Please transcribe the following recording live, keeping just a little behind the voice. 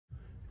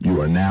You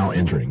are now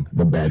entering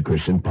the Bad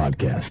Christian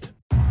Podcast.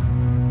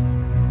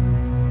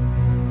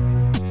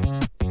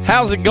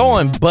 How's it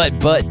going, butt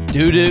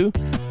doo-doo?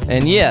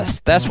 And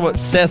yes, that's what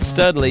Seth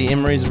Studley,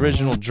 Emery's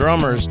original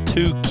drummer's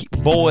two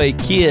boy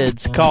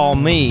kids, call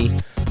me,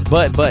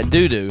 butt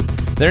doo-doo.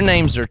 Their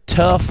names are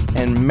Tough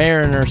and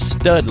Mariner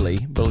Studley,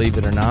 believe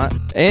it or not.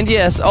 And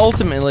yes,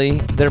 ultimately,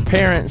 their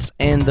parents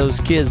and those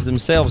kids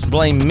themselves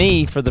blame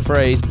me for the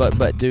phrase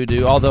butt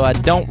doo-doo, although I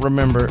don't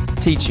remember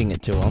teaching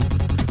it to them.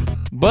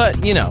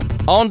 But, you know,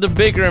 on to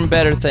bigger and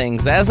better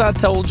things. As I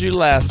told you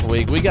last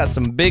week, we got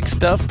some big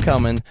stuff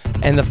coming.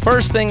 And the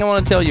first thing I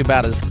want to tell you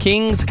about is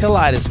King's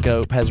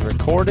Kaleidoscope has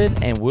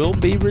recorded and will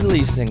be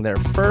releasing their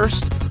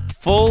first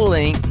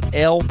full-length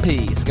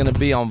LP. It's going to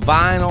be on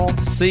vinyl,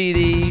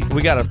 CD.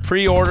 We got a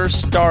pre-order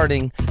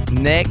starting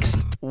next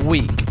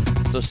week.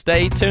 So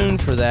stay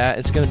tuned for that.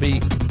 It's going to be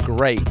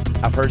great.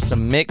 I've heard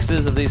some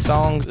mixes of these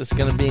songs. It's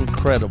going to be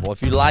incredible.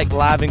 If you like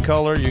live in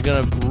color, you're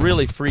going to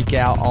really freak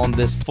out on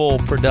this full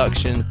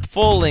production,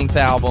 full-length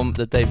album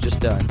that they've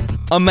just done.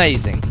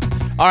 Amazing.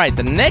 All right,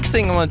 the next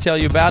thing I want to tell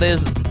you about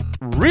is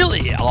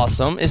really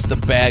awesome. It's the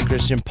Bad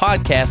Christian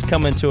Podcast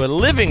coming to a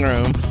living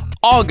room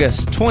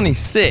August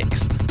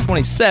 26th,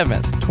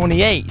 27th,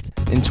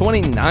 28th, and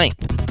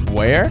 29th.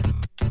 Where?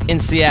 In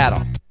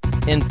Seattle,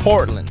 in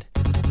Portland,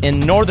 in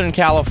Northern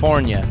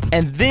California,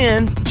 and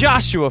then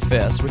Joshua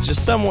Fest, which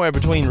is somewhere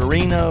between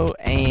Reno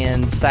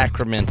and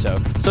Sacramento.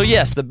 So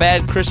yes, the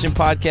Bad Christian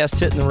Podcast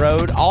hitting the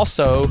road.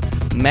 Also,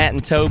 Matt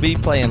and Toby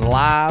playing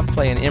live,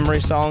 playing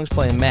Emery songs,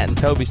 playing Matt and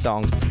Toby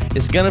songs.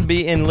 It's going to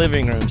be in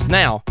living rooms.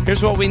 Now,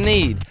 here's what we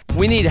need.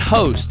 We need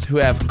hosts who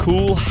have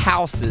cool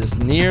houses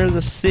near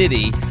the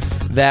city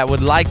that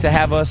would like to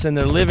have us in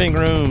their living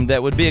room.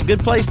 That would be a good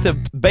place to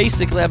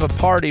basically have a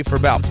party for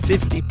about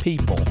 50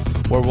 people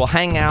where we'll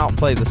hang out,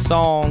 play the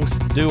songs,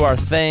 do our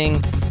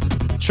thing.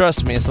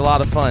 Trust me, it's a lot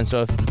of fun.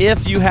 So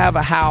if you have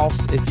a house,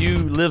 if you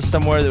live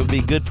somewhere that would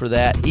be good for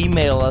that,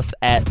 email us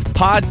at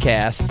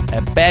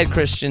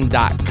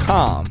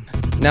podcast@badchristian.com.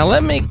 Now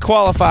let me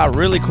qualify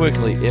really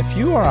quickly. If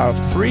you are a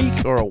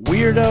freak or a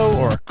weirdo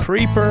or a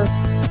creeper,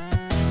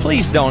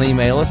 please don't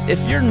email us. If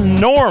you're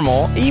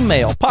normal,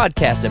 email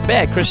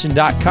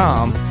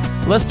podcast@badchristian.com.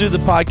 Let's do the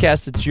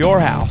podcast at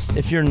your house.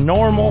 If you're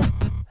normal,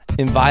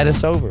 invite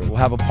us over. We'll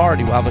have a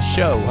party. We'll have a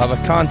show. We'll have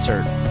a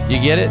concert. You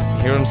get it?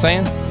 Hear what I'm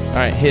saying? All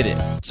right, hit it.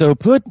 So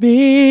put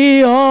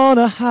me on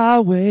a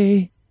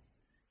highway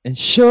and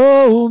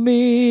show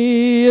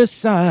me a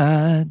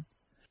sign.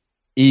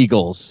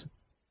 Eagles,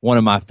 one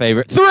of my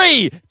favorite.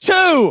 3,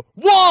 2,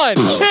 1,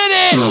 hit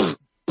it!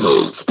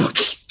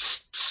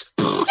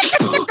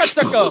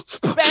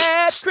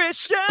 Bad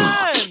Christian,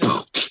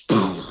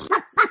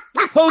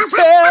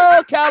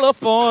 Hotel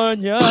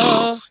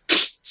California.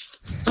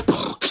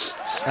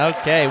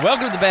 Okay,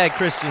 welcome to the Bad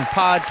Christian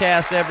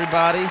Podcast,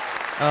 everybody.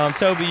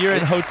 Toby, you're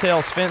in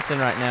Hotel Svensson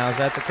right now. Is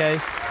that the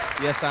case?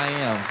 Yes, I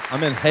am.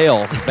 I'm in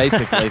hell,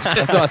 basically.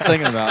 That's what I was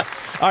thinking about.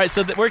 All right,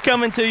 so we're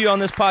coming to you on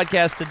this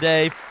podcast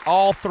today,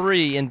 all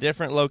three in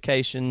different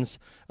locations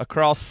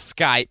across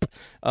Skype.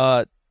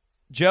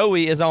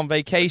 Joey is on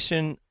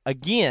vacation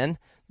again,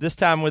 this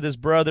time with his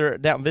brother,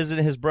 down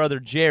visiting his brother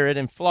Jared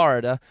in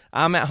Florida.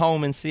 I'm at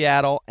home in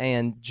Seattle,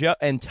 and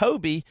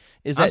Toby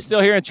is I'm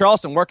still here in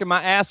Charleston working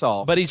my ass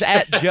off. But he's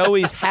at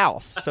Joey's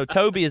house. So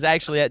Toby is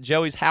actually at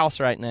Joey's house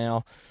right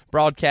now,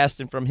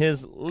 broadcasting from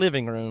his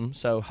living room,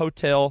 so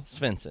Hotel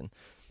Svensson.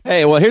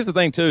 Hey, well, here's the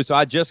thing, too. So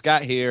I just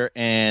got here,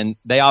 and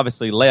they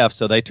obviously left,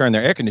 so they turned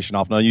their air conditioning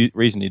off. No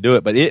reason to do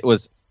it, but it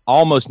was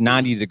almost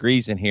 90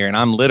 degrees in here, and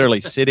I'm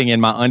literally sitting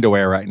in my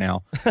underwear right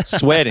now,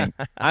 sweating.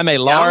 I'm a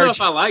large,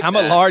 I'm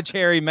a large,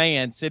 hairy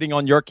man sitting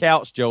on your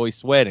couch, Joey,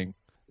 sweating.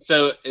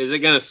 So is it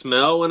going to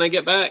smell when I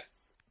get back?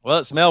 Well,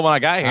 it smelled when I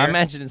got here. I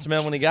imagine it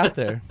smelled when he got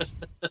there.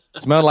 It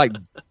smelled like,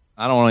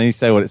 I don't want to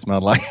say what it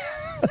smelled like.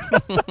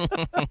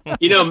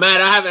 You know, Matt,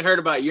 I haven't heard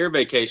about your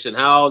vacation.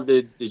 How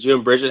did you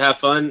and Bridget have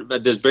fun?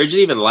 But does Bridget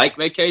even like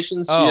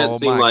vacations?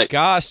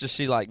 Gosh, does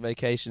she like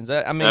vacations?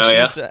 I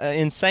mean, she's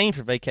insane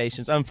for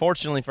vacations.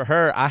 Unfortunately for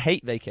her, I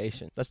hate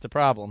vacations. That's the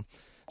problem.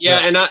 Yeah,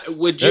 and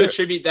would you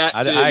attribute that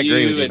to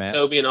you and Matt.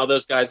 Toby and all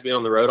those guys being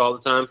on the road all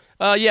the time?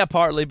 Yeah,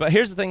 partly. But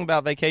here's the thing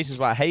about vacations,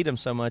 why I hate them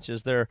so much,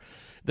 is there's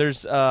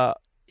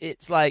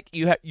it's like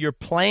you're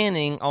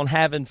planning on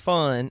having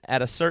fun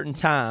at a certain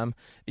time.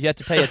 You have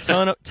to pay a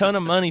ton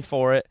of money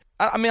for it.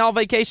 I mean, all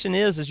vacation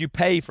is you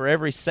pay for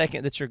every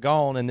second that you're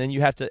gone, and then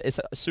you have to. It's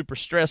super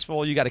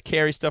stressful. You got to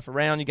carry stuff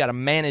around. You got to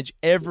manage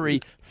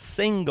every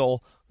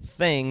single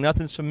thing.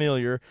 Nothing's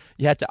familiar.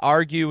 You have to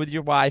argue with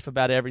your wife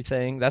about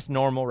everything. That's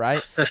normal,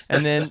 right?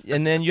 And then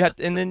you have,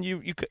 and then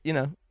you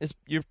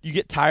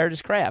get tired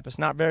as crap. It's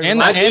not very. And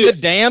the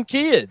damn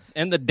kids.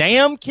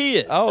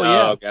 Oh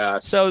yeah. Oh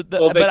gosh. So,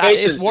 but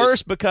it's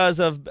worse because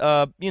of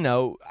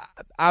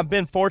I've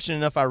been fortunate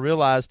enough, I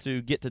realized,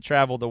 to get to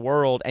travel the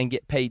world and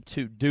get paid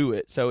to do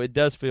it. So it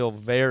does feel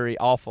very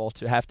awful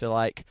to have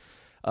to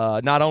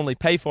not only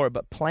pay for it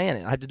but plan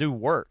it. I have to do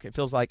work. It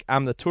feels like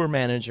I'm the tour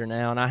manager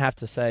now, and I have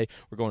to say,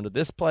 we're going to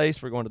this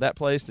place, we're going to that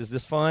place. Is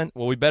this fun?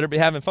 Well, we better be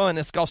having fun.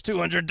 This costs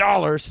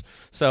 $200.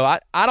 So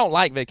I don't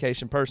like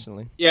vacation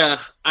personally. Yeah,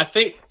 I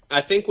think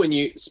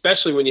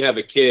especially when you have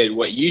a kid,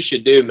 what you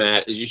should do,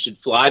 Matt, is you should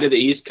fly to the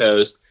East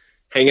Coast,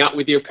 hang out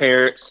with your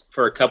parents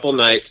for a couple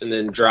nights, and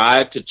then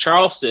drive to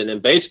Charleston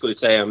and basically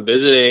say, I'm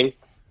visiting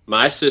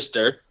my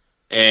sister,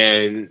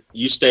 and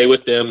you stay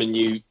with them, and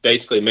you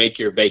basically make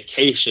your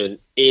vacation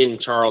in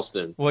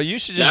Charleston. Well, you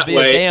should just be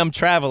a damn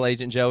travel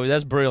agent, Joey.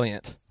 That's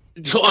brilliant.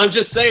 Well, I'm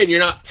just saying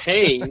you're not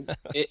paying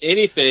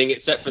anything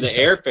except for the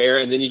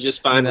airfare, and then you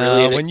just find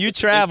really when you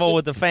travel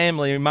with the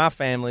family, my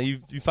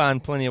family, you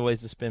find plenty of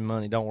ways to spend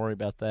money. Don't worry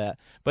about that.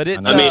 But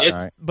it's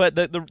but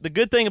the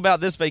good thing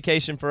about this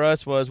vacation for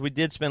us was we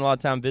did spend a lot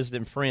of time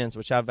visiting friends,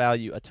 which I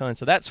value a ton.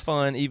 So that's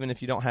fun, even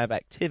if you don't have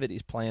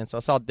activities planned. So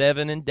I saw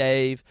Devin and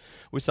Dave.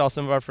 We saw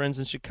some of our friends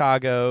in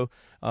Chicago.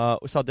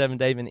 We saw Devin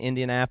Dave in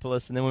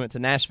Indianapolis, and then we went to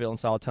Nashville and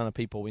saw a ton of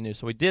people we knew.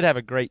 So we did have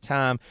a great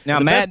time. Now,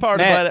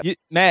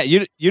 Matt,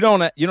 you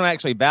don't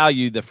actually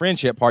value the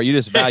friendship part. You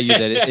just value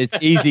that it's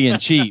easy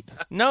and cheap.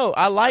 No,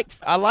 I like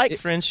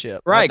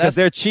friendship. Right, because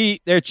they're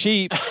cheap. They're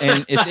cheap,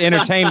 and it's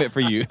entertainment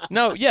for you.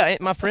 No, yeah,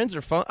 my friends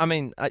are fun. I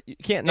mean, you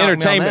can't knock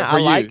me on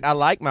that. I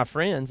like my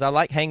friends. I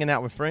like hanging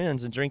out with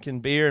friends and drinking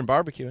beer and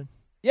barbecuing.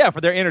 Yeah,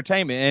 for their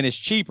entertainment, and it's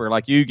cheaper.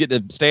 Like, you get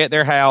to stay at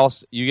their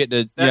house. You get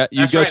to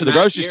you go to the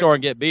grocery store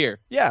and get beer.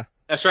 Yeah,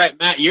 that's right,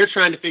 Matt. You're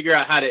trying to figure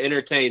out how to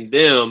entertain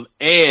them,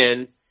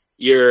 and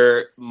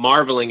you're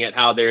marveling at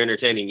how they're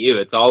entertaining you.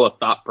 It's all a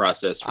thought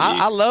process for you.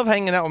 I love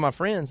hanging out with my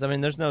friends. I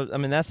mean,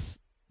 that's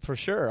for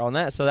sure on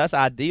that. So that's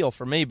ideal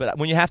for me. But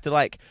when you have to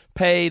like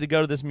pay to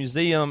go to this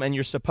museum and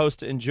you're supposed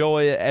to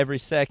enjoy it every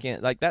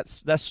second, like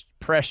that's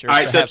pressure. All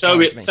right, so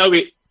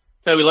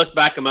Toby, let's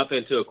back them up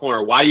into a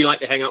corner. Why do you like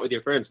to hang out with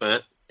your friends,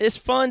 Matt? It's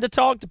fun to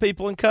talk to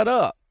people and cut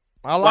up.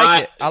 I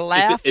like it. I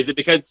laugh. Is it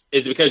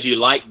because you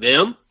like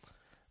them?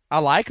 I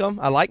like them.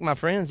 I like my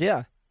friends.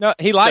 Yeah. No,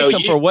 he likes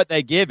them for what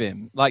they give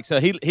him. Like, so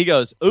he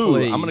goes, ooh,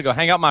 Please. I'm going to go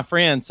hang out with my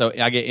friends, so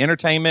I get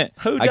entertainment.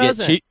 Who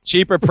doesn't? I get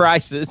cheaper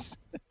prices.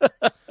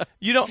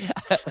 You don't.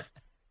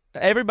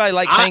 Everybody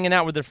likes hanging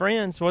out with their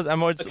friends. What's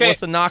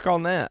the knock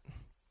on that?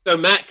 So,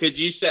 Matt, could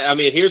you say? I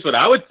mean, here's what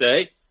I would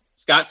say.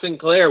 Scott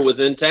Sinclair was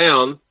in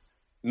town.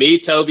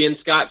 Me, Toby, and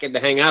Scott get to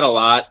hang out a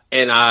lot,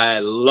 and I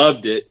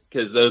loved it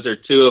because those are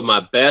two of my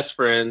best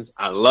friends.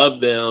 I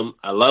love them.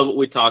 I love what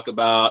we talk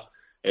about.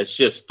 It's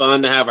just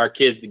fun to have our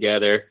kids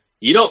together.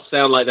 You don't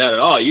sound like that at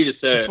all. You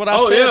just said, that's what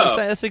I said.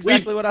 Yeah. That's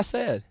exactly what I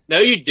said. No,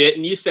 you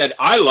didn't. You said,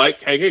 I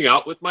like hanging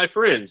out with my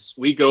friends.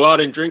 We go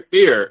out and drink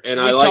beer, and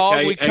I like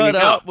hanging out. We cut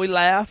up. We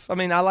laugh. I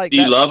mean, I like Do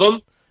you love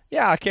them?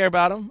 Yeah, I care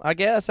about them, I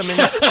guess. I mean,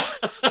 that's...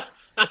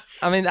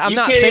 I mean, I'm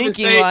not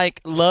thinking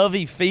like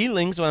lovey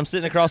feelings when I'm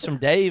sitting across from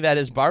Dave at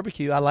his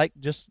barbecue. I like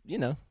just,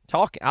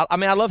 talking. I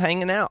mean, I love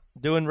hanging out,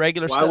 doing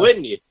regular stuff. Why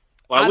wouldn't you?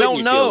 I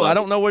don't know. I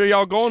don't know where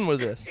y'all going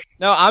with this.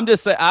 No, I'm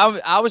just saying.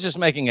 I was just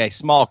making a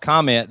small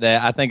comment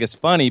that I think is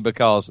funny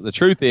because the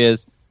truth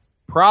is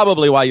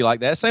probably why you like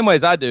that. Same way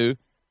as I do,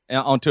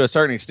 to a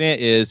certain extent,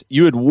 is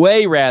you would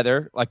way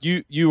rather like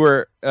you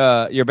were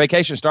your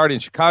vacation started in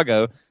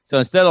Chicago. So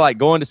instead of like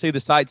going to see the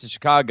sights of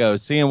Chicago,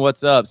 seeing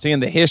what's up, seeing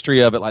the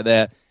history of it like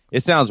that,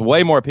 it sounds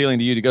way more appealing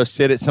to you to go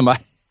sit at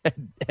somebody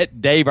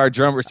at Dave, our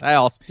drummer's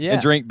house, and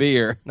drink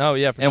beer. No,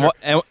 yeah, for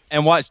sure.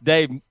 And watch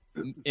Dave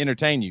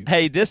entertain you.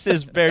 Hey, this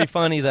is very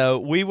funny though.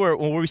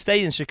 When we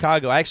stayed in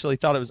Chicago, I actually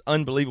thought it was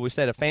unbelievable. We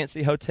stayed at a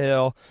fancy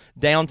hotel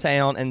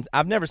downtown, and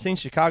I've never seen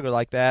Chicago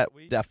like that.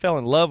 I fell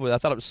in love with it. I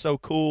thought it was so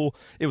cool.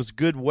 It was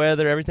good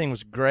weather. Everything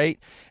was great.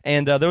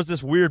 And there was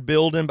this weird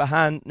building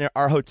behind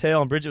our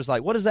hotel, and Bridget was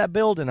like, "What is that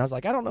building?" I was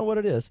like, "I don't know what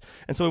it is."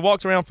 And so we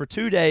walked around for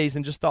 2 days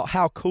and just thought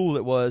how cool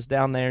it was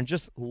down there, and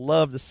just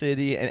loved the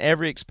city and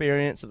every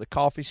experience of the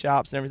coffee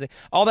shops and everything.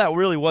 All that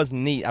really was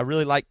neat. I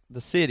really liked the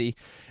city.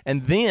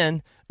 And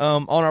then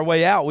on our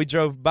way out, we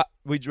drove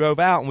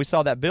out and we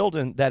saw that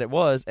building that it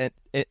was, and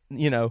it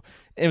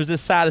was this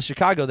side of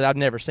Chicago that I'd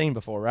never seen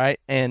before, right?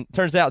 And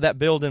turns out that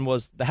building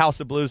was the House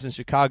of Blues in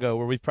Chicago,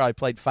 where we probably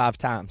played 5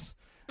 times.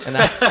 And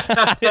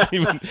I didn't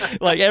even,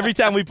 like, every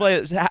time we play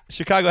at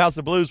Chicago House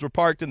of Blues, we're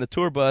parked in the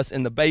tour bus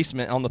in the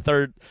basement on the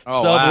 3rd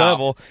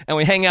sub-level, and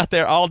we hang out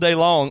there all day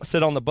long,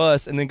 sit on the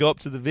bus, and then go up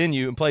to the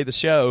venue and play the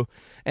show.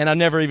 And I've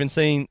never even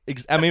seen –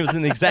 it was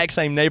in the exact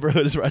same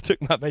neighborhood as where I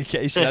took my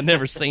vacation. I'd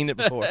never seen it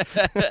before.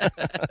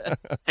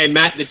 Hey,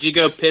 Matt, did you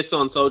go piss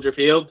on Soldier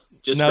Field?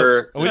 We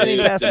didn't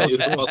even have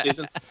football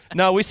season?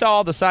 No, we saw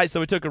all the sites.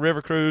 So we took a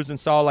river cruise and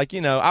saw, like,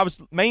 I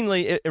was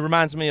mainly, it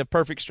reminds me of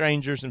Perfect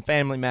Strangers and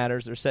Family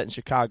Matters. They're set in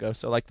Chicago.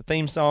 So, like, the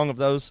theme song of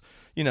those,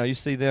 you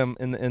see them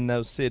in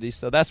those cities.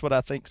 So that's what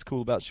I think is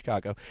cool about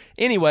Chicago.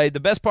 Anyway,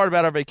 the best part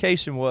about our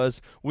vacation was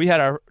we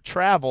had our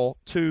travel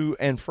to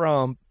and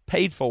from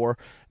paid for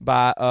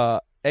by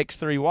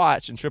X3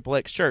 Watch and Triple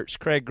X Church.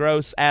 Craig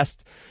Gross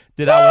asked,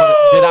 did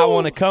I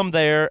want to come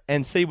there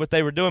and see what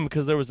they were doing,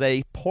 because there was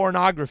a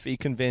pornography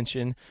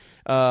convention,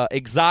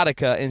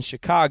 Exotica, in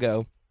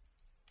Chicago.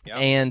 Yep.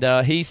 And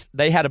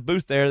they had a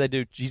booth there. They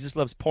do Jesus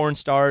Loves Porn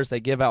Stars. They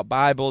give out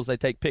Bibles. They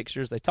take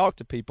pictures. They talk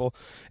to people.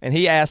 And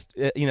he asked,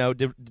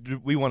 did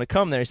we want to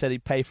come there? He said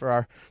he'd pay for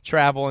our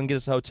travel and get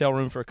us a hotel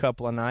room for a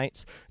couple of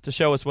nights to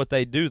show us what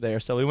they do there.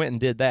 So we went and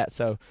did that.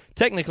 So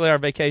technically our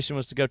vacation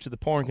was to go to the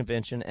porn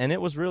convention, and it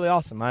was really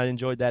awesome. I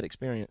enjoyed that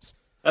experience.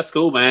 That's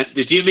cool, man.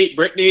 Did you meet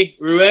Brittany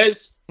Ruiz?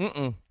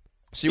 Mm-mm.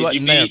 She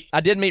wasn't there.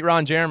 I did meet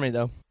Ron Jeremy,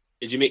 though.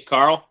 Did you meet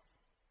Carl?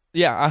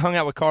 Yeah, I hung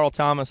out with Carl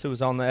Thomas, who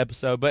was on the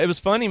episode. But it was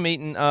funny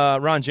meeting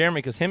Ron Jeremy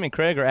because him and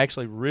Craig are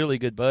actually really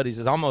good buddies.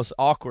 It's almost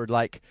awkward.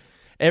 Like,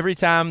 every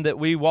time that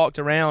we walked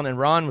around and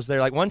Ron was there,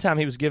 like one time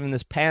he was giving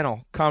this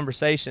panel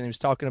conversation. He was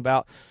talking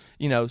about,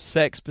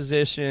 sex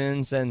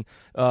positions and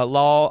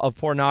law of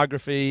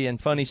pornography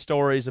and funny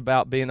stories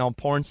about being on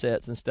porn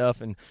sets and stuff.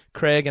 And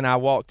Craig and I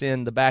walked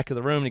in the back of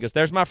the room, and he goes,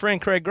 "There's my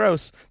friend Craig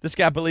Gross. This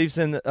guy believes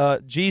in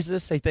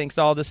Jesus. He thinks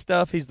all this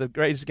stuff. He's the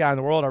greatest guy in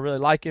the world. I really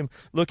like him.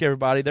 Look,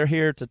 everybody, they're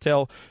here to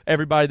tell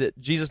everybody that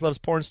Jesus loves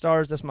porn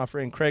stars. That's my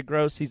friend Craig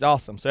Gross. He's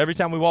awesome." So every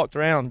time we walked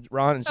around,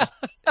 Ron is just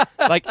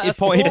like he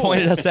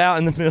pointed us out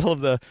in the middle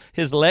of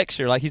his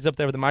lecture. Like, he's up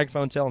there with the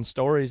microphone telling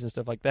stories and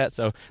stuff like that.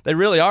 So they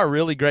really are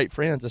really great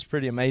friends. It's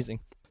pretty amazing.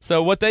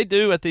 So what they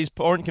do at these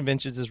porn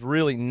conventions is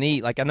really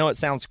neat. Like, I know it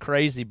sounds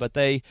crazy, but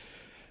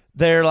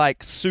they're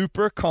like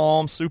super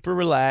calm, super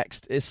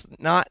relaxed. It's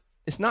not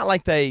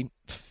like they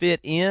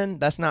fit in.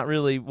 That's not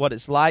really what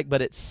it's like,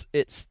 but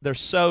they're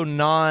so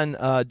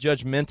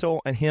non-judgmental,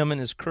 and him and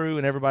his crew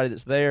and everybody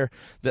that's there,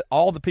 that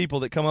all the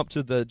people that come up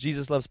to the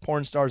Jesus Loves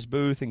Porn Stars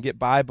booth and get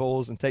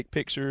Bibles and take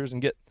pictures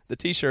and get the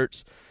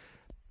T-shirts,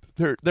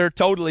 they're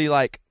totally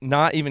like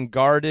not even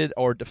guarded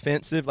or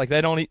defensive. Like,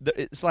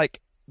 it's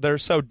like they're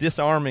so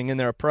disarming in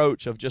their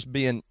approach of just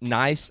being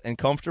nice and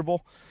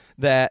comfortable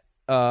that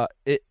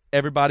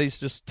everybody's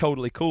just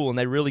totally cool, and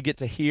they really get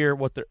to hear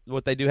what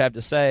they do have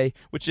to say,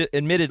 which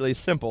admittedly is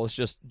simple. It's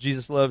just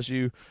Jesus loves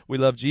you, we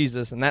love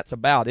Jesus, and that's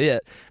about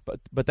it.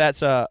 But that's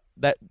that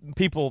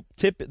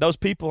those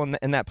people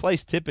in that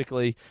place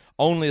typically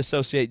only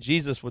associate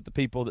Jesus with the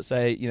people that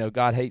say,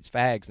 God hates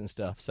fags and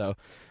stuff. So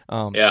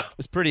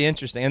it's pretty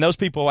interesting. And those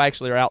people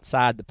actually are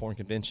outside the porn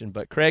convention,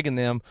 but Craig and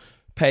them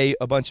pay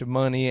a bunch of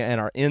money and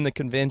are in the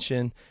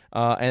convention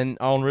and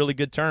on really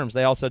good terms.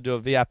 They also do a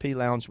VIP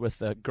lounge with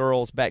the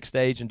girls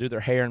backstage and do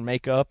their hair and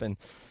makeup and,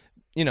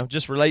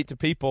 just relate to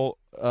people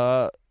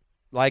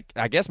like,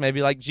 I guess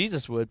maybe like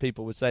Jesus would,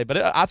 people would say.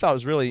 But I thought it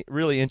was really,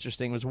 really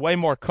interesting. It was way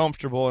more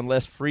comfortable and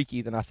less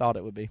freaky than I thought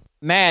it would be.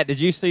 Matt, did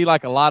you see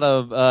like a lot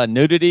of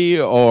nudity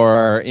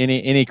or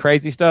any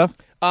crazy stuff?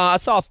 I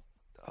saw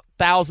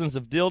thousands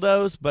of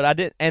dildos, but I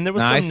didn't, and there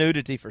was Nice. some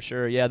nudity for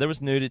sure. Yeah, there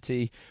was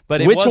nudity, but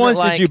it Which wasn't ones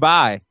like, did you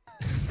buy?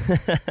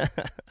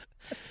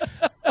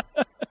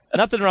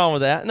 Nothing wrong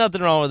with that.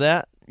 Nothing wrong with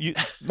that. You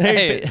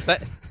Hey,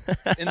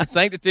 in the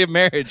sanctity of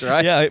marriage,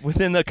 right? yeah,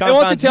 within the Hey, why don't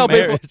you confines tell of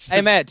people? marriage.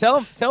 Hey, Matt, tell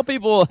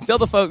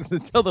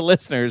the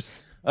listeners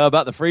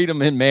about the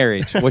freedom in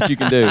marriage. What you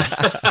can do.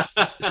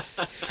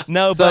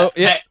 No, So, but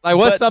yeah, like,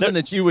 what's but something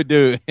that you would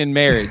do in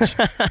marriage?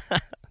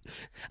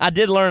 I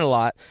did learn a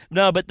lot.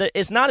 No, but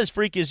it's not as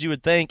freaky as you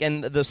would think.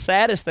 And the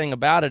saddest thing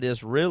about it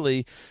is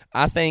really,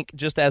 I think,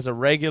 just as a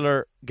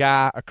regular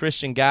guy, a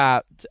Christian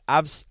guy,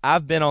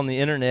 I've been on the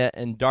internet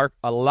in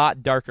a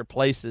lot darker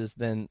places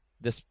than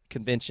this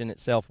convention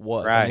itself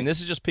was. Right. I mean,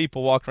 this is just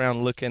people walking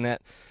around looking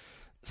at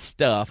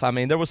stuff. I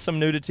mean, there was some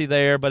nudity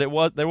there, but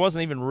there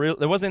wasn't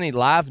any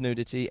live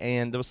nudity,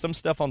 and there was some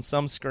stuff on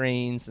some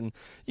screens, and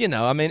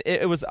I mean,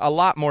 it was a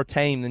lot more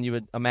tame than you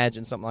would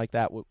imagine something like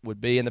that would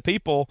be. And the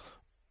people,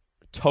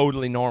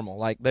 totally normal.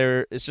 Like,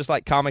 it's just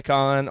like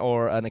Comic-Con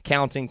or an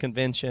accounting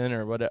convention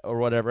or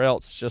whatever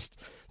else. It's just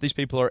these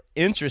people are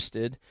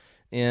interested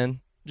in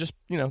just,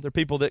 they're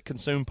people that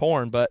consume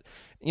porn, but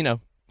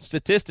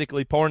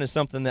statistically, porn is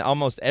something that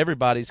almost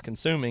everybody's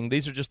consuming.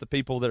 These are just the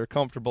people that are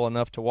comfortable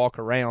enough to walk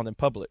around in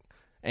public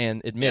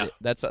and admit it.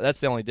 That's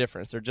the only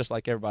difference. They're just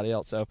like everybody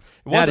else. So it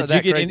wasn't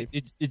that crazy.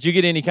 Did you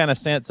get any kind of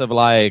sense of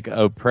like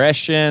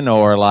oppression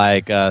or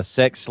like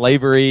sex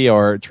slavery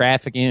or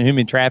trafficking,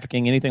 human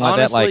trafficking, anything like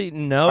that? Honestly, Like,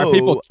 no. Are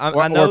people,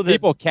 I know are that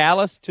people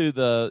callous to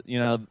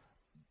the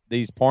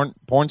these porn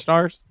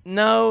stars?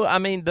 No, I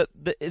mean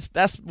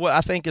that's what I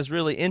think is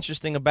really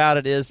interesting about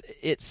it is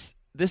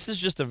this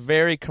is just a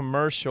very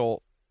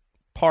commercial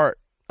part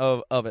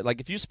of it. Like,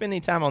 if you spend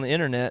any time on the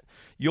internet,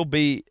 you'll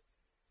be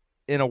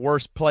in a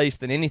worse place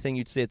than anything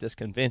you'd see at this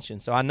convention.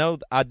 So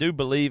I do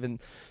believe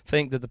and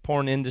think that the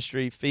porn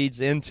industry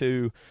feeds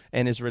into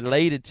and is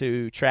related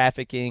to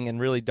trafficking and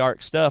really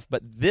dark stuff,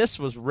 but this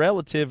was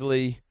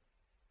relatively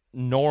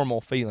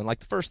normal feeling. Like,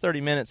 the first 30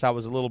 minutes I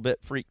was a little bit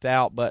freaked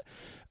out, but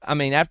I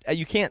mean,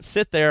 you can't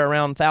sit there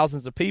around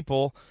thousands of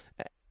people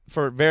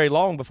for very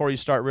long before you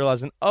start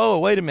realizing, oh,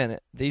 wait a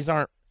minute, these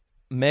aren't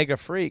mega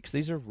freaks,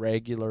 these are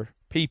regular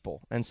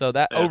people. And so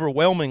that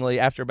overwhelmingly,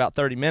 after about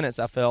 30 minutes,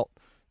 I felt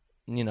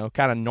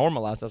kind of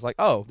normalized. I was like,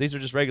 oh, these are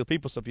just regular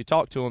people, so if you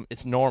talk to them,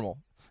 it's normal.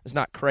 It's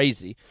not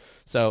crazy.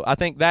 So I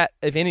think that,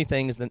 if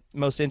anything, is the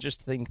most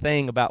interesting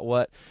thing about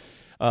what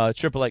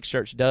Triple X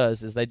Church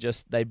does, is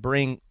they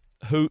bring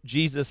who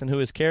Jesus and who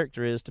his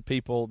character is to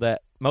people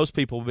that most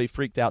people would be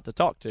freaked out to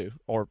talk to,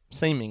 or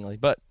seemingly.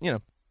 But,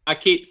 I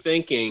keep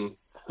thinking,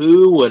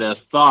 who would have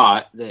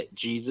thought that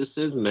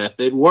Jesus's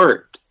method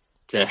worked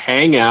to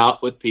hang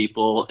out with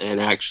people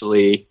and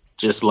actually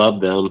just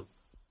love them?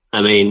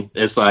 I mean,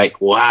 it's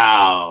like,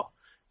 wow,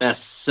 that's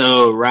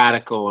so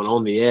radical and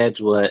on the edge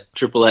what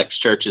Triple X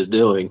Church is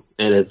doing.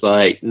 And it's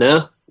like,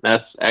 no,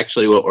 that's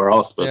actually what we're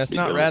all supposed to be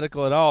doing. It's not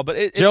radical at all.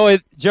 But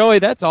Joey,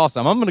 that's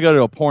awesome. I'm going to go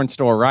to a porn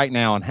store right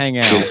now and hang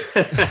out.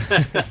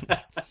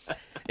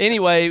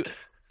 Anyway,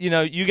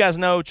 you guys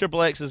know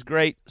Triple X is a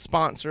great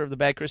sponsor of the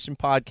Bad Christian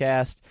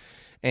Podcast,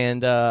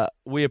 and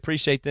we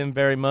appreciate them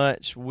very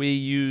much. We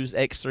use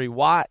X3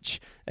 Watch.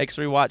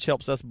 X3 Watch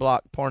helps us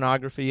block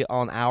pornography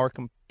on our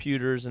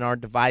computers and our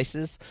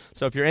devices.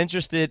 So if you're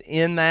interested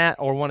in that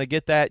or want to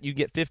get that, you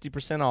get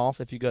 50%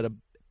 off if you go to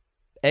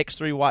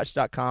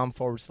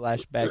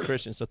x3watch.com/Bad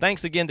Christian. So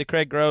thanks again to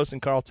Craig Gross and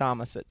Carl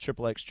Thomas at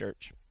Triple X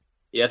Church.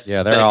 Yes,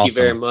 yeah, they're thank awesome. You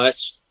very much.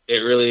 It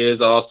really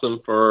is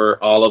awesome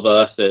for all of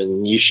us,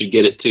 and you should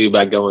get it too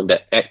by going to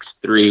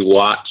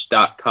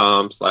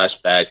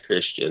x3watch.com/Bad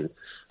Christian.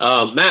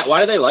 Matt,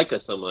 why do they like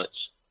us so much?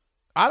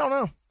 I don't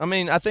know. I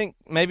mean, I think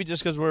maybe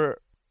just because we're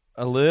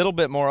a little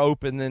bit more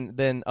open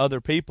than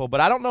other people, but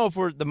I don't know if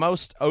we're the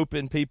most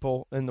open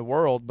people in the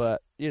world.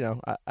 But I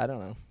don't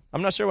know.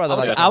 I'm not sure why they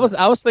like us.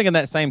 I was thinking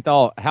that same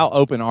thought. How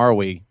open are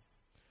we?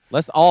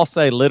 Let's all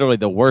say literally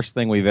the worst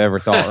thing we've ever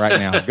thought right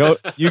now.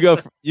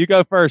 You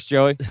go first,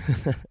 Joey.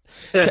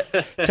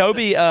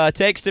 Toby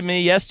texted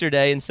me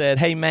yesterday and said,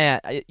 "Hey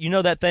Matt, you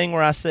know that thing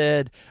where I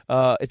said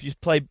if you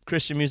play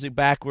Christian music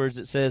backwards,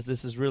 it says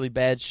this is really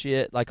bad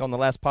shit, like on the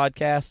last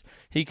podcast?"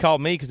 He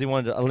called me because he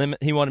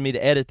wanted me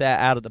to edit that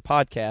out of the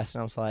podcast,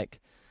 and I was like,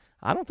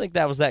 I don't think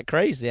that was that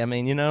crazy. I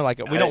mean, we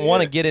don't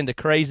want to get into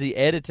crazy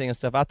editing and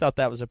stuff. I thought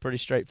that was a pretty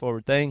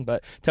straightforward thing,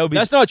 but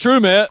That's not true,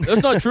 man.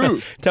 That's not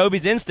true.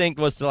 Toby's instinct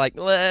was to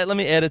let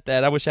me edit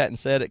that. I wish I hadn't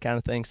said it, kind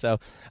of thing. So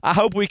I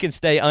hope we can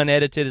stay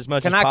unedited as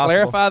much as possible. Can I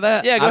clarify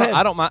that? Yeah, go ahead.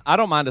 I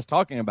don't mind us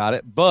talking about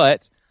it,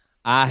 but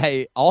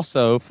I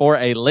also, for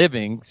a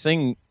living,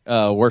 sing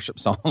worship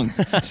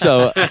songs.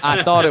 So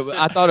I thought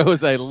it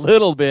was a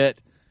little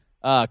bit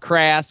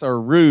crass or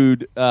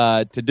rude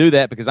to do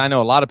that, because I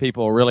know a lot of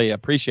people really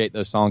appreciate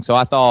those songs. So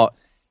I thought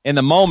in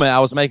the moment I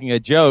was making a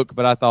joke,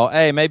 but I thought,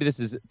 hey, maybe this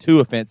is too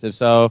offensive.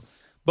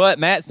 But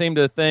Matt seemed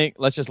to think,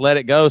 let's just let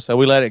it go. So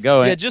we let it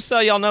go. Yeah, just so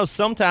y'all know,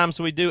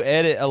 sometimes we do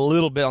edit a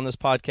little bit on this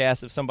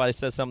podcast if somebody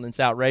says something that's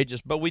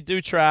outrageous, but we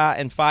do try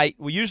and fight.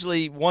 We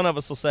usually, one of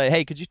us will say,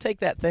 hey, could you take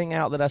that thing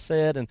out that I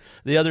said? And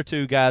the other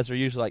two guys are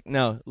usually like,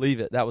 no, leave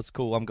it. That was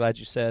cool. I'm glad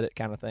you said it,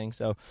 kind of thing.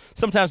 So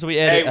sometimes we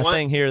edit a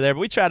thing here or there, but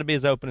we try to be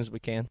as open as we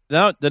can.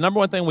 No, the number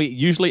one thing we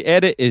usually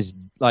edit is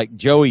like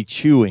Joey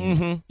chewing.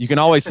 Mm-hmm. You can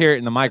always hear it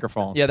in the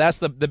microphone. Yeah, that's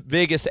the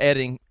biggest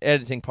editing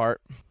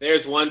part.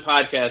 There's one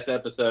podcast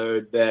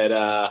episode that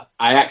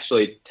I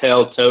actually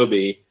tell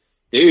Toby,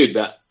 dude,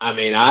 I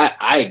mean,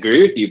 I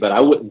agree with you, but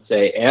I wouldn't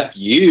say F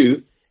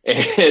you.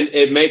 And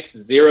it makes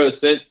zero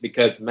sense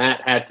because Matt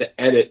had to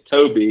edit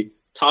Toby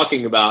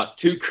talking about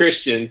two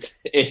Christians,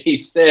 and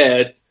he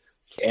said,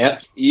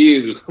 F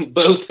you,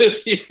 both of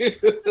you.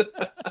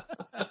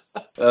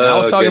 I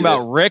was talking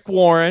about Rick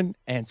Warren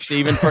and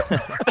Stephen.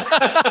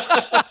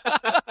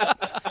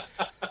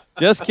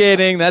 Just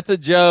kidding. That's a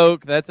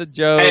joke.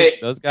 Hey,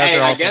 those guys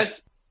are awesome. I guess,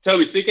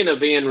 Toby, speaking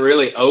of being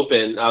really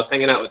open, I was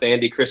hanging out with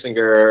Andy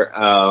Christinger,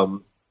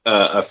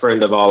 a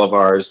friend of all of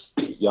ours.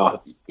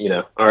 Y'all,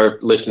 our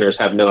listeners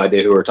have no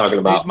idea who we're talking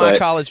about. He's my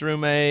college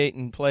roommate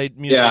and played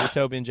music with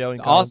Toby and Joey.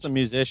 Awesome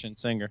musician,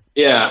 singer.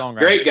 Yeah,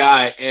 great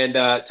guy. And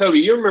Toby,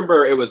 you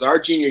remember it was our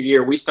junior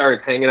year. We started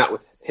hanging out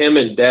with him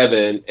and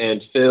Devin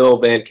and Phil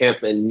Van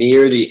Kempen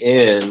near the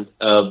end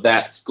of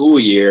that school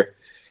year.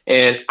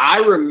 And I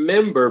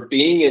remember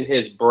being in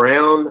his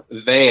brown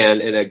van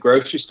in a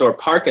grocery store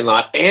parking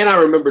lot, and I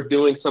remember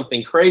doing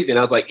something crazy. And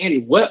I was like, Andy,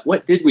 what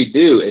did we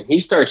do? And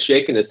he starts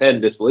shaking his head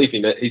in disbelief.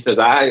 He says,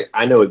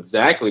 I know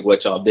exactly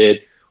what y'all did.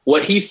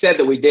 What he said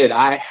that we did,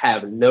 I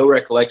have no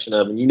recollection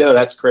of. And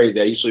that's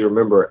crazy. I usually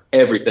remember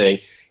everything.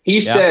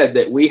 He said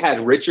that we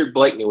had Richard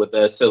Blakeney with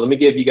us. So let me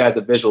give you guys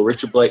a visual.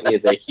 Richard Blakeney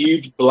is a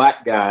huge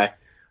black guy.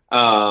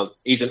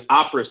 He's an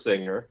opera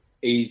singer.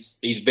 He's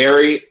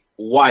very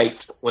white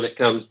when it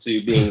comes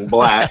to being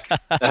black.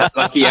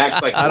 Like he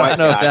acts like a I white don't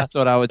know guy. if that's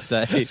what I would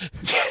say.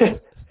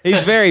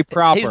 He's very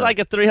proper. He's like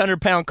a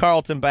 300-pound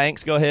Carlton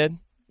Banks. Go ahead.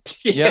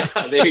 Yeah,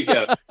 there you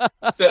go.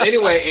 So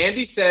anyway,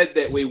 Andy said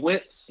that we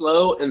went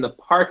slow in the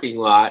parking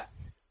lot.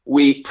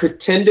 We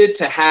pretended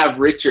to have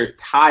Richard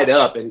tied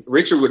up, and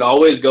Richard would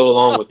always go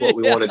along with what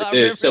we wanted to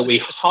do. So we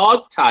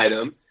hog-tied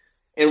him,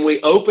 and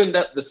we opened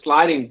up the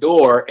sliding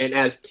door, and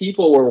as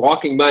people were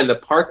walking by in the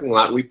parking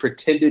lot, we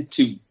pretended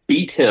to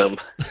beat him.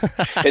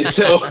 And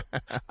so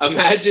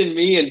imagine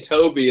me and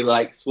Toby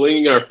like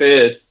swinging our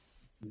fists,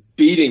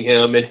 beating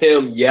him, and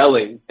him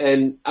yelling.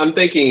 And I'm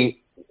thinking,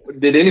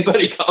 did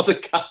anybody call the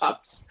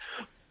cops?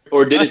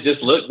 Or did it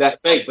just look that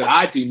fake? But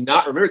I do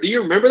not remember. Do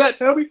you remember that,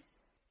 Toby?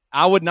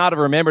 I would not have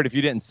remembered if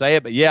you didn't say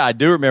it, but yeah, I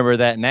do remember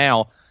that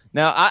now.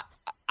 Now,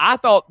 I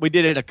thought we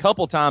did it a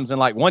couple times, and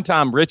like one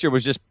time Richard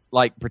was just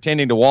like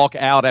pretending to walk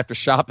out after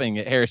shopping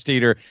at Harris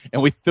Teeter,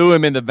 and we threw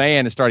him in the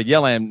van and started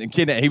yelling at him and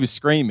kidding. He was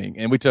screaming,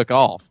 and we took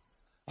off.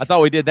 I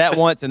thought we did that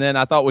once, and then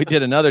I thought we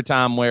did another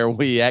time where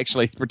we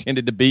actually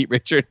pretended to beat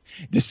Richard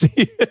to see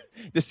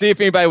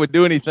if anybody would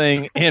do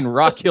anything in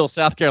Rock Hill,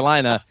 South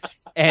Carolina,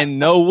 and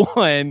no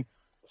one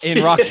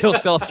in Rock Hill,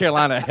 South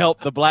Carolina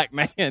helped the black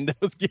man that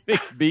was getting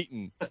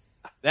beaten.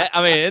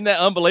 Isn't that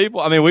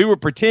unbelievable? I mean, we were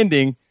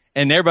pretending.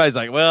 And everybody's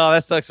like, well,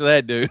 that sucks for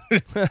that dude.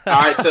 All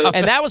right,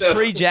 and that was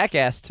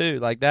pre-Jackass, too.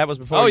 Like, that was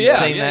before you'd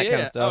seen that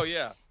kind of stuff. Oh,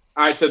 yeah.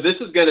 All right, so this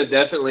is going to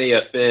definitely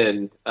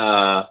offend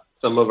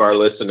some of our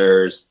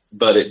listeners,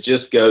 but it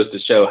just goes to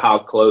show how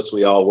close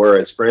we all were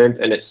as friends.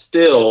 And it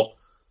still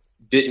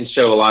didn't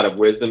show a lot of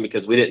wisdom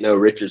because we didn't know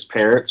Richard's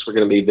parents were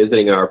going to be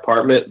visiting our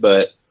apartment,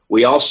 but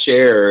we all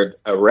shared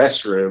a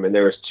restroom, and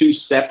there was 2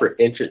 separate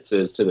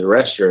entrances to the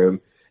restroom.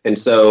 And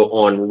so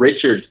on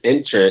Richard's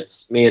entrance,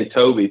 me and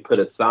Toby put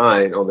a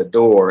sign on the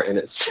door,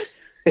 and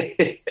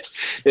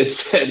it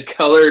said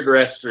colored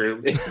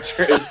restroom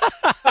entrance.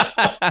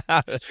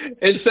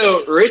 And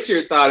so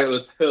Richard thought it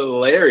was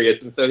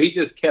hilarious, and so he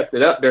just kept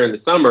it up during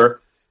the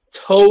summer,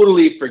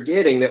 totally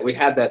forgetting that we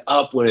had that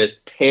up when his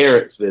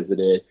parents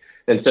visited.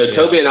 And so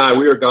Toby and I,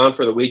 we were gone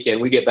for the weekend.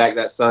 We get back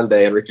that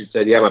Sunday, and Richard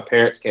said, yeah, my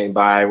parents came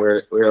by, and we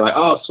were like,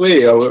 oh,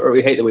 sweet,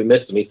 we hate that we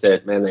missed them. He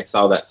said, man, they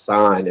saw that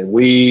sign, and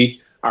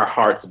our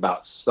hearts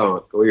about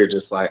sunk. We were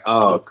just like,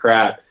 oh,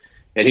 crap.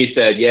 And he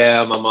said,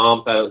 yeah, my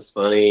mom thought it was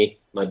funny.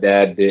 My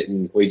dad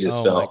didn't. We just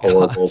felt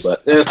horrible.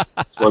 But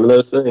it's one of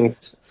those things.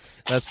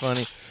 That's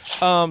funny.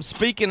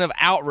 Speaking of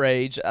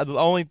outrage, the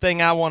only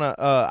thing I want to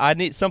I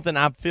need something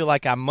I feel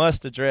like I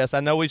must address. I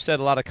know we've said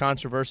a lot of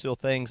controversial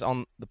things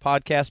on the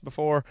podcast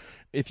before.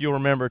 If you'll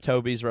remember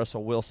Toby's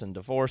Russell Wilson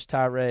divorce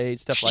tirade,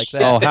 stuff like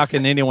that. Oh, how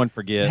can anyone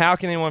forget? How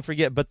can anyone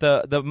forget? But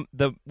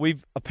the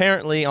we've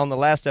apparently on the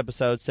last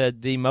episode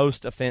said the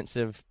most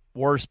offensive,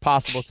 worst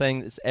possible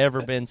thing that's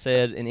ever been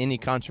said in any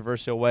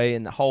controversial way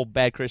in the whole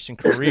Bad Christian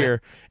career,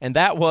 and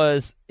that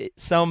was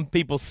some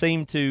people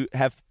seem to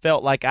have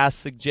felt like I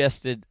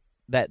suggested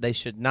that they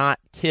should not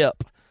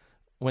tip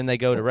when they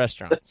go to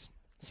restaurants.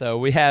 So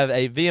we have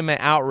a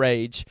vehement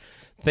outrage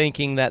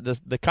thinking that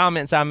the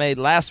comments I made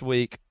last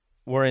week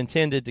were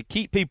intended to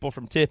keep people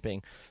from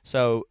tipping.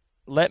 So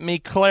let me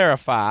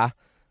clarify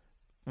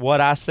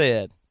what I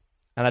said.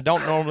 And I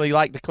don't normally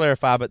like to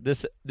clarify, but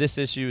this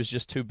issue is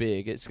just too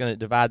big. It's going to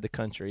divide the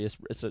country.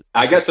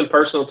 I got some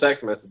personal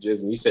text messages,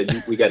 and you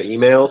said we got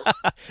emails?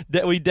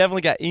 We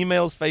definitely got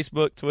emails,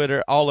 Facebook,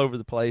 Twitter, all over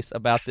the place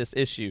about this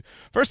issue.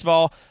 First of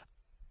all,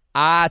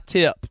 I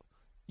tip.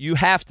 You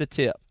have to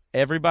tip.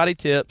 Everybody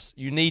tips.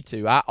 You need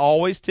to. I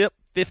always tip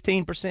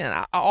 15%.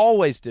 I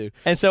always do.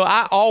 And so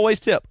I always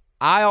tip.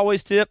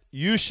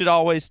 You should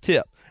always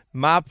tip.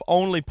 My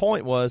only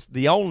point was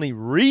the only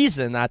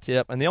reason I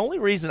tip and the only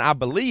reason I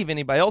believe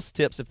anybody else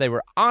tips if they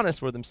were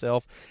honest with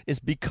themselves is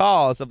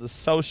because of the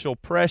social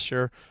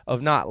pressure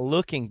of not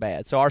looking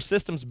bad. So our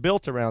system's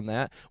built around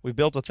that. We've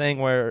built a thing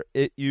where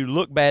you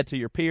look bad to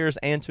your peers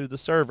and to the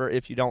server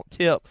if you don't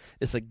tip.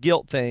 It's a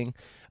guilt thing.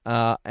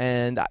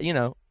 And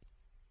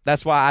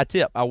that's why I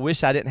tip. I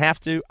wish I didn't have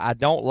to. I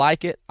don't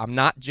like it. I'm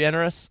not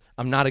generous.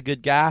 I'm not a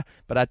good guy,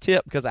 but I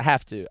tip because I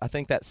have to. I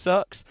think that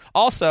sucks.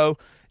 Also,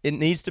 it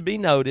needs to be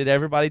noted,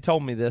 everybody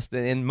told me this,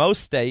 that in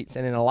most states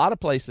and in a lot of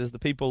places, the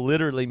people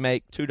literally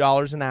make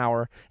 $2 an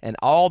hour and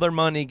all their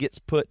money gets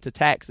put to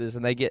taxes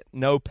and they get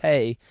no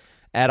pay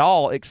at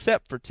all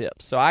except for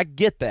tips. So I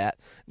get that.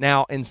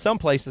 Now, in some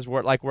places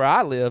where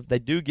I live, they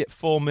do get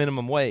full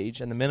minimum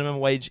wage, and the minimum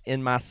wage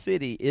in my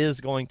city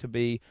is going to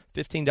be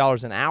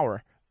 $15 an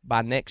hour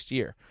by next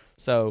year.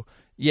 So,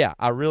 yeah,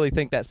 I really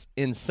think that's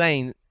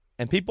insane.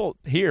 And people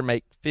here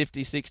make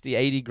 50, 60,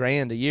 80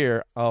 grand a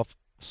year of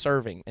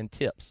serving and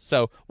tips.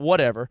 So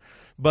whatever.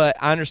 But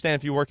I understand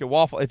if you work at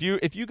Waffle, if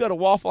you go to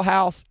Waffle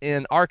House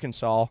in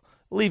Arkansas,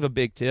 leave a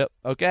big tip,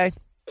 okay?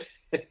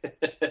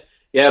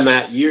 Yeah,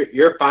 Matt,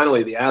 you're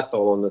finally the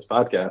asshole on this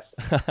podcast.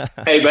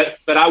 Hey,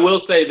 but I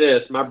will say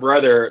this: my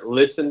brother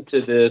listened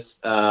to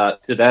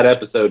that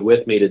episode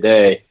with me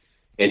today,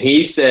 and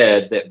he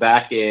said that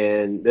back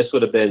in this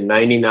would have been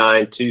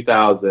 99,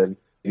 2000.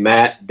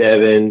 Matt,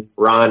 Devin,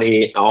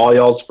 Ronnie, all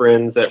y'all's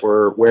friends that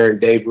were wearing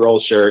Dave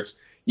Grohl shirts,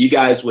 you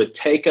guys would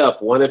take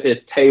up one of his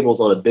tables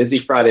on a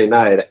busy Friday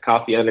night at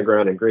Coffee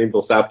Underground in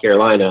Greenville, South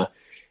Carolina,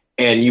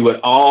 and you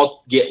would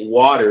all get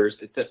waters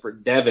except for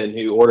Devin,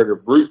 who ordered a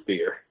root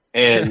beer.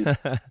 And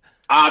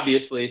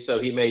obviously, so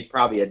he made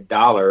probably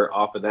 $1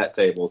 off of that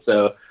table.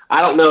 So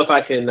I don't know if I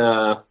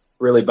can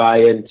really buy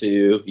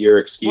into your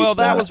excuse. Well,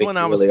 that was when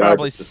I was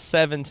probably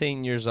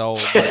 17 years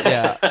old. But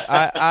yeah,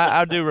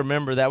 I do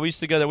remember that. We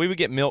used to go there. We would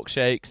get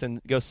milkshakes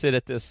and go sit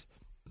at this.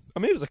 I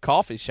mean, it was a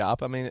coffee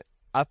shop. I mean,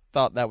 I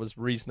thought that was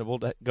reasonable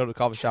to go to a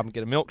coffee shop and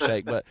get a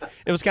milkshake, but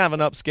it was kind of an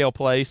upscale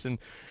place. And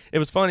it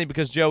was funny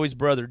because Joey's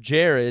brother,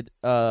 Jared,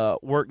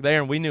 worked there,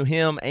 and we knew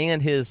him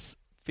and his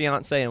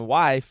fiance and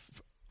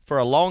wife for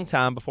a long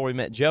time before we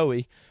met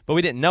Joey, but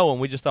we didn't know him.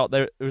 We just thought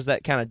there was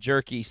that kind of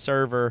jerky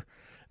server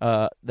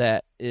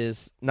that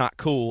is not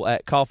cool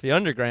at Coffee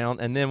Underground.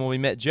 And then when we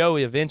met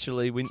Joey,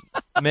 eventually we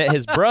met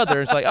his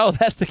brother. It's like, oh,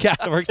 that's the guy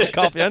that works at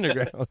Coffee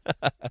Underground.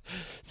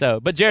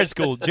 But Jared's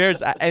cool.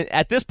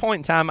 At this point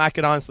in time, I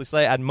could honestly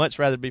say I'd much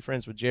rather be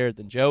friends with Jared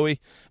than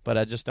Joey, but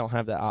I just don't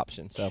have that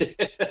option. So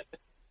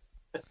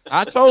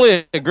I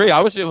totally agree.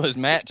 I wish it was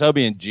Matt,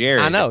 Toby, and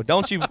Jared. I know.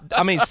 Don't you?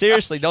 I mean,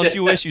 seriously, don't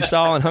you wish you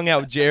saw and hung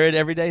out with Jared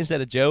every day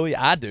instead of Joey?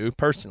 I do,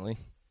 personally.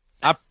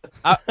 I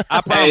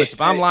promise,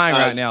 if I'm lying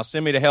right now,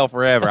 send me to hell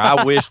forever.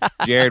 I wish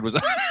Jared was.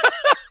 All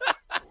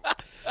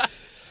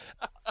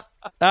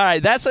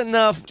right, that's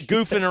enough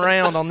goofing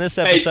around on this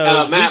episode.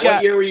 Hey, Matt,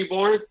 what year were you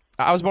born?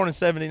 I was born in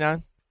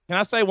 79. Can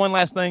I say one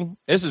last thing?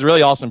 This is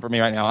really awesome for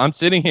me right now. I'm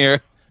sitting here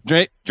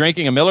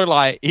drinking a Miller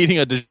Lite, eating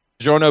a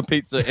DiGiorno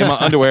pizza in my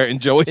underwear in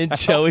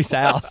Joey's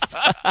house.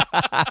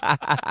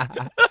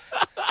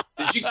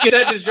 Did you get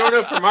that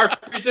DiGiorno from our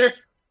freezer?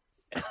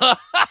 Is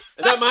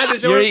that my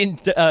DiGiorno? You're eating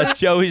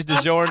Joey's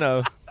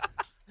DiGiorno.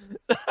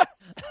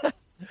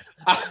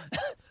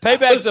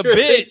 Payback's a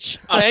bitch.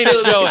 Ain't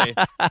it, Joey?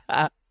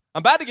 I'm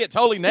about to get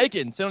totally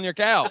naked and sit on your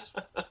couch.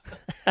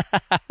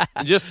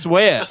 And just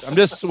sweat. I'm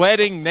just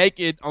sweating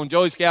naked on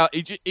Joey's couch,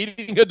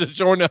 eating a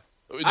DiGiorno.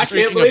 I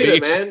can't believe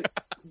it, man.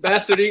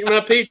 Bastard eating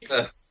my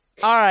pizza.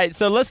 All right,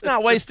 so let's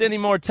not waste any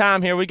more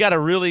time here. We got a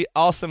really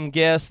awesome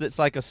guest that's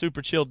like a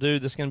super chill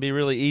dude that's going to be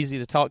really easy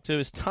to talk to.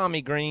 It's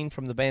Tommy Green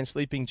from the band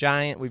Sleeping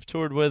Giant. We've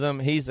toured with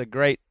him. He's a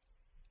great,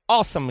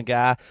 awesome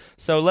guy.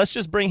 So let's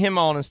just bring him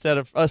on instead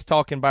of us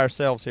talking by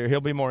ourselves here.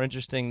 He'll be more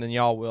interesting than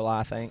y'all will,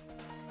 I think.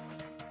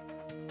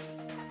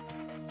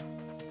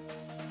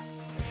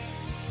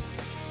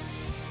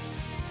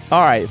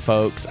 All right,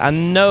 folks, I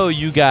know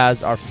you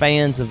guys are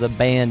fans of the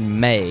band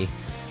May.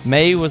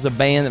 May was a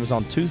band that was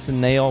on Tooth and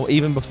Nail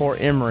even before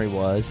Emery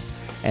was,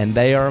 and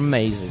they are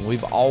amazing.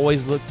 We've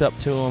always looked up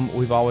to them.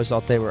 We've always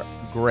thought they were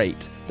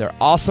great. They're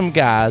awesome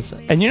guys,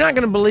 and you're not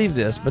going to believe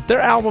this, but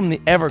their album, The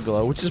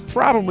Everglow, which is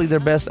probably their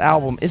best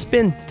album, it's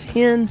been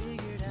 10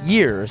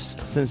 years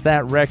since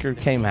that record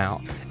came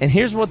out. And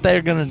here's what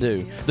they're going to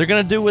do. They're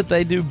going to do what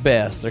they do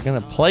best. They're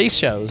going to play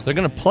shows. They're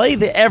going to play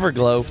The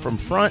Everglow from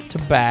front to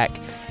back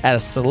at a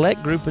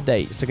select group of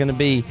dates. They're going to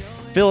be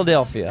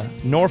Philadelphia,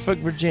 Norfolk,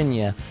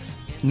 Virginia,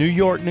 New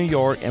York,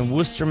 and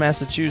Worcester,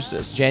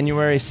 Massachusetts,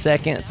 January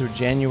 2nd through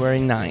January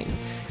 9th.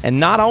 And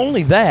not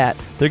only that,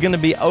 they're going to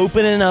be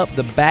opening up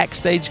the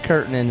backstage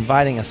curtain and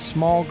inviting a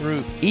small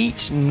group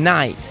each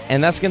night.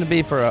 And that's going to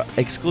be for an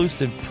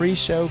exclusive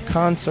pre-show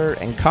concert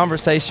and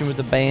conversation with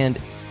the band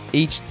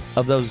each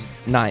of those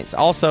nights.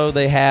 Also,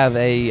 they have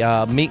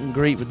a meet and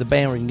greet with the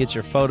band where you can get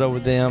your photo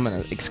with them and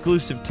an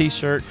exclusive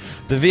t-shirt.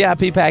 The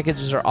VIP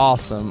packages are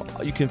awesome.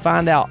 You can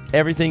find out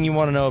everything you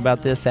want to know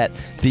about this at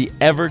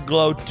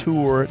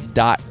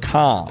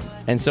theeverglowtour.com.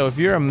 And so if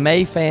you're a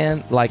May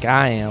fan like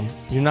I am,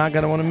 you're not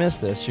going to want to miss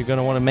this. You're going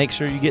to want to make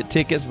sure you get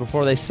tickets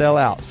before they sell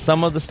out.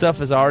 Some of the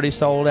stuff is already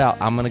sold out.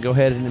 I'm going to go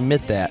ahead and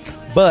admit that.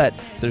 But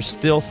there's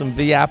still some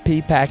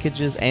VIP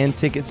packages and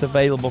tickets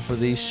available for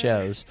these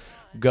shows.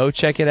 Go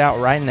check it out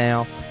right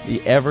now,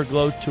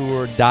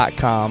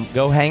 theeverglowtour.com.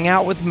 Go hang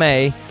out with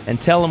May and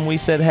tell them we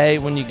said hey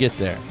when you get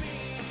there.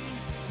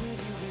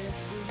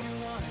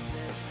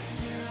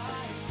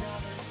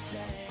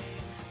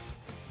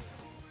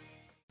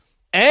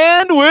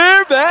 And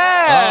we're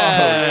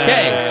back.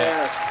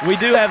 Okay. We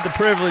do have the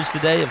privilege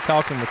today of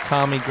talking with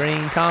Tommy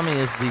Green. Tommy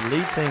is the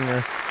lead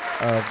singer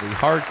of the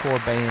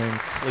hardcore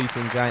band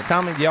Sleeping Giant.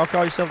 Tommy, do y'all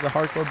call yourselves a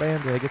hardcore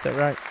band? Did I get that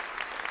right?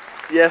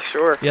 Yeah,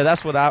 sure. Yeah,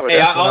 that's what I would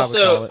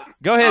also call it.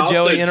 Go ahead,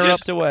 Joey.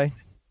 Interrupt away.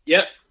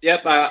 Yep.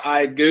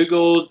 I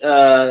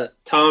Googled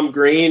Tom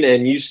Green,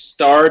 and you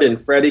starred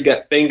in Freddie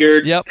Got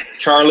Fingered, Yep.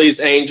 Charlie's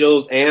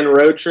Angels, and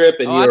Road Trip,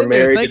 and you were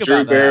married to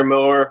Drew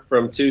Barrymore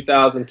from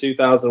 2000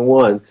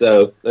 2001.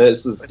 So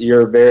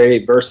you're a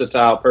very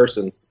versatile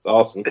person. It's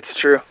awesome. It's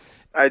true.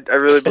 I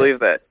really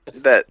believe that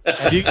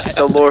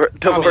the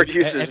Lord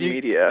uses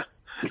media.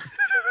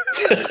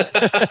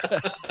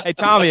 Hey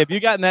Tommy, have you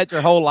gotten that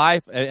your whole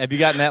life? Have you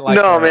gotten that like?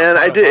 No, man,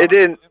 I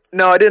didn't.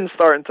 No, I didn't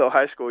start until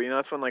high school. You know,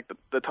 that's when like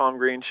the Tom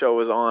Green show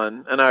was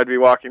on, and I would be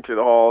walking through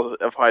the halls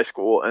of high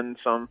school, and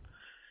some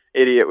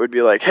idiot would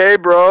be like, "Hey,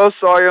 bro,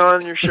 saw you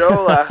on your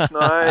show last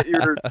night.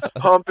 You're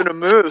humping a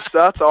moose.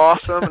 That's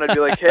awesome." And I'd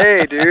be like,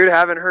 "Hey, dude,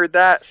 haven't heard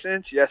that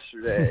since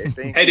yesterday."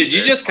 Hey, did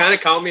you just kind of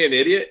call me an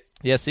idiot?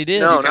 Yes, he did.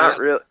 No, not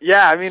really.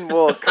 Yeah, I mean,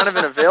 well, kind of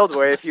in a veiled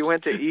way. If you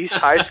went to East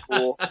High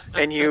School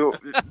and you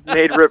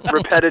made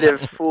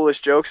repetitive,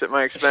 foolish jokes at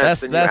my expense,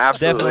 then that's you absolutely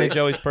definitely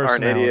Joey's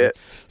personality. are an idiot.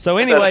 So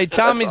anyway,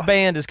 Tommy's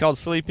band is called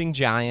Sleeping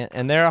Giant,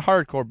 and they're a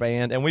hardcore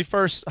band. And we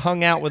first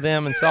hung out with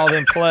them and saw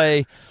them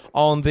play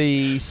on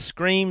the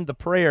Scream the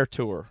Prayer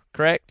tour,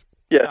 correct?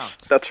 Yes,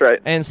 that's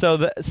right. And so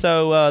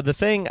the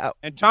thing.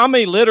 And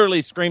Tommy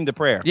literally screamed the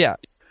prayer. Yeah,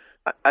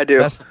 I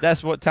do.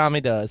 That's what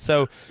Tommy does.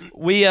 So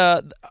we.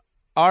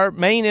 Our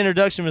main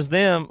introduction was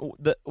them.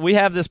 We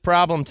have this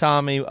problem,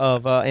 Tommy,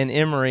 of in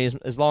Emory,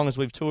 as long as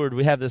we've toured,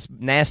 we have this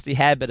nasty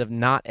habit of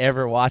not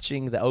ever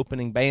watching the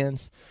opening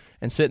bands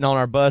and sitting on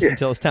our bus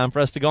until it's time for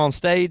us to go on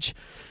stage.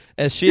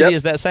 as shitty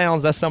as that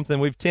sounds, that's something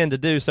we've tend to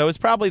do. So it's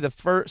probably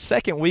the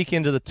second week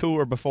into the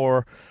tour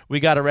before we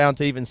got around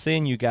to even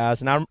seeing you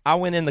guys. And I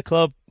went in the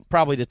club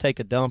probably to take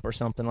a dump or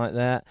something like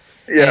that.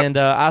 Yeah. And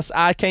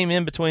I came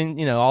in between,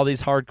 all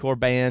these hardcore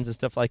bands and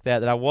stuff like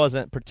that I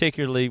wasn't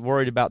particularly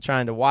worried about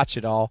trying to watch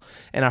it all.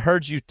 And I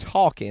heard you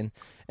talking,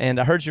 and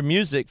I heard your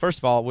music, first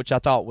of all, which I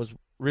thought was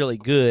really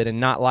good and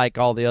not like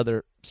all the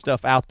other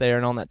stuff out there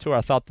and on that tour.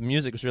 I thought the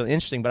music was really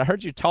interesting, but I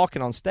heard you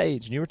talking on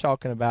stage, and you were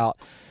talking about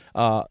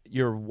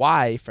your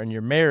wife and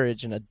your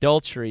marriage and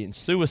adultery and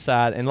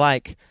suicide, and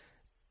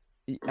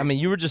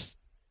you were just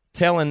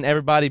telling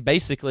everybody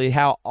basically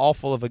how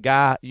awful of a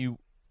guy you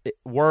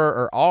were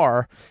or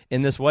are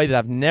in this way that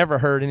I've never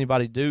heard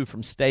anybody do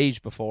from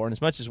stage before. And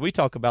as much as we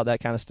talk about that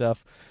kind of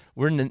stuff,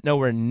 we're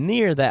nowhere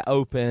near that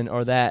open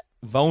or that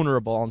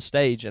vulnerable on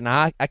stage. And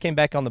I came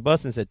back on the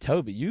bus and said,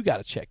 Toby, you got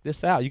to check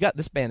this out.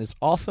 This band is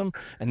awesome,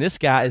 and this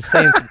guy is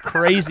saying some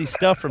crazy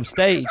stuff from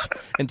stage.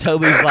 And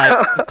Toby's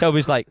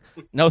like,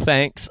 no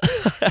thanks.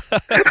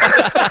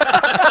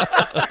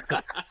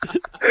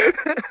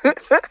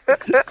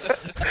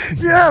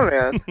 Yeah,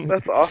 man,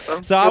 that's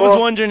awesome. So I was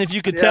wondering if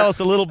you could tell us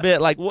a little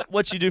bit, like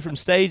what you do from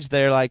stage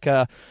there. Like,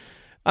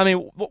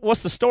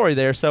 what's the story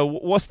there? So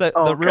what's the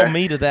real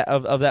meat of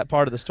that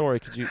part of the story?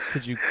 Could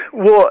you?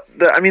 Well,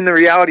 the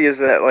reality is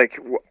that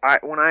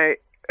when I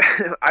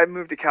I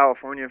moved to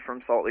California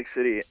from Salt Lake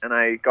City, and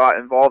I got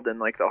involved in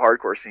the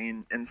hardcore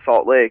scene in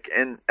Salt Lake,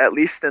 and at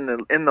least in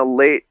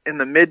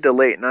the mid to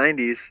late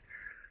 90s.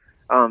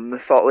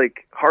 The Salt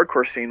Lake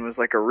hardcore scene was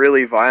a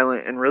really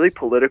violent and really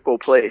political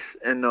place,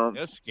 and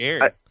that's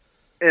scary.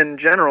 In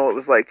general, it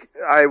was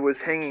I was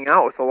hanging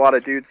out with a lot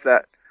of dudes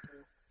that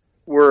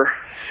were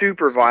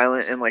super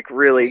violent and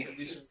really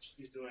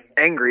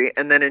angry,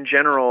 and then in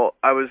general,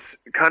 I was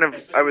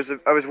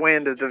way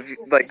into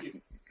the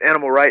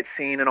animal rights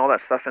scene and all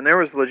that stuff, and there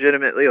was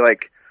legitimately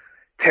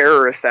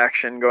terrorist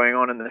action going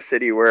on in the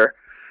city where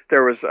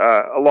there was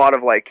a lot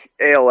of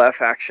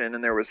ALF action,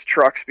 and there was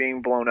trucks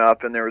being blown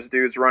up, and there was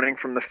dudes running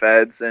from the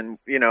feds, and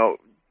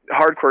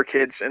hardcore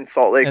kids in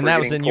Salt Lake. And that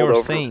was in your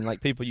scene,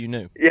 people you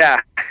knew. Yeah,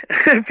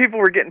 people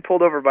were getting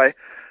pulled over by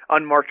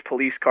unmarked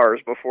police cars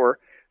before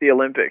the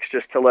Olympics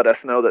just to let us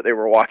know that they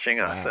were watching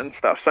us and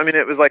stuff. So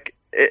it was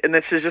and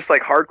this is just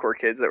hardcore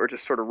kids that were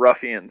just sort of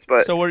ruffians.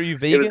 But so were you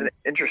vegan? It was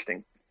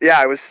interesting. Yeah,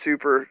 I was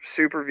super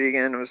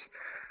vegan. It was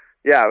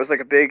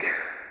a big.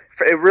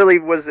 It really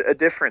was a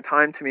different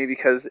time to me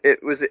because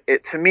it was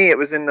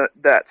in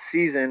that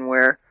season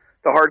where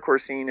the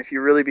hardcore scene, if you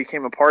really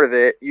became a part of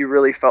it, you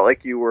really felt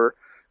like you were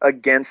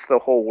against the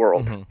whole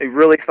world. Mm-hmm. It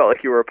really felt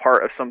like you were a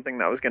part of something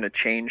that was going to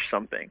change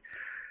something.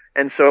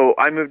 And so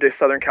I moved to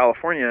Southern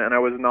California, and I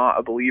was not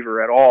a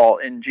believer at all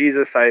in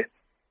Jesus. I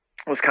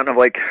was kind of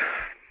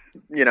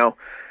in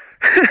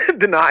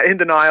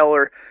denial,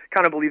 or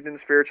kind of believed in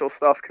spiritual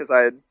stuff because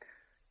I had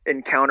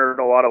encountered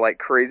a lot of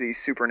crazy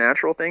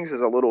supernatural things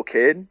as a little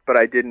kid, but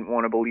I didn't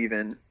want to believe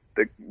in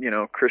the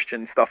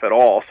Christian stuff at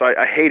all. So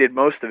I hated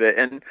most of it,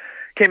 and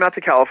came out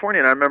to California,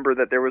 and I remember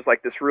that there was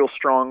this real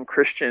strong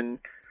Christian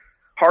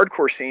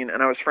hardcore scene,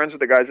 and I was friends with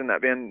the guys in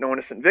that band, No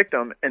Innocent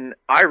Victim, and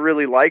I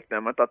really liked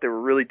them. I thought they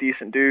were really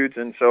decent dudes,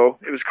 and so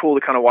it was cool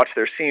to kind of watch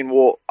their scene.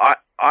 Well,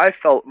 I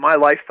felt my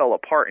life fell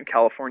apart in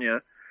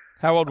California.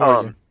 How old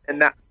were you?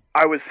 And that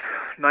I was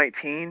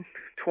 19,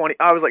 20.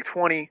 I was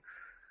 20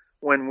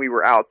 when we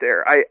were out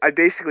there. I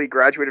basically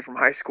graduated from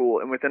high school,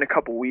 and within a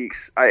couple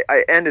weeks, I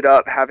ended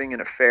up having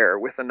an affair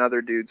with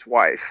another dude's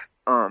wife.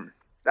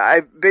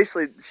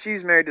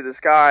 She's married to this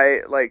guy,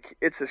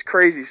 it's this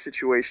crazy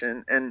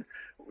situation, and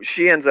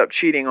she ends up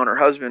cheating on her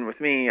husband with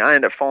me. I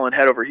end up falling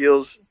head over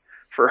heels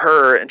for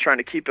her and trying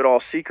to keep it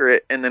all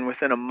secret, and then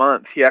within a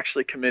month, he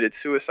actually committed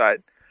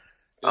suicide.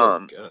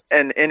 And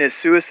in his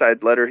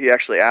suicide letter, he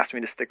actually asked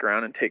me to stick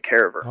around and take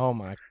care of her. Oh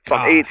my God! So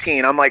I'm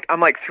 18. I'm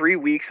 3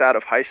 weeks out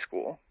of high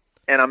school,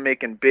 and I'm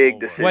making big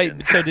decisions.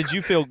 Wait, so did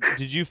you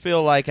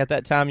feel like at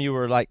that time you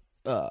were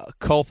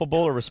culpable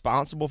or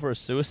responsible for his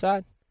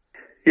suicide?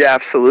 Yeah,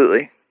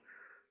 absolutely.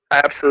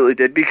 I absolutely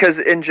did, because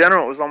in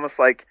general, it was almost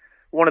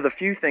one of the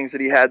few things that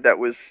he had that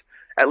was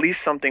at least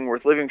something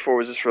worth living for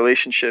was this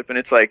relationship. And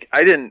it's I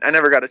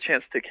never got a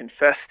chance to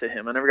confess to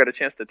him. I never got a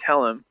chance to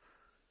tell him.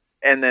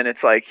 And then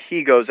it's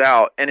he goes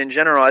out, and in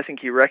general, I think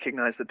he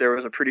recognized that there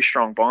was a pretty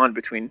strong bond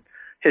between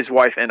his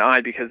wife and I,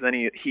 because then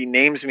he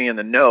names me in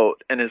the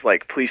note and is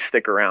please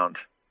stick around,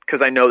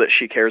 because I know that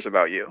she cares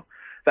about you,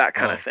 that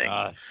kind of thing.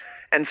 Gosh.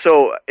 And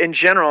so in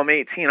general, I'm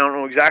 18. I don't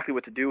know exactly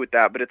what to do with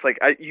that, but it's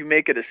you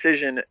make a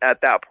decision at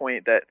that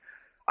point that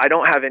I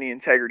don't have any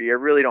integrity. I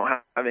really don't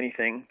have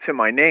anything to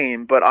my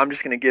name, but I'm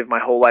just going to give my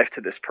whole life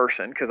to this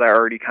person because I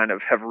already kind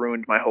of have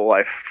ruined my whole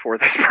life for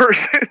this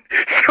person.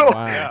 So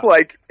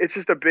it's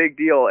just a big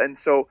deal. And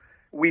so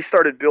we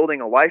started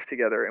building a life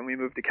together, and we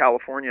moved to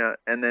California,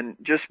 and then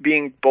just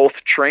being both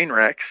train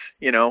wrecks,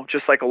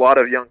 just like a lot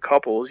of young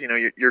couples,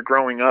 you're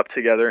growing up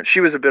together. And she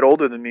was a bit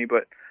older than me,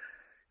 but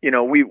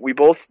we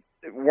both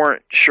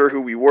weren't sure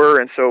who we were.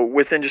 And so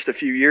within just a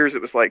few years,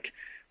 it was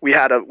we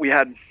had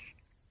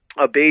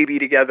a baby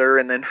together,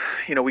 and then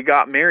we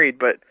got married,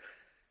 but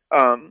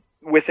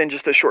within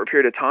just a short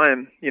period of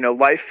time,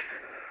 life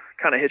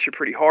kind of hits you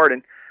pretty hard.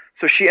 And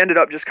so she ended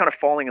up just kind of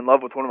falling in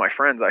love with one of my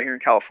friends out here in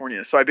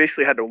California. So I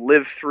basically had to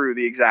live through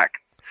the exact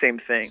same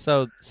thing.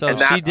 So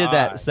she did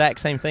that exact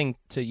same thing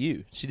to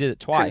you. She did it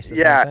twice. With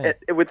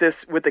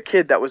the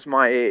kid that was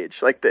my age,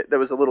 like that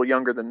was a little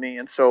younger than me.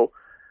 And so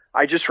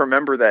I just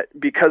remember that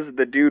because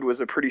the dude was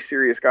a pretty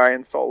serious guy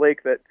in Salt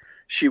Lake that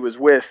she was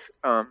with,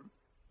 I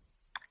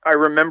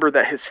remember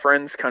that his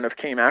friends kind of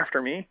came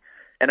after me,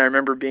 and I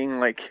remember being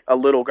like a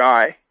little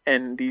guy,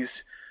 and these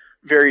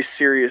very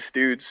serious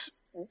dudes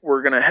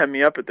were going to hem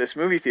me up at this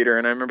movie theater.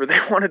 And I remember they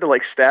wanted to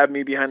like stab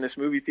me behind this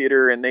movie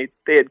theater, and they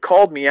had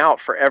called me out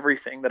for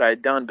everything that I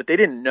had done, but they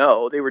didn't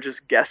know. They were just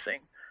guessing.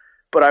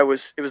 But it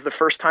was the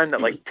first time that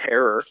like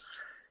terror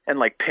and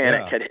like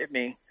panic had hit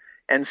me.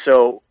 And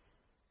so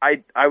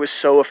I was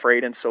so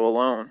afraid and so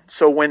alone.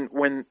 So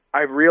when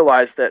I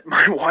realized that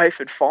my wife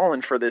had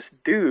fallen for this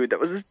dude,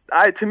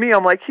 to me,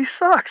 I'm like, he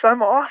sucks.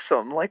 I'm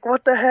awesome. Like,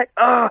 what the heck?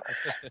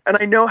 And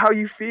I know how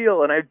you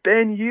feel, and I've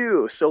been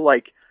you. So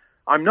like,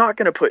 I'm not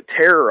going to put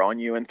terror on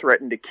you and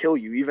threaten to kill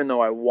you, even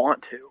though I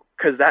want to,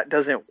 because that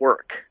doesn't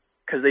work.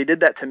 Because they did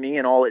that to me,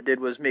 and all it did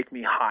was make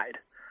me hide.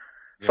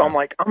 So I'm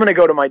like, I'm going to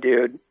go to my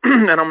dude,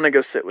 and I'm going to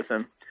go sit with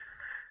him.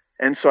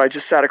 And so I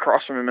just sat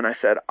across from him, and I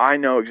said, I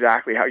know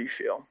exactly how you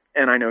feel,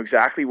 and I know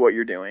exactly what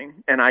you're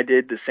doing. And I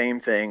did the same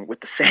thing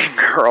with the same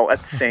girl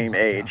at the same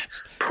age.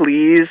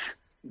 Please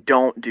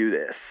don't do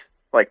this.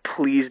 Like,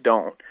 please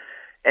don't.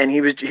 And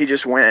he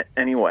just went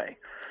anyway.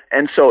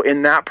 And so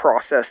in that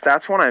process,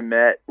 that's when I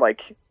met,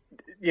 like,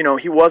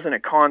 he wasn't a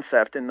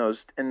concept in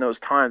those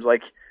times.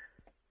 Like,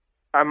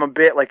 I'm a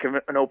bit like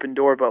an open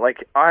door, but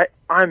like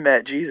I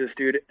met Jesus,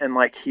 dude. And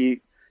like,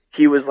 he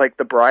was like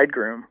the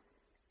bridegroom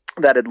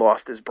that had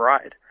lost his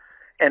bride,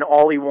 and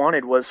all he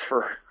wanted was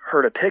for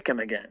her to pick him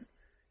again.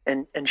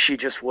 And she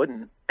just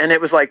wouldn't. And it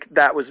was like,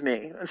 that was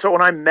me. And so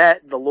when I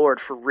met the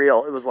Lord for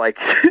real, it was like,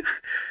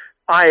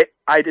 I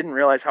didn't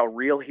realize how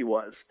real he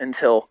was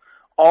until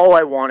all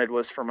I wanted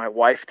was for my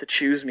wife to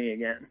choose me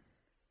again.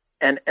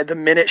 And the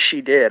minute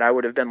she did, I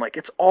would have been like,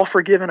 it's all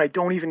forgiven. I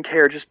don't even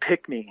care. Just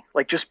pick me.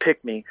 Like, just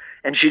pick me.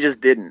 And she just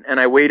didn't. And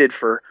I waited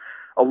for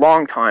a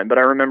long time. But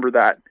I remember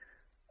that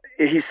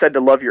he said to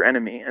love your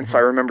enemy. And so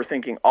I remember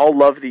thinking, I'll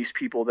love these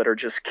people that are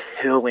just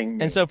killing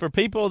me. And so for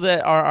people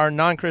that are our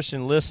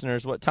non-Christian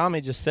listeners, what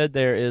Tommy just said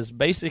there is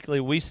basically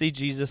we see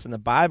Jesus, and the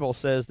Bible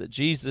says that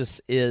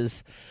Jesus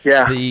is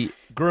the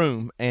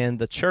groom and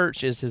the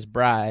church is his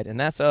bride, and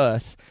that's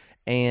us.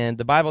 And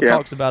the Bible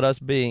talks about us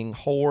being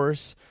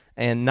whores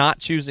and not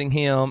choosing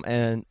him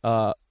and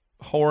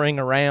whoring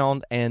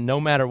around, and no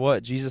matter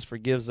what, Jesus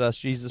forgives us,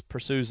 Jesus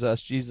pursues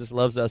us, Jesus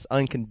loves us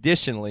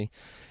unconditionally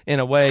in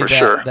a way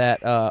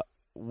that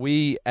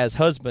we as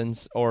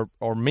husbands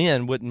or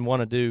men wouldn't want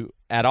to do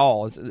at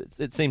all.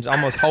 It seems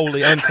almost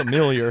wholly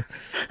unfamiliar.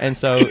 And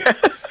so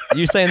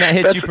you saying that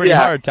hits you pretty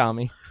hard,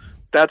 Tommy.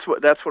 That's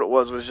what it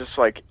was just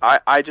like,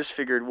 I just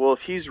figured, well, if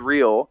he's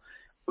real,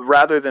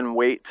 rather than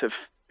wait to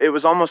it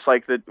was almost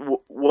like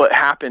what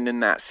happened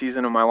in that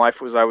season of my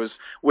life was I was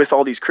with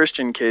all these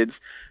Christian kids.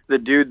 The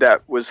dude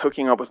that was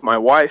hooking up with my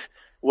wife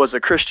was a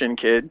Christian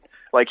kid.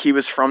 Like, he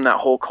was from that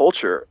whole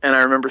culture. And I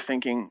remember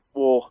thinking,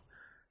 well,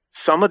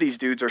 some of these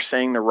dudes are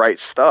saying the right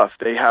stuff.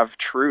 They have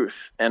truth,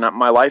 and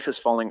my life is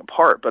falling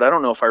apart, but I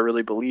don't know if I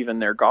really believe in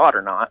their God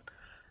or not.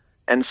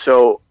 And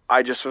so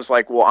I just was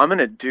like, well, I'm going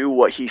to do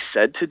what he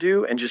said to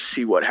do and just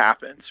see what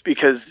happens.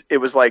 Because it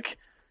was like,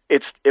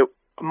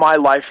 my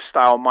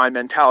lifestyle, my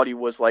mentality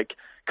was like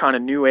kind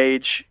of new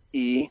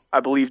age-y. I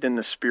believed in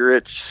the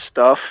spirit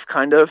stuff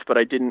kind of, but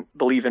I didn't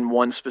believe in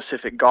one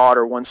specific God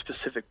or one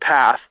specific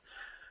path.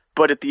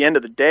 But at the end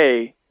of the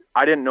day,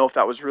 I didn't know if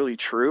that was really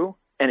true,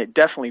 and it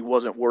definitely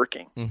wasn't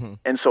working. Mm-hmm.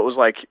 And so it was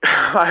like,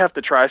 I have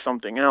to try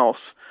something else,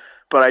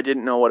 but I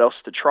didn't know what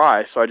else to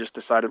try. So I just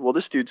decided, well,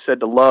 this dude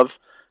said to love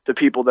the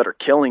people that are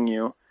killing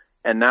you,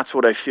 and that's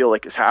what I feel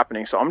like is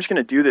happening. So I'm just going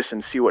to do this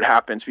and see what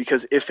happens,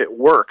 because if it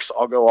works,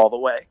 I'll go all the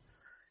way.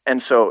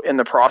 And so in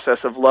the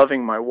process of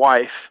loving my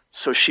wife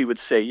so she would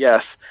say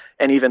yes,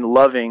 and even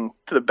loving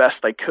to the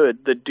best I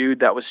could the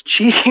dude that was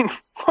cheating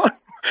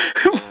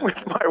with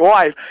my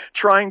wife,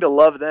 trying to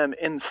love them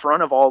in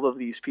front of all of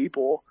these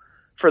people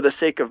for the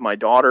sake of my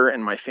daughter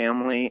and my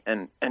family,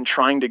 and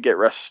trying to get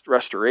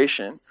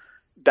restoration,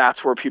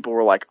 that's where people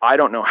were like, I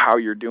don't know how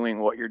you're doing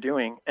what you're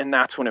doing. And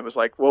that's when it was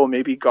like, well,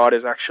 maybe God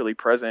is actually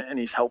present and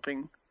he's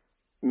helping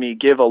me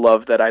give a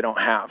love that I don't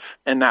have.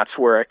 And that's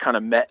where I kind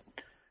of met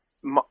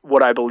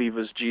what I believe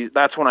was Jesus.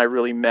 That's when I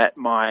really met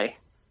my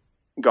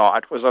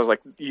God. I was like,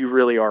 you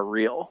really are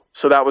real.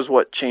 So that was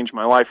what changed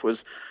my life.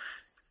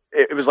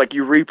 It was like,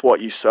 you reap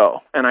what you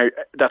sow, and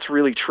that's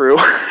really true.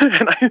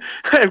 And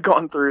I've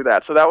gone through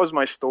that. So that was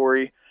my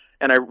story,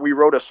 and we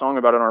wrote a song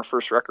about it on our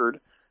first record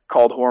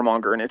called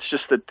Whoremonger, and it's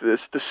just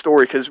the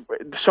story, because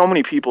so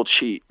many people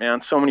cheat,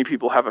 man. So many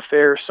people have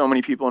affairs. So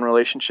many people in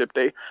relationship,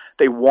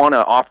 they want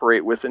to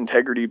operate with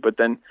integrity, but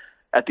then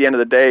at the end of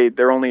the day,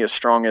 they're only as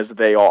strong as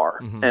they are,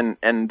 mm-hmm.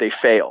 and they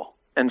fail.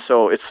 And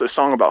so it's a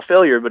song about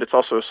failure, but it's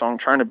also a song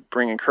trying to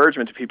bring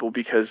encouragement to people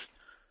because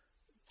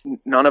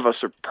none of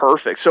us are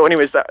perfect. So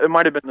anyways, that it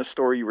might have been the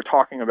story you were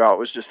talking about,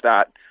 was just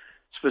that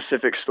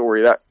specific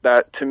story.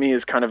 That to me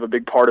is kind of a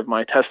big part of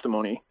my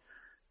testimony.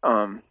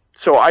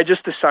 So I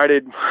just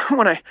decided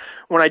when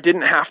I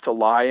didn't have to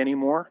lie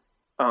anymore,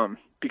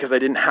 because I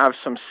didn't have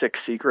some sick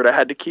secret I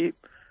had to keep,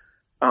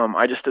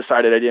 I just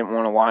decided I didn't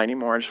want to lie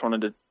anymore. I just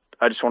wanted to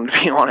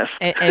be honest.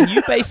 And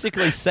you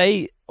basically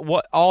say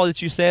what all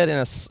that you said in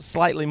a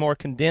slightly more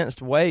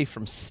condensed way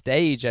from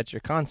stage at your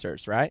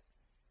concerts, right?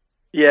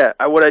 Yeah,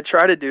 what I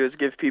try to do is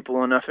give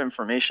people enough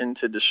information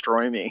to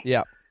destroy me.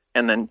 Yeah.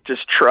 And then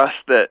just trust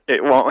that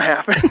it won't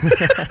happen.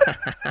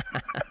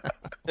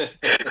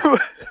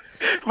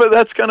 But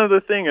that's kind of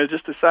the thing. I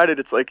just decided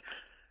it's like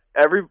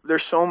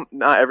there's so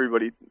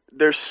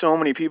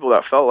many people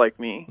that felt like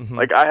me. Mm-hmm.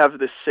 Like I have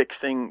this sick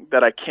thing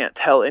that I can't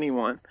tell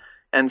anyone.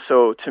 And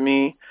so to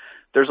me,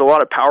 there's a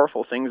lot of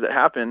powerful things that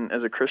happen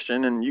as a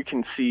Christian, and you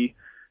can see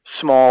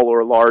small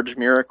or large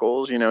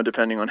miracles,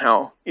 depending on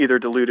how either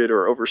deluded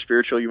or over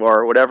spiritual you are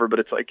or whatever. But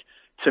it's like,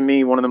 to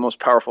me, one of the most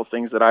powerful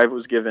things that I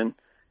was given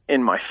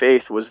in my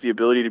faith was the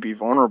ability to be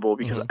vulnerable,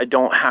 because I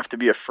don't have to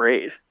be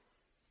afraid.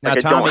 Now,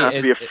 Tommy, I don't have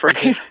to be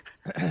afraid.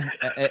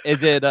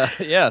 Is it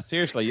yeah,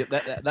 seriously,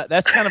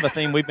 that's kind of a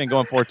theme we've been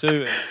going for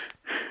too.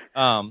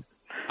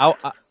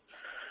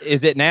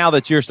 Is it now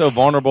that you're so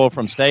vulnerable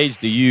from stage,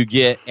 do you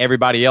get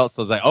everybody else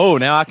was like, oh,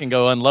 now I can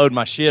go unload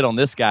my shit on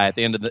this guy at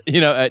the end of the,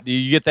 do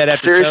you get that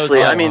after Seriously,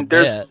 shows? I mean,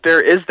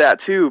 there is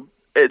that too.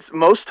 It's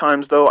most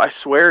times though, I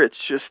swear it's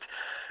just,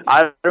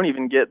 I don't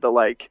even get the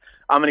like,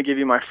 I'm going to give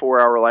you my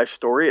 4-hour life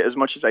story as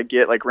much as I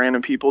get like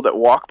random people that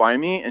walk by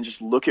me and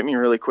just look at me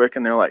really quick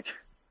and they're like,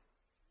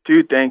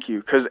 dude, thank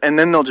you. And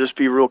then they'll just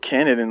be real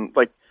candid and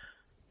like,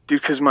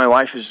 dude, because my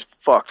life is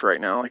fucked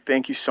right now. Like,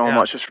 thank you so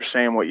much just for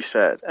saying what you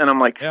said. And I'm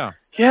like,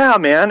 yeah,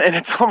 man. And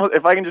it's almost,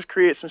 if I can just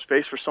create some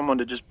space for someone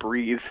to just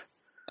breathe,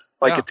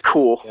 like it's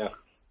cool.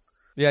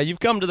 Yeah, you've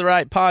come to the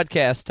right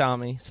podcast,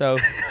 Tommy. So,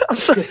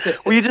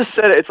 well, you just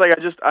said it. It's like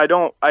I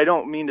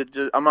don't mean to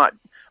just. I'm not.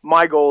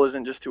 My goal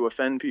isn't just to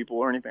offend people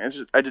or anything. It's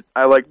just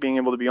I like being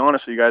able to be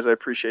honest with you guys. I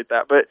appreciate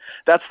that. But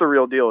that's the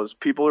real deal. Is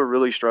people are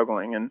really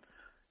struggling, and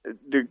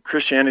the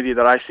Christianity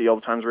that I see all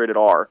the time is rated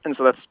R, and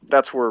so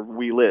that's where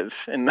we live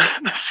in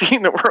the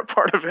scene that we're a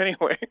part of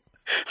anyway.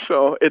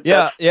 So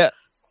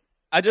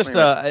I just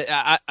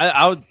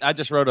I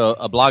just wrote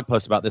a blog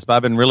post about this, but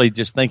I've been really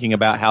just thinking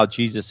about how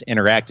Jesus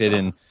interacted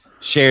and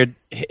shared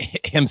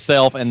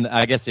himself and,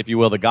 I guess, if you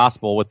will, the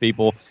gospel with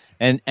people,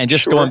 and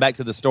just going back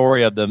to the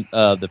story of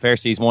the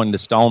Pharisees wanting to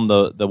stone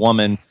the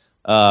woman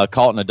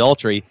caught in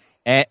adultery,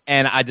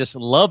 and I just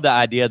love the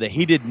idea that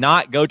he did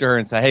not go to her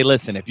and say, hey,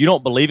 listen, if you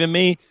don't believe in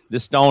me,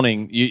 this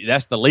stoning,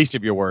 that's the least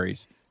of your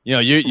worries.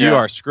 You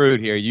are screwed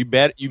here. You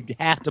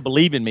have to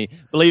believe in me.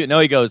 Believe it. No,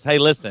 he goes, hey,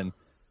 listen.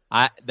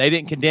 They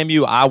didn't condemn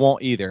you. I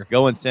won't either.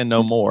 Go and sin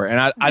no more.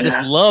 And I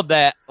just love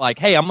that. Like,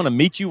 hey, I'm going to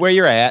meet you where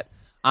you're at.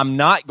 I'm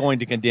not going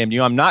to condemn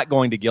you. I'm not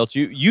going to guilt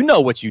you. You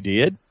know what you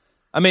did.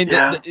 I mean,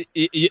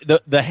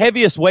 the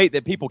heaviest weight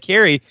that people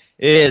carry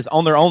is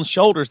on their own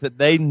shoulders, that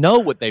they know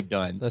what they've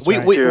done. That's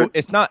right.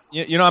 It's not,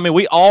 I mean,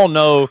 we all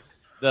know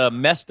the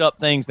messed up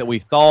things that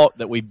we've thought,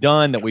 that we've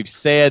done, that we've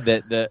said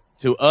that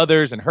to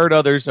others and hurt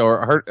others,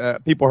 or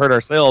hurt people, hurt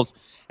ourselves.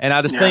 And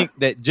I just think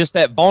that just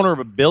that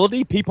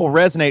vulnerability, people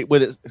resonate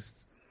with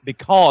it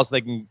because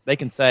they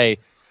can say,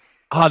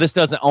 oh, this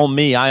doesn't own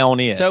me, I own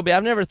it. Toby,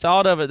 I've never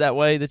thought of it that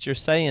way that you're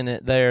saying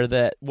it there,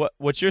 that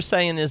what you're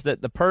saying is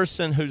that the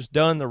person who's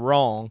done the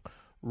wrong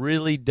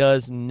really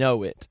does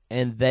know it,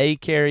 and they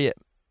carry it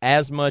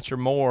as much or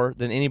more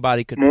than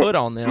anybody could put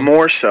on them.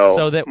 More so.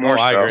 So that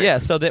I agree. Yeah,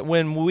 so that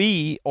when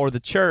we or the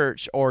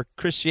church or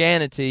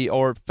Christianity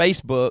or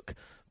Facebook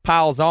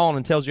piles on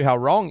and tells you how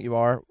wrong you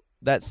are,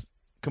 that's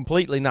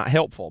completely not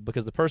helpful,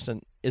 because the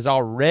person is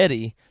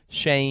already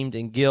shamed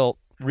and guilt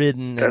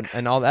ridden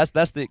and all that.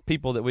 That's the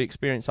people that we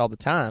experience all the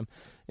time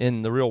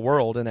in the real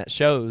world and at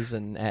shows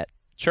and at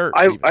church.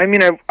 I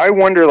mean, I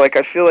wonder, like,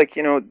 I feel like,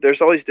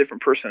 there's all these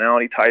different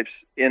personality types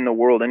in the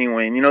world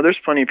anyway. And, there's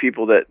plenty of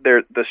people that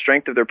the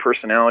strength of their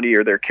personality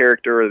or their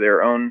character or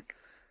their own,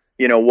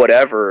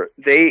 whatever,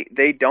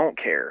 they don't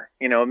care.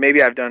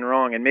 Maybe I've done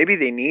wrong, and maybe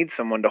they need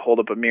someone to hold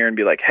up a mirror and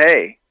be like,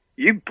 hey,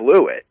 you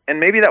blew it. And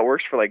maybe that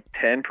works for like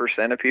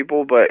 10% of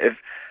people, but if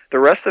the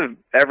rest of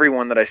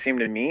everyone that I seem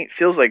to meet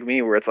feels like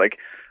me, where it's like,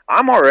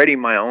 I'm already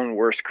my own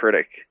worst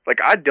critic.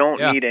 Like, I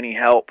don't need any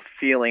help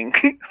feeling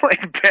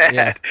like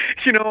bad,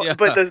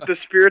 but the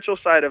spiritual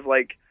side of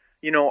like,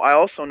 I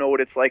also know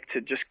what it's like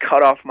to just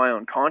cut off my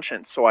own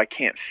conscience so I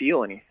can't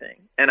feel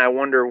anything. And I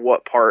wonder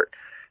what part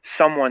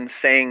someone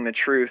saying the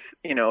truth,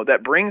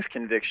 that brings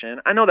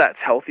conviction. I know that's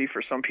healthy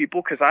for some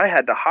people, because I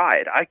had to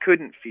hide. I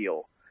couldn't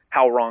feel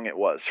how wrong it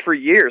was for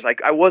years.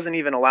 Like, I wasn't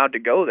even allowed to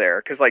go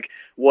there, because like,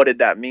 what did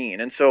that mean?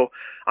 And so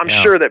I'm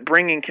sure that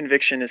bringing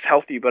conviction is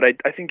healthy, but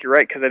I think you're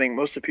right, because I think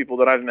most of the people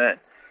that I've met,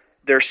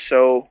 they're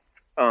so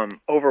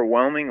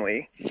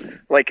overwhelmingly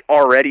like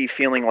already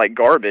feeling like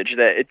garbage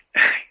that it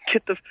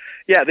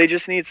they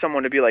just need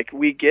someone to be like,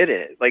 we get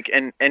it, like,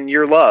 and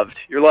you're loved,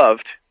 we love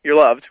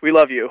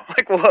you,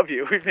 like, we'll love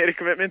you, we've made a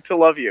commitment to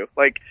love you.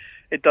 Like,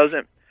 it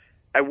doesn't,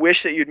 I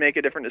wish that you'd make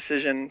a different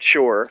decision,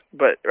 sure,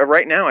 but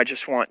right now I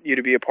just want you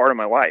to be a part of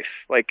my life.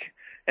 Like,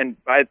 and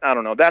I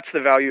don't know, that's the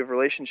value of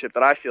relationship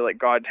that I feel like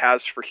God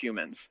has for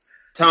humans.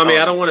 Tommy,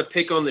 I don't want to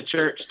pick on the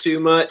church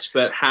too much,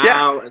 but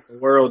how in the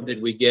world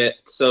did we get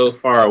so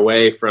far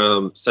away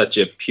from such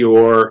a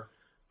pure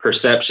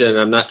perception?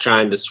 I'm not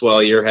trying to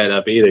swell your head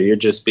up either. You're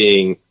just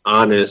being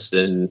honest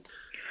and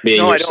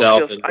being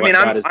yourself.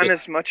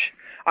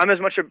 I'm as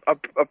much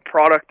a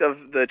product of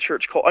the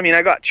church culture. I mean,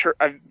 I got church.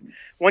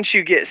 Once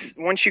you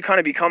kind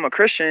of become a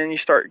Christian and you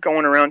start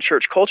going around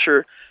church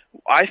culture,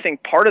 I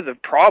think part of the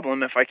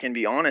problem, if I can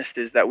be honest,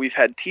 is that we've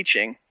had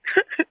teaching.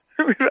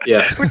 We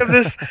have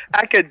this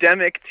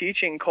academic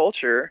teaching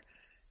culture,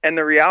 and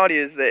the reality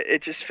is that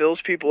it just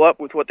fills people up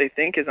with what they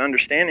think is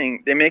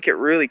understanding. They make it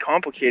really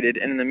complicated,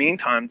 and in the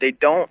meantime, they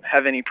don't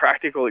have any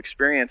practical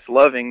experience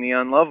loving the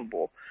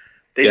unlovable.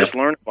 They just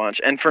learn a bunch.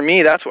 And for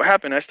me, that's what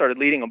happened. I started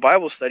leading a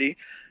Bible study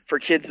for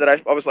kids that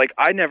I was like,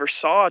 I never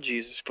saw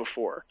Jesus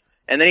before.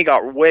 And then he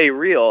got way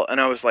real,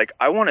 and I was like,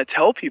 I want to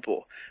tell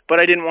people, but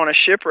I didn't want to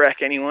shipwreck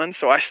anyone,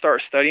 so I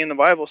start studying the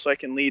Bible so I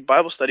can lead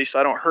Bible study so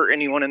I don't hurt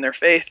anyone in their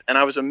faith. And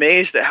I was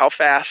amazed at how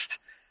fast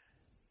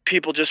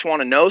people just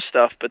want to know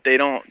stuff, but they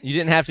don't. You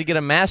didn't have to get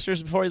a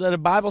master's before you led a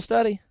Bible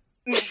study?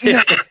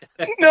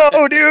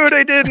 No, dude,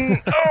 I didn't.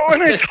 Oh,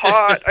 and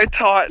I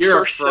taught.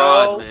 You're a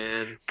fraud,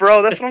 man.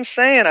 Bro, that's what I'm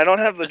saying. I don't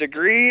have the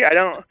degree. I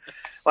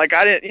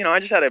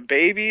just had a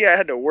baby. I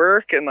had to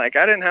work, and like,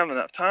 I didn't have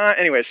enough time.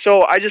 Anyway,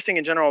 so I just think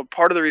in general,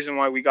 part of the reason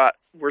why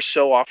we're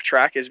so off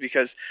track is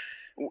because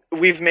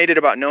we've made it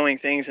about knowing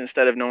things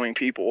instead of knowing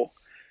people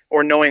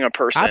or knowing a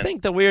person. I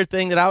think the weird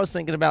thing that I was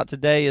thinking about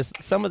today is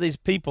some of these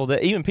people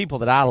even people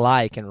that I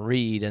like and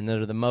read, and that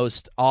are the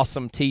most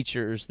awesome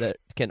teachers that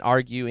can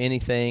argue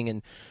anything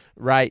and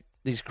write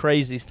these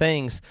crazy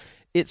things.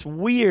 It's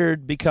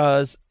weird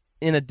because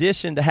in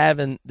addition to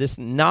having this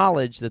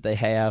knowledge that they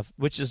have,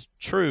 which is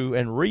true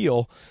and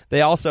real,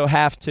 they also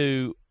have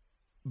to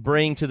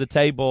bring to the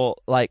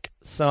table like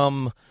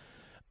some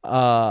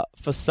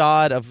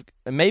facade of,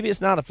 maybe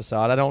it's not a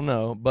facade, I don't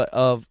know, but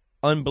of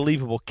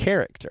unbelievable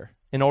character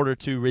in order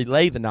to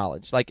relay the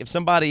knowledge. Like if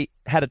somebody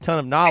had a ton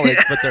of knowledge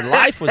but their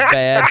life was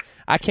bad,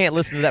 I can't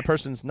listen to that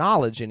person's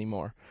knowledge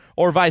anymore.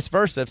 Or vice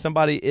versa. If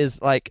somebody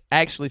is like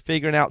actually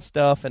figuring out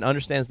stuff and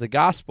understands the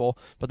gospel,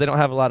 but they don't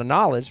have a lot of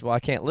knowledge, well, I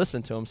can't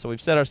listen to them. So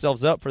we've set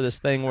ourselves up for this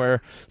thing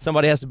where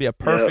somebody has to be of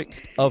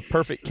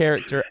perfect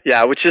character.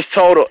 Yeah, which is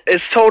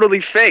it's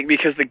totally fake,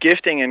 because the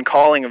gifting and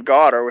calling of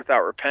God are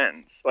without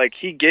repentance. Like,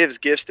 he gives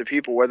gifts to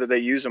people whether they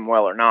use them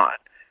well or not.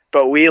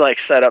 But we like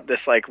set up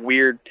this like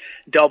weird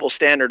double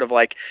standard of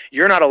like,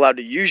 you're not allowed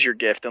to use your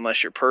gift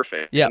unless you're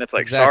perfect. Yeah, and it's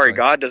like, exactly. Sorry,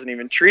 God doesn't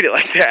even treat it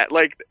like that.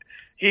 Like,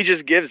 he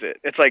just gives it.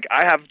 It's like,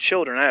 I have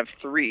children, I have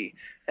 3,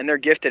 and they're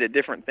gifted at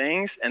different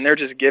things, and they're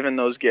just given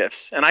those gifts.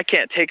 And I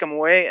can't take them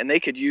away, and they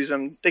could use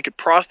them. They could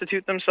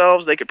prostitute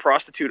themselves, they could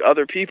prostitute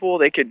other people,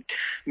 they could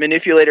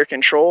manipulate or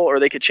control, or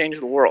they could change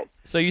the world.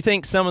 So you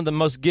think some of the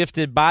most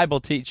gifted Bible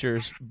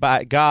teachers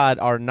by God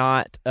are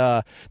not,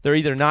 they're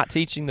either not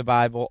teaching the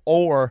Bible,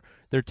 or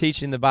they're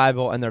teaching the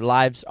Bible and their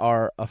lives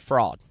are a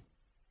fraud?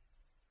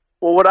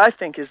 Well, what I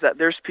think is that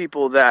there's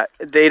people that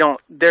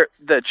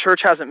the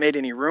church hasn't made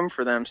any room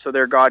for them, so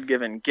their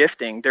God-given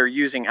gifting they're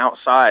using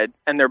outside,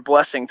 and they're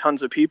blessing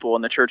tons of people,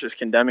 and the church is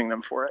condemning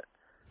them for it.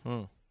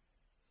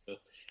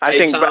 I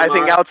think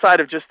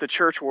outside of just the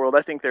church world,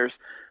 I think there's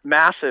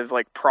massive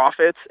like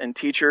prophets and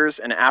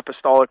teachers and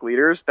apostolic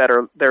leaders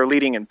they're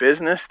leading in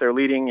business, they're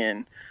leading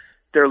in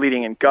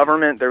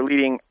government, they're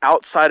leading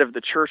outside of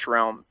the church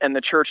realm, and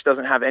the church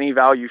doesn't have any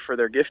value for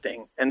their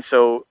gifting, and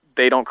so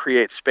they don't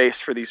create space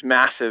for these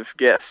massive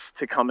gifts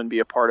to come and be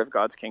a part of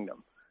God's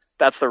kingdom.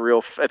 That's the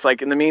real. It's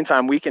like, in the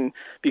meantime, we can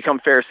become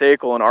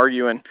pharisaical and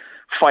argue and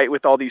fight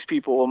with all these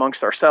people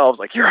amongst ourselves,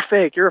 like, you're a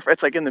fake,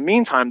 It's like, in the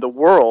meantime, the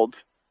world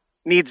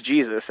needs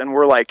Jesus, and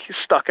we're like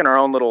stuck in our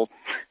own little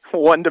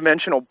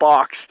one-dimensional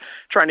box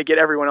trying to get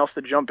everyone else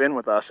to jump in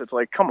with us. It's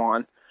like, come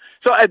on.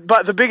 So,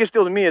 but the biggest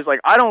deal to me is like,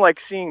 I don't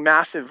like seeing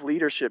massive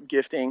leadership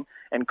gifting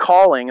and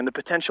calling and the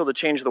potential to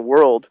change the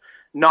world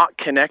not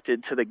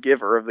connected to the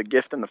giver of the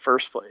gift in the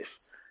first place.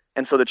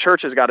 And so the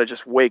church has got to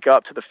just wake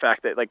up to the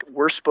fact that like,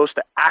 we're supposed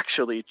to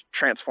actually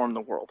transform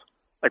the world.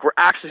 Like, we're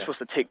actually supposed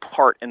to take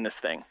part in this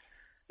thing,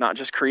 not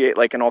just create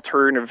like an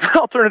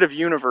alternative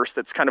universe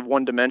that's kind of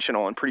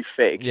one-dimensional and pretty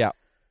fake. Yeah,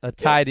 a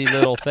tidy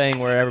little thing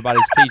where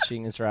everybody's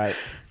teaching is right.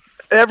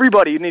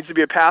 Everybody needs to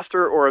be a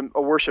pastor or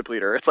a worship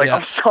leader. It's like,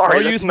 I'm sorry,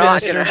 it's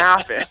not going to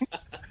happen.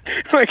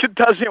 Like, it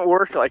doesn't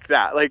work like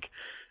that. Like,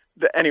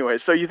 anyway,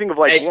 so you think of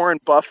like Warren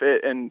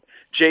Buffett and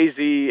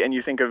Jay-Z, and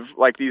you think of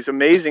like these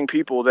amazing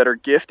people that are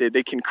gifted.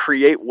 They can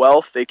create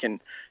wealth, they can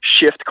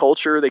shift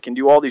culture, they can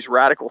do all these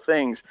radical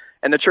things,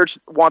 and the church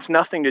wants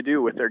nothing to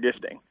do with their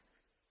gifting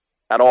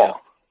at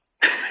all.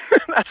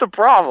 That's a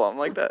problem.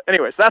 Like that.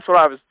 Anyways, that's what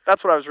I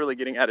was really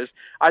getting at. Is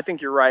I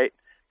think you're right,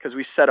 because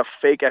we set a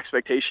fake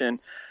expectation,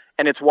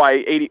 and it's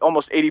why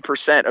almost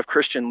 80% of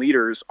Christian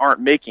leaders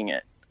aren't making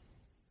it.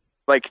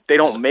 Like, they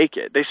don't make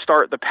it. They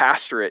start the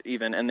pastorate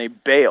even, and they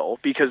bail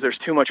because there's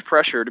too much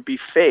pressure to be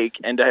fake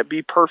and to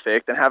be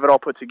perfect and have it all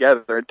put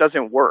together. It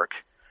doesn't work.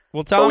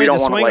 Well, Tommy, to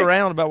swing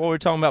around about what we were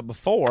talking about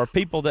before,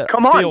 people that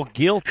feel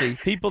guilty,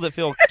 people that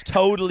feel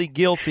totally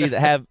guilty, that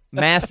have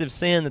massive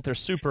sin that they're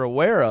super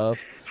aware of,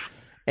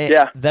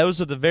 and those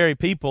are the very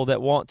people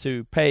that want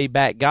to pay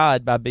back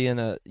God by being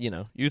a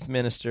youth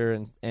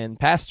minister and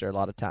pastor a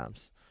lot of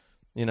times.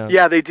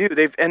 Yeah, they do.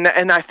 And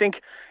I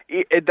think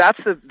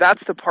that's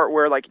the part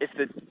where, like,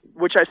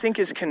 which I think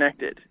is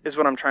connected, is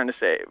what I'm trying to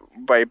say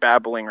by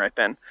babbling right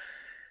then.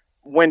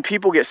 When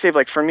people get saved,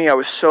 like for me, I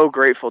was so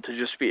grateful to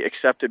just be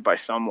accepted by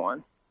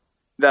someone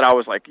that I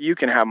was like, you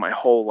can have my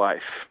whole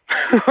life.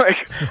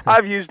 Like,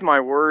 I've used my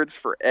words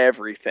for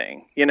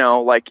everything, and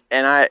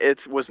it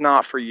was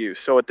not for you.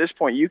 So at this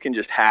point, you can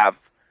just have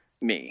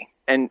me.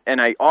 And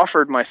I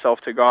offered myself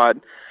to God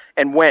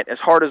and went as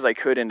hard as I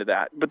could into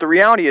that. But the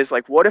reality is,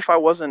 like, what if I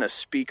wasn't a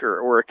speaker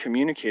or a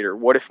communicator?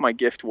 What if my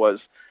gift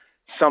was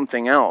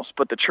something else?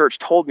 But the church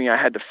told me I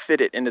had to fit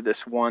it into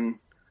this one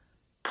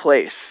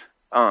place.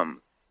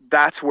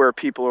 That's where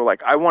people are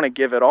like, I want to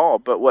give it all.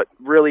 But what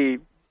really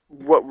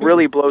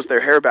blows their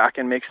hair back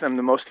and makes them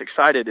the most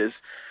excited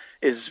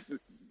is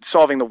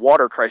solving the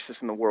water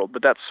crisis in the world.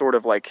 But that's sort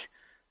of like,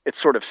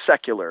 it's sort of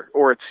secular,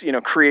 or it's,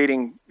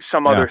 creating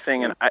some other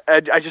thing. And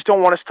I just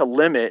don't want us to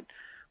limit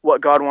what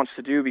God wants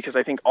to do, because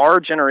I think our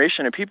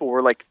generation of people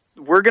were like,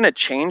 we're going to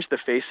change the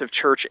face of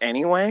church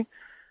anyway.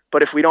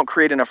 But if we don't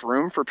create enough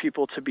room for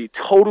people to be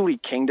totally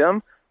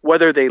kingdom,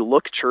 whether they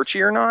look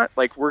churchy or not,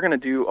 like, we're going to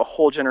do a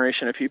whole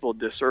generation of people a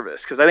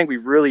disservice, because I think we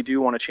really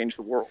do want to change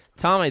the world.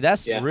 Tommy,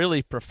 that's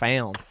really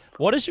profound.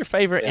 What is your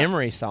favorite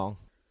Emery song?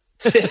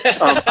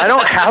 I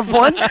don't have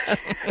one.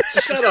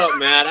 Shut up,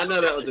 Matt. I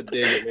know that was a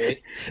dig at me.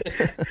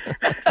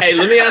 Hey,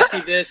 let me ask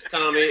you this,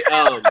 Tommy.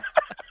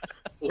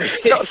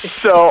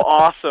 That's so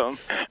awesome.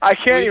 I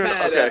can't even.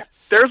 Okay.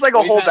 There's like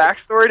a whole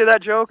backstory to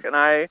that joke, and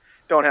I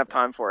don't have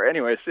time for it.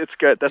 Anyways, it's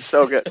good. That's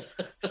so good.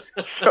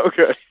 So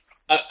good.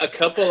 A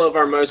couple of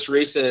our most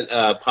recent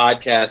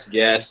podcast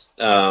guests,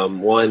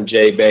 one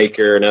Jay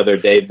Baker, another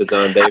Dave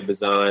Bazan.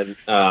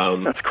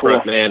 That's cool.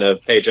 Frontman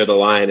of Pedro the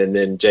Lion, and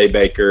then Jay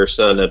Baker,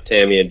 son of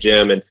Tammy and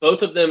Jim. And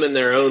both of them, in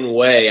their own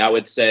way, I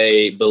would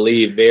say,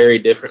 believe very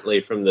differently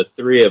from the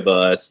three of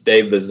us.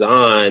 Dave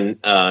Bazan,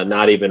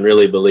 not even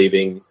really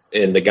believing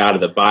in the God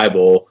of the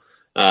Bible.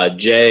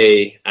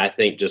 Jay, I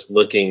think, just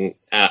looking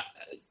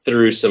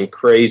through some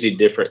crazy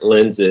different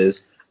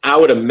lenses. I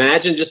would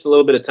imagine, just a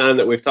little bit of time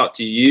that we've talked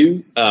to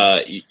you,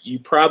 you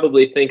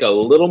probably think a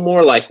little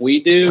more like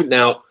we do.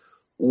 Now,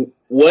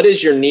 what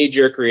is your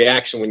knee-jerk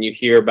reaction when you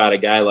hear about a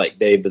guy like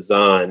Dave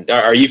Bazan?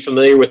 Are you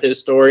familiar with his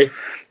story?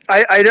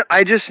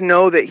 I just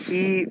know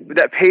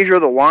that Pedro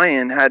the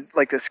Lion had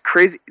like this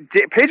crazy.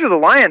 Pedro the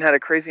Lion had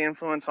a crazy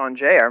influence on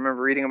Jay. I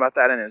remember reading about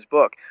that in his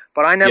book,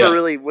 but I never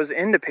really was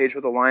into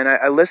Pedro the Lion.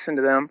 I listened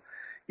to them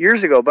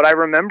years ago, but I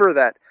remember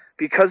that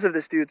because of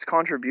this dude's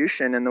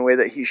contribution and the way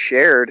that he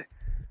shared,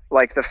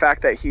 like the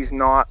fact that he's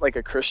not like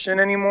a Christian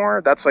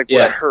anymore, that's like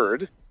what I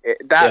heard.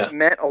 That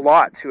meant a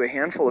lot to a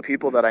handful of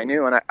people that I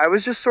knew, and I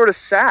was just sort of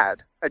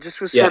sad. I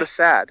just was sort of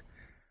sad.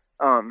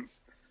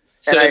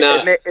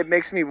 It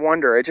makes me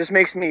wonder. It just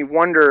makes me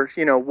wonder,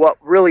 what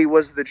really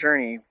was the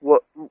journey?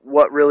 What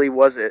really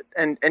was it?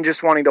 And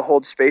just wanting to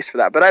hold space for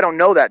that. But I don't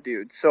know that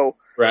dude. So,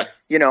 I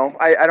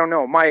don't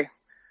know.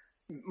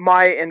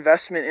 My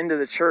investment into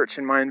the church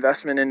and my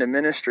investment into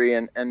ministry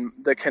and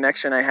the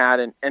connection I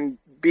had and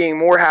being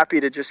more happy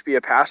to just be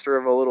a pastor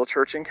of a little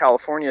church in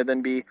California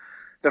than be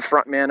the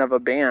front man of a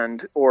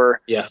band, or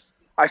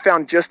I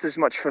found just as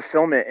much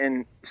fulfillment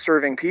in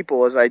serving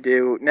people as I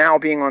do now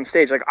being on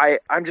stage. Like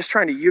I'm just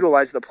trying to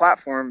utilize the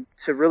platform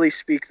to really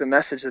speak the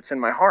message that's in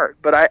my heart.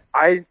 But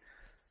I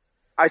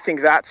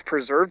think that's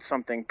preserved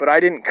something, but I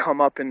didn't come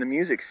up in the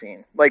music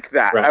scene like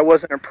that. Right. I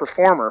wasn't a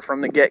performer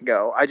from the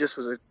get-go. I just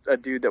was a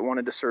dude that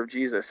wanted to serve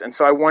Jesus. And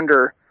so I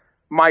wonder,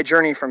 my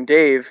journey from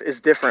Dave is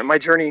different. My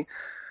journey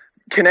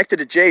connected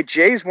to Jay.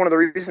 Jay's one of the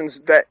reasons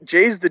that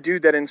Jay's the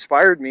dude that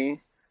inspired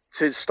me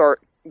to start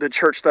the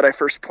church that I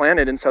first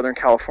planted in Southern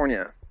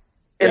California.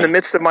 In the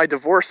midst of my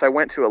divorce, I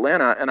went to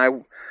Atlanta, and I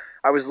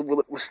was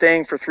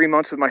staying for 3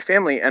 months with my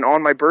family, and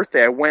on my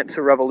birthday, I went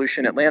to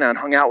Revolution Atlanta and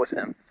hung out with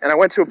him. And I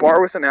went to a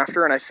bar with him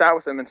after, and I sat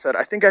with him and said,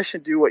 I think I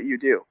should do what you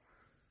do.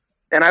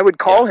 And I would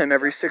call him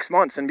every 6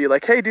 months and be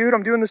like, hey, dude,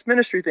 I'm doing this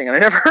ministry thing. And I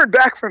never heard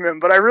back from him,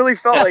 but I really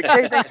felt like,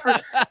 hey,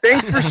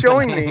 thanks for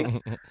showing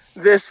me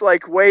this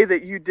like way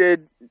that you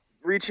did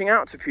reaching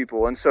out to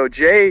people. And so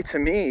Jay, to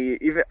me,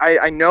 even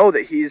I know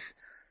that he's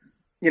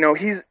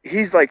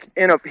like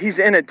he's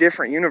in a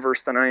different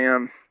universe than I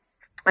am.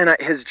 And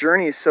his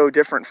journey is so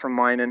different from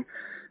mine, and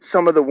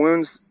some of the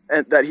wounds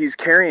that he's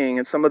carrying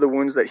and some of the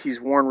wounds that he's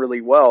worn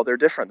really well, they're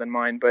different than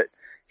mine, but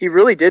he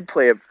really did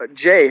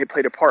Jay had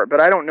played a part, but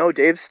I don't know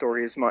Dave's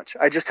story as much.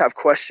 I just have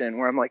question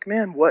where I'm like,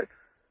 man, what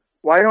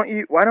why don't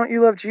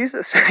you love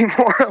Jesus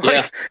anymore?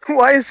 Yeah.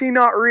 Why is he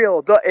not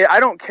real? I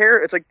don't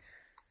care. It's like,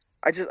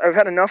 I've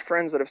had enough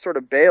friends that have sort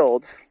of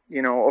bailed,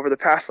 over the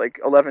past like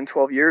 11,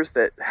 12 years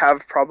that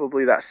have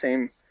probably that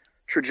same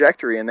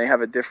trajectory, and they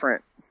have a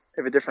different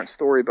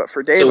story. But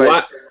for Dave,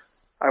 So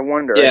I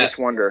wonder, Yeah. I just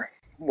wonder.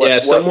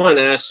 If someone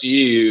asks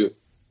you,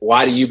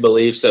 why do you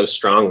believe so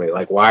strongly?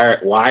 Like, why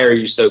are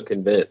you so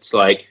convinced?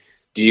 Like,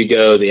 do you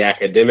go the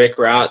academic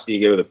route? Do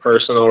you go the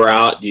personal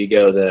route? Do you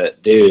go the,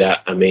 dude,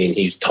 I mean,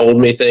 he's told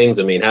me things.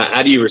 I mean,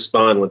 how do you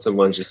respond when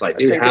someone's just like,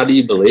 dude, how do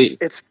you believe?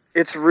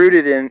 It's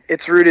rooted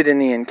in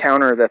the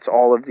encounter that's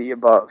all of the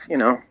above,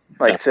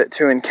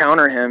 to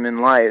encounter him in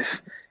life,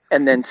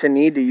 and then to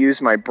need to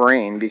use my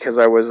brain because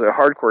I was a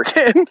hardcore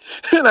kid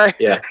and I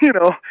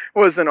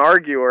was an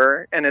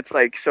arguer, and it's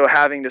like, so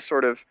having to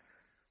sort of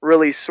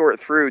really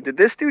sort through, did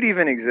this dude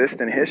even exist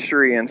in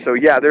history? And so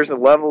there's a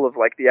level of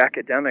like the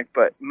academic,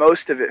 but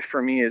most of it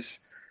for me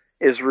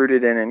is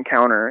rooted in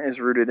encounter, is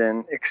rooted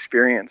in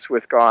experience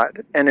with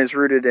God, and is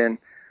rooted in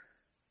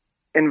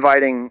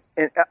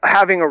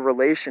having a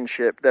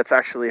relationship that's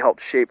actually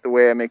helped shape the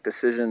way I make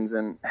decisions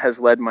and has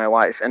led my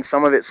life. And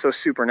some of it's so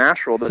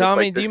supernatural. That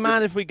Tommy, do you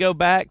mind if we go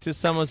back to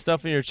some of the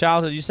stuff in your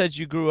childhood? You said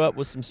you grew up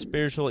with some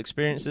spiritual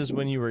experiences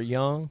when you were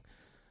young.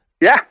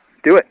 Yeah,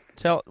 do it.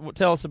 Tell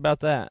us about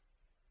that.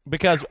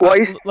 Because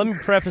let me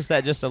preface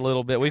that just a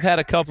little bit. We've had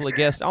a couple of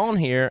guests on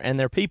here, and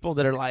they're people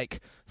that are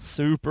like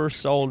super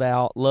sold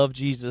out, love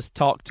Jesus,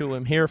 talk to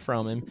him, hear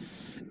from him.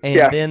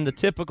 And then the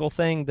typical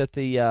thing that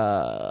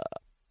the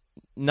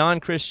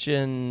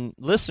non-Christian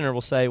listener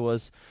will say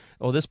was,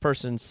 "Oh, this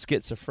person's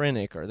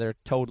schizophrenic, or they're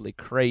totally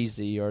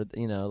crazy, or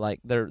like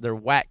they're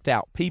whacked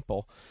out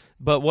people."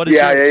 But what is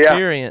your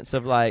experience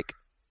of like,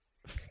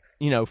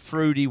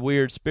 fruity,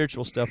 weird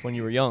spiritual stuff when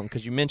you were young?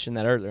 Because you mentioned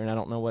that earlier, and I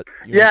don't know what.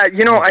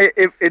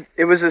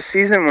 It was a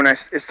season when it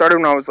started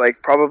when I was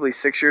like probably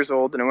 6 years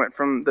old, and it went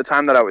from the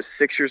time that I was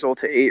 6 years old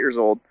to 8 years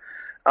old.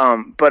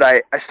 But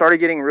I started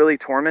getting really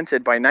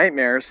tormented by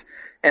nightmares.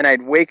 And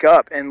I'd wake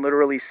up and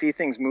literally see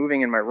things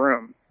moving in my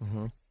room.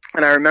 Mm-hmm.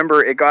 And I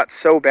remember it got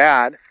so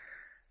bad,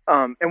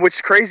 and which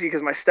is crazy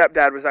because my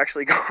stepdad was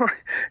actually going.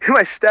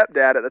 My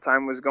stepdad at the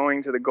time was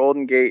going to the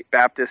Golden Gate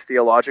Baptist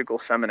Theological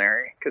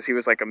Seminary because he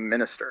was like a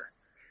minister.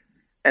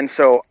 And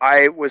so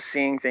I was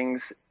seeing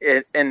things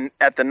at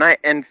the night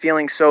and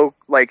feeling so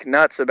like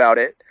nuts about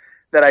it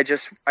that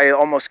I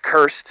almost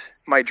cursed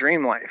my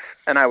dream life.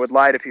 And I would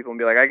lie to people and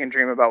be like, I can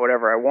dream about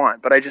whatever I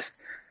want. But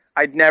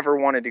I'd never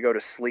wanted to go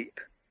to sleep,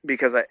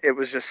 because it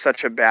was just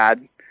such a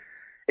bad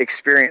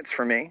experience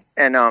for me.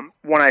 And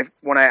when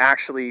I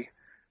actually,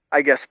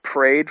 I guess,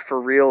 prayed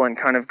for real and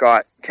kind of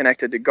got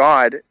connected to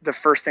God, the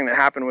first thing that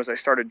happened was I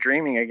started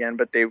dreaming again,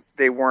 but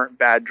they weren't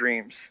bad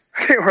dreams.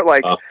 They were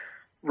like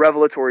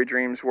revelatory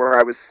dreams where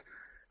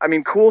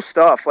cool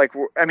stuff. Like,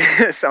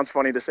 it sounds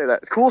funny to say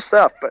that. Cool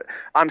stuff, but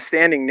I'm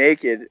standing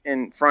naked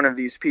in front of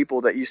these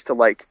people that used to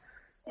like,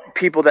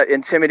 people that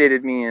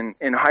intimidated me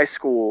in high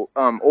school,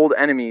 old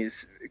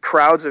enemies,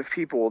 crowds of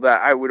people that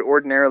I would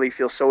ordinarily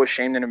feel so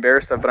ashamed and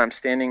embarrassed of, but I'm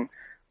standing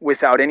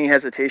without any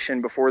hesitation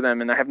before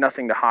them, and I have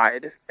nothing to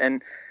hide.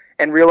 And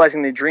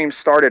realizing the dream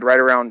started right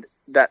around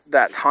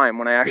that time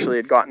when I actually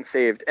had gotten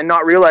saved, and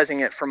not realizing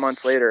it for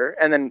months later,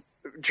 and then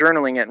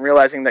journaling it and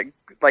realizing that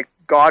like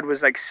God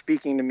was like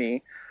speaking to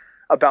me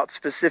about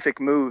specific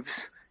moves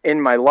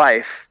in my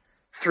life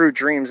through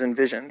dreams and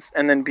visions,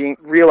 and then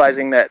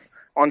realizing that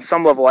on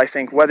some level, I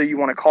think, whether you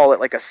want to call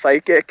it like a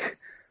psychic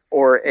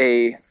or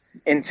a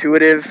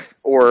intuitive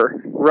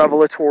or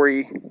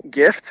revelatory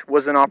gift,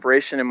 was an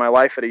operation in my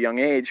life at a young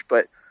age,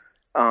 but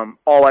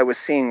all I was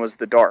seeing was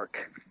the dark.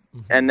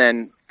 Mm-hmm. And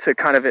then to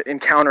kind of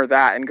encounter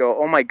that and go,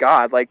 oh my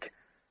God, like,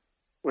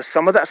 was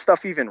some of that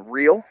stuff even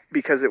real?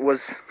 Because it was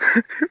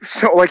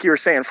so, like you were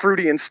saying,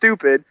 fruity and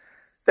stupid,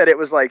 that it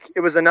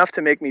was enough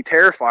to make me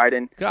terrified.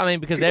 And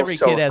because every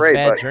kid has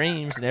bad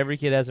dreams, and every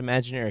kid has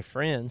imaginary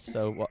friends.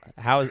 So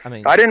I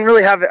didn't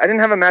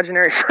have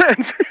imaginary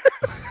friends.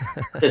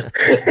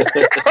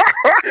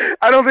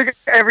 I don't think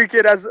every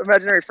kid has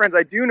imaginary friends.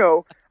 I do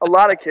know a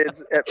lot of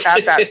kids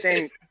at that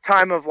same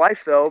time of life,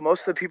 though.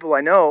 Most of the people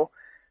I know,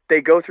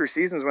 they go through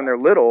seasons when they're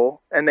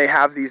little, and they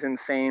have these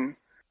insane,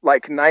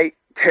 like, night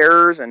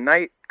terrors and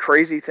night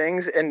crazy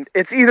things, and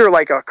it's either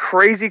like a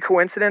crazy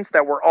coincidence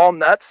that we're all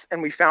nuts and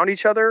we found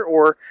each other,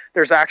 or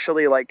there's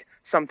actually like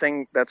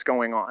something that's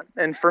going on.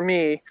 And for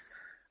me,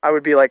 I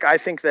would be like, I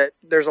think that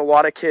there's a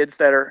lot of kids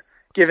that are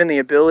given the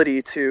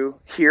ability to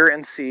hear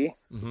and see,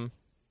 mm-hmm.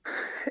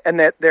 and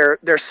that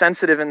they're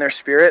sensitive in their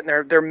spirit,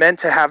 and they're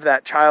meant to have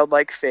that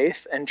childlike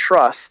faith and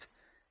trust.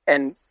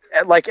 And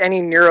like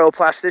any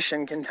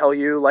neuroplastician can tell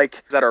you,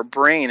 like, that our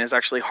brain is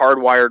actually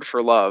hardwired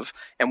for love,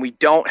 and we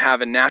don't have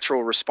a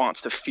natural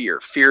response to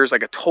fear. Fear is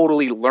like a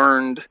totally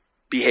learned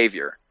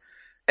behavior.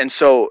 And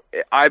so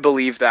I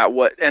believe that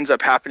what ends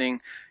up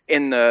happening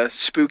in the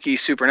spooky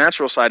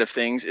supernatural side of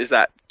things is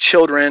that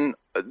children,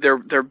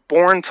 they're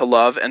born to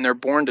love, and they're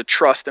born to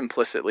trust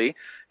implicitly.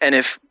 And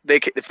if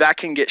that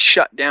can get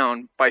shut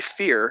down by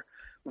fear,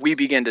 we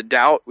begin to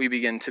doubt, we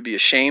begin to be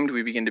ashamed,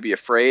 we begin to be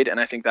afraid. And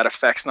I think that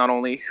affects not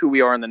only who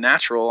we are in the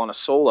natural on a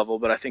soul level,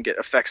 but I think it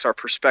affects our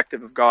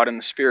perspective of God in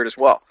the spirit as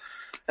well.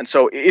 And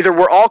so either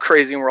we're all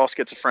crazy and we're all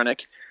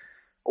schizophrenic,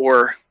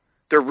 or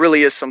there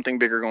really is something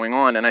bigger going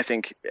on. And I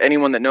think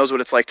anyone that knows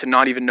what it's like to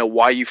not even know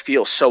why you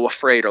feel so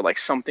afraid, or like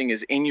something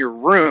is in your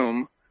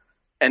room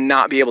and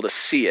not be able to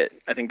see it,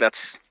 I think that's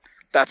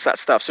that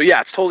stuff. So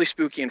yeah, it's totally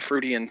spooky and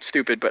fruity and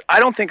stupid, but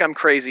I don't think I'm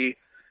crazy.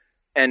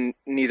 And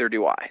neither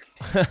do I.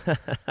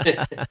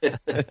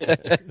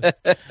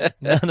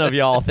 None of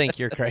y'all think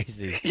you're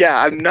crazy.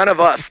 Yeah, none of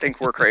us think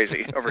we're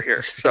crazy over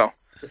here. So,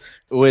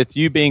 with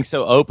you being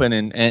so open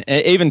and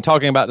even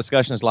talking about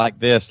discussions like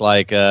this,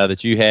 like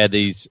that you had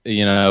these,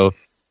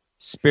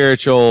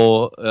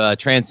 spiritual,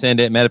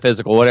 transcendent,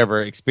 metaphysical,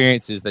 whatever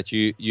experiences that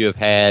you have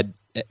had,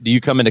 do you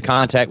come into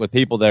contact with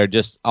people that are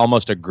just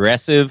almost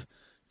aggressive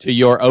to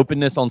your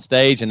openness on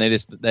stage, and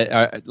they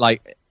are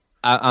like?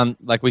 I'm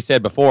like we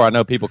said before, I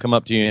know people come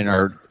up to you and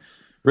are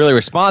really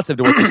responsive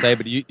to what you say,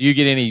 but do you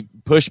get any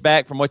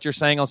pushback from what you're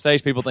saying on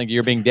stage? People think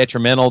you're being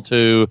detrimental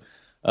to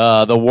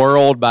the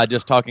world by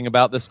just talking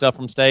about this stuff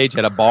from stage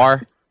at a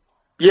bar?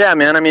 Yeah,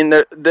 man. I mean,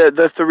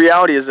 the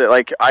reality is that,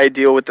 like, I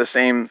deal with the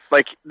same.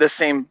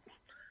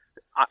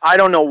 I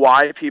don't know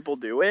why people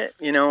do it.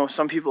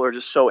 Some people are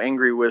just so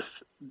angry with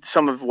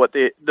some of what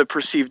the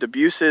perceived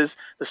abuse is,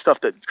 the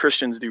stuff that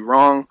Christians do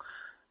wrong.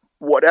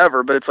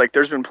 Whatever, but it's like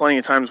there's been plenty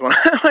of times when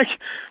I'm like in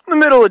the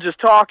middle of just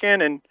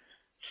talking, and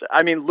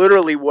I mean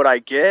literally what I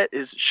get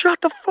is shut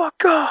the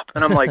fuck up,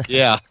 and I'm like,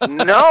 yeah,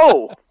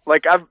 no,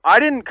 like I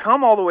didn't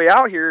come all the way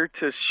out here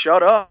to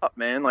shut up,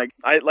 man.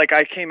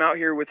 I came out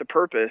here with a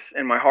purpose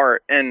in my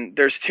heart, and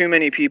there's too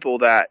many people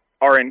that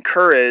are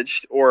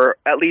encouraged or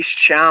at least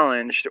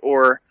challenged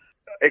or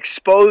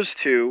exposed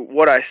to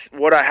what I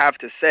have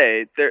to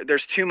say.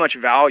 There's too much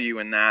value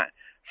in that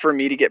for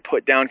me to get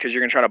put down because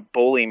you're gonna try to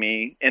bully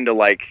me into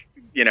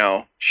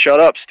shut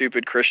up,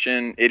 stupid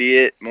Christian,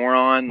 idiot,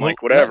 moron,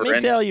 whatever. Let me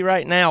tell you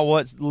right now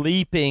what's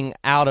leaping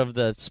out of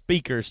the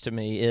speakers to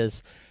me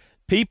is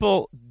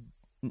people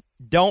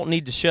don't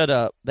need to shut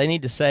up. They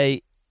need to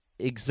say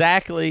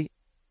exactly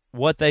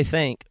what they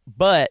think.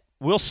 But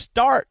we'll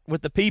start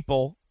with the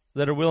people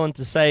that are willing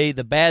to say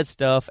the bad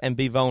stuff and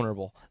be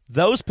vulnerable.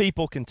 Those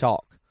people can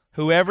talk.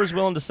 Whoever's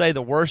willing to say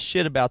the worst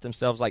shit about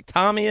themselves, like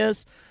Tommy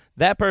is,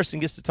 that person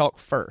gets to talk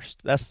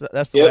first. That's the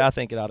way I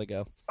think it ought to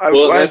go.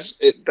 That's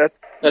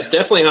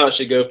definitely how it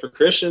should go for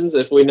Christians.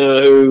 If we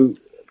know who,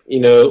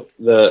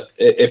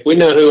 if we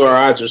know who our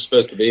eyes are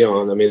supposed to be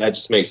on, I mean, that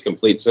just makes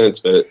complete sense.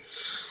 But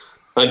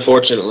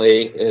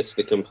unfortunately, it's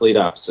the complete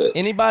opposite.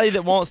 Anybody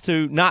that wants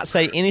to not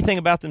say anything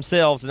about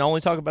themselves and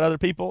only talk about other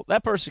people,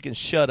 that person can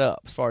shut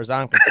up, as far as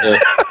I'm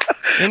concerned.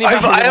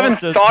 I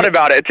haven't thought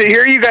about it. To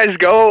hear you guys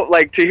go,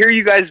 to hear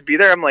you guys be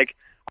there,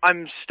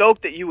 I'm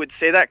stoked that you would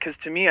say that, because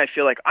to me, I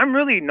feel like I'm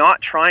really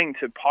not trying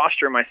to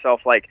posture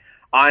myself like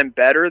I'm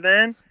better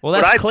than. Well,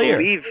 that's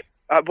clear.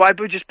 I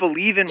would just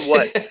believe in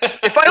what.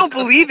 If I don't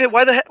believe it,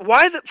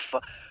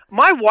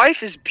 my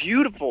wife is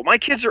beautiful. My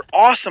kids are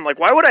awesome. Like,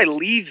 why would I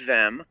leave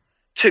them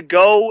to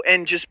go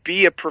and just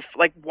be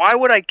why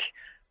would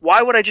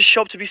I just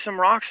show up to be some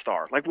rock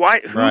star? Like, why?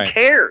 Who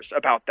cares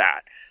about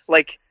that?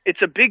 Like,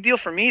 it's a big deal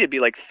for me to be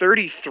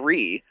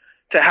 33.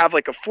 To have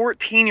a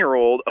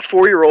 14-year-old, a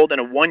 4-year-old,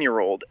 and a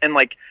 1-year-old, and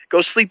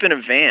go sleep in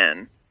a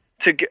van.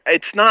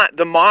 It's not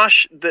the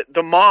mosh.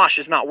 The mosh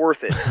is not worth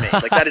it to me.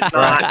 That is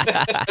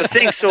not the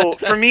thing. So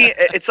for me,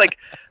 it's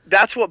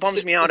that's what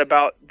bums me out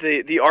about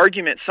the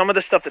argument. Some of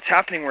the stuff that's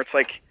happening, where it's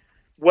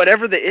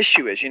whatever the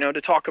issue is,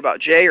 to talk about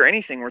Jay or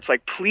anything, where it's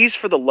please,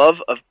 for the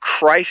love of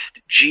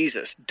Christ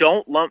Jesus,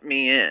 don't lump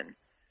me in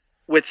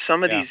with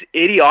some of these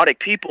idiotic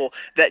people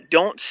that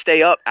don't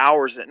stay up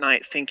hours at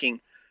night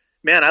thinking,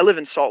 man, I live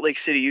in Salt Lake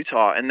City,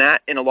 Utah, and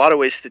that, in a lot of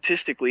ways,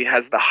 statistically,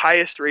 has the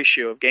highest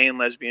ratio of gay and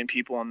lesbian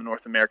people on the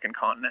North American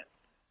continent.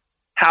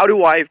 How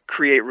do I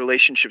create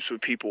relationships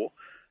with people?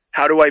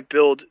 How do I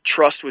build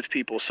trust with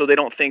people so they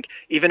don't think,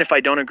 even if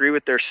I don't agree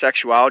with their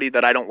sexuality,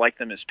 that I don't like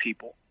them as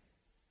people?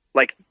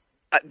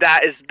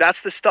 That's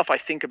the stuff I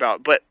think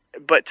about.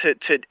 But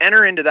to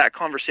enter into that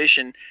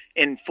conversation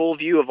in full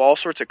view of all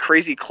sorts of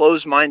crazy,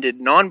 closed-minded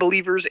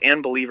non-believers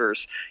and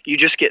believers, you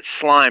just get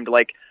slimed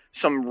like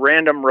some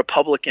random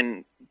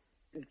Republican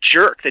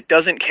jerk that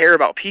doesn't care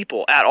about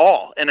people at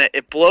all, and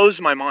it blows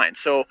my mind.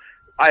 So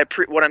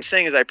what I'm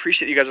saying is I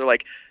appreciate you guys are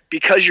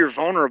because you're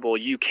vulnerable,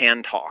 you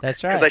can talk.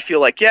 That's right. Because I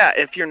feel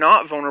if you're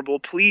not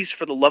vulnerable, please,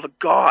 for the love of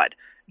God,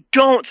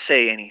 don't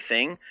say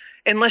anything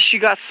unless you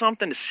got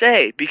something to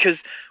say, because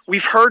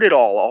we've heard it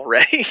all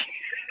already.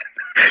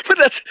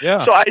 But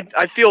so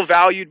I feel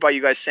valued by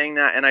you guys saying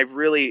that, and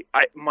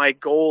my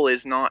goal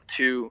is not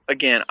to,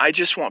 again, I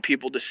just want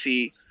people to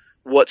see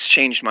what's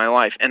changed my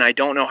life, and I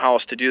don't know how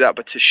else to do that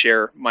but to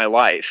share my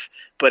life.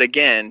 But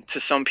again, to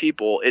some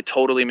people, it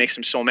totally makes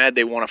them so mad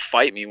they want to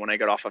fight me when I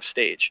get off of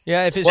stage.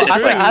 Yeah, if it's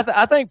true.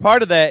 I think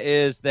part of that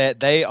is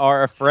that they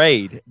are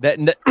afraid that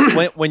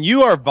when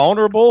you are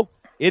vulnerable,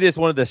 it is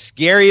one of the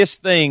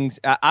scariest things.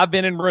 I've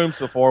been in rooms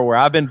before where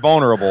I've been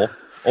vulnerable,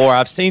 or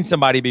I've seen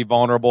somebody be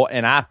vulnerable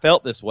and I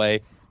felt this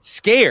way,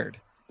 scared.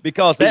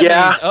 Because that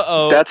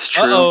means, that's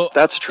true.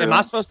 That's true. Am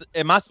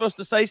I supposed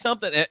to say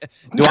something?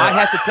 Do I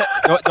have to?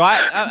 Do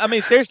I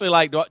mean, seriously,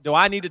 like, do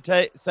I need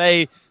to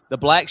say the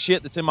black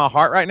shit that's in my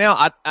heart right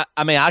now?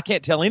 I mean, I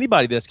can't tell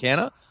anybody this,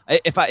 can I?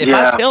 If I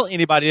tell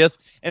anybody this,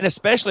 and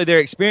especially their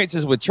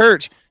experiences with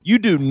church, you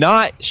do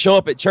not show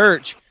up at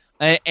church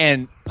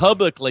and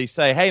publicly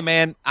say, "Hey,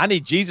 man, I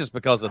need Jesus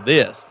because of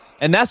this."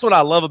 And that's what I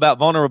love about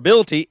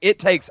vulnerability. It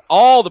takes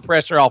all the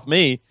pressure off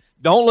me.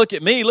 Don't look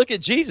at me. Look at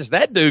Jesus.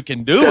 That dude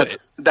can do it.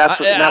 That's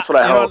what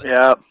I hope.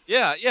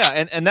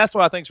 Yeah. And that's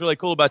what I think is really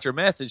cool about your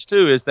message,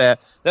 too, is that's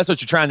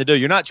what you're trying to do.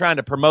 You're not trying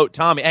to promote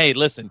Tommy. Hey,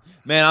 listen,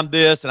 man, I'm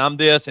this and I'm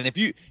this. And if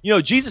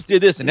Jesus did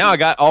this and now I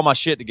got all my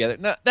shit together.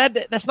 No,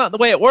 that's not the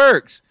way it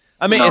works.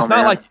 I mean, it's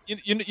not like,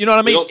 you know what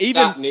I mean? Don't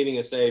stop needing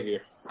a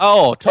savior.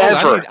 Oh,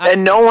 totally.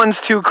 And no one's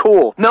too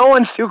cool. No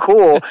one's too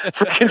cool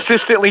for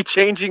consistently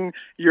changing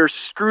your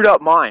screwed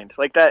up mind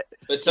like that.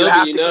 But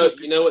Toby, you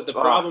know what the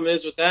problem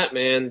is with that,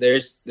 man?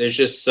 There's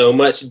just so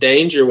much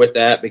danger with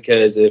that,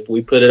 because if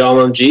we put it all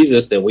on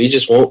Jesus, then we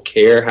just won't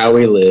care how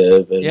we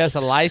live. And it's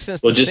a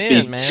license we'll to just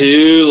sin, be man.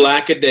 too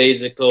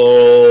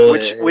lackadaisical.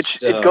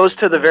 Which it goes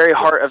to the very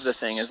heart of the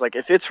thing, is like,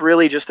 if it's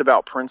really just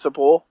about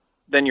principle,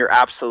 then you're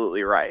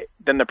absolutely right.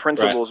 Then the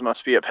principles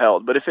must be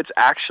upheld. But if it's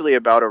actually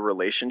about a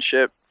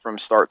relationship from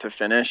start to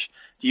finish,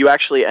 do you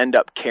actually end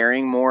up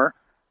caring more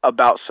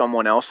about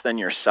someone else than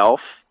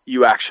yourself?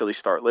 You actually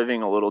start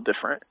living a little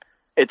different.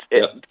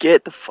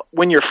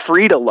 When you're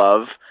free to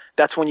love,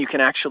 that's when you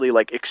can actually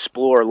like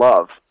explore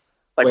love.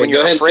 Like when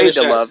you're afraid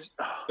to love.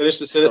 Finish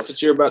the sentence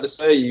that you're about to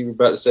say. You were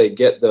about to say,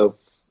 get the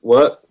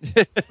what?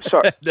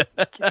 Sorry.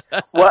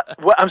 What?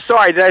 I'm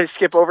sorry. Did I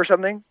skip over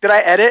something? Did I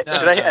edit? No,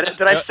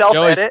 Did I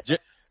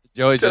self-edit?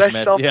 Joey's just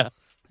messed. Yeah.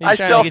 I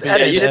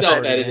self-edited. You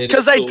self-edited.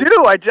 Because I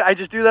do. I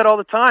just do that all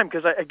the time.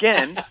 Because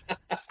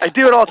I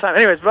do it all the time.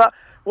 Anyways, but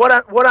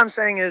what I'm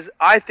saying is,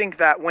 I think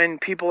that when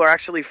people are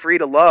actually free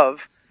to love,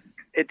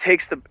 it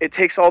takes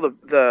all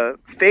the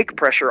fake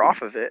pressure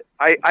off of it.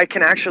 I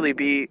can actually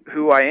be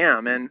who I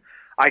am, and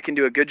I can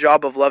do a good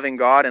job of loving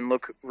God and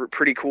look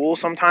pretty cool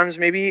sometimes,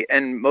 maybe.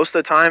 And most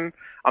of the time,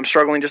 I'm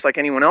struggling just like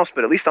anyone else.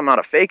 But at least I'm not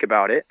a fake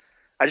about it.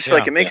 I just feel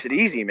like it makes it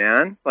easy,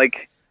 man.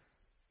 Like.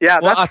 Yeah,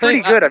 that's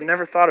pretty good. I've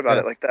never thought about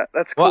it like that.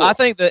 That's cool. Well, I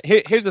think that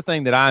here's the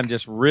thing that I'm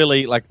just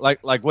really like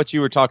what you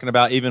were talking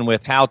about, even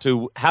with how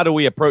do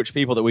we approach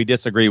people that we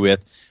disagree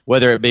with,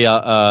 whether it be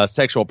a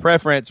sexual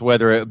preference,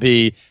 whether it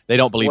be they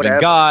don't believe in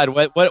God,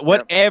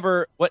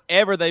 whatever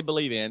they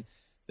believe in.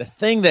 The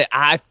thing that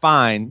I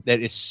find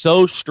that is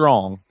so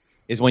strong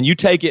is when you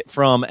take it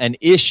from an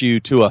issue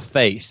to a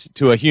face,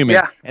 to a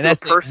human, and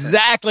that's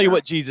exactly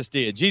what Jesus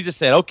did. Jesus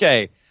said,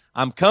 "Okay,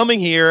 I'm coming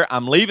here.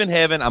 I'm leaving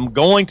heaven. I'm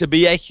going to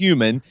be a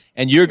human,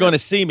 and you're going to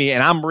see me,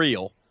 and I'm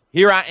real.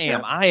 Here I am.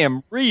 Yeah. I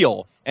am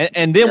real."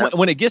 And then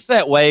when it gets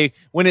that way,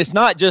 when it's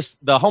not just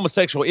the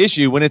homosexual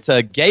issue, when it's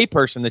a gay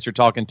person that you're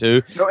talking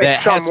to that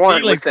has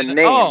feelings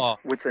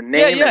with a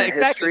name, and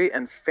history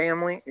and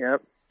family.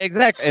 Yep.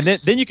 Exactly. And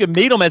then you can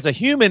meet them as a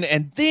human,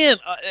 and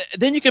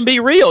then you can be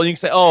real. You can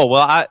say, "Oh,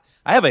 well, I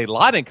have a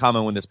lot in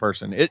common with this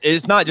person."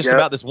 It's not just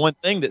about this one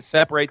thing that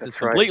separates us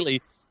completely.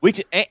 Right. We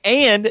can,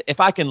 and if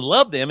I can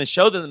love them and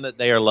show them that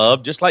they are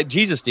loved, just like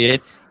Jesus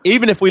did,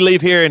 even if we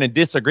leave here in a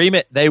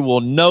disagreement, they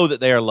will know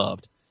that they are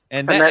loved.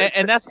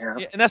 That's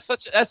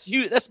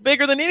huge. That's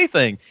bigger than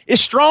anything.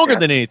 It's stronger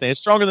than anything.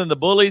 It's stronger than the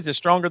bullies. It's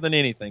stronger than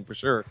anything for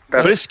sure.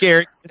 But it's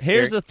scary.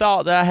 Here's the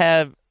thought that I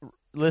have.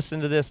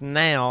 Listen to this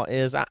now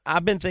is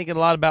I've been thinking a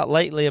lot about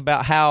lately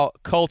about how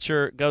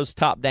culture goes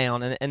top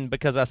down, and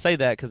because I say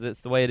that because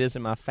it's the way it is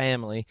in my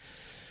family,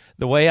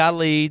 the way I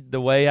lead, the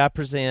way I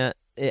present.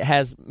 It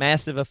has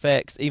massive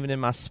effects even in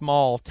my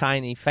small,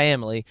 tiny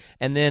family,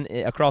 and then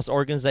across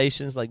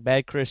organizations like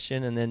Bad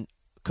Christian, and then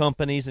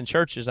companies and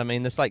churches. I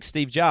mean, it's like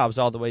Steve Jobs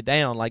all the way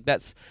down. Like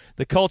that's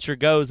the culture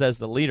goes as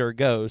the leader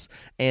goes.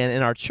 And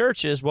in our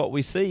churches, what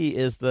we see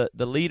is the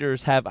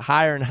leaders have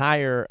higher and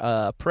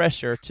higher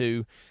pressure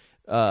to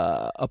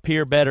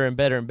appear better and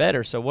better and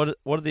better. So what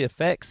are the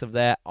effects of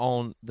that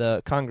on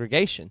the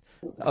congregation?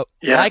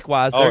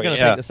 Likewise, they're going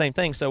to think the same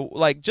thing. So,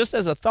 like, just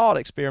as a thought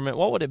experiment,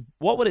 what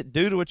would it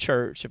do to a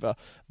church if a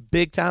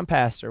big time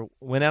pastor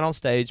went out on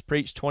stage,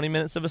 preached 20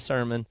 minutes of a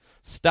sermon,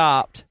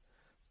 stopped,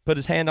 put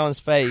his hand on his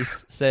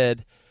face,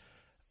 said,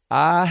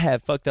 "I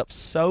have fucked up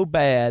so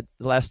bad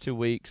the last 2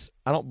 weeks.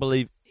 I don't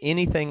believe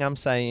anything I'm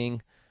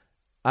saying.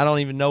 I don't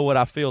even know what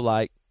I feel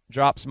like."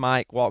 Drops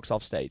mic, walks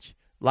off stage.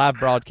 Live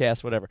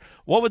broadcast, whatever.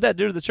 What would that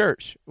do to the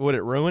church? Would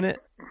it ruin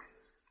it?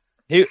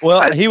 He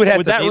would have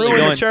would to that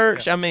ruin the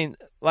church? I mean,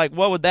 like,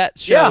 what would that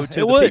show to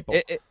the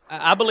people?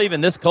 I believe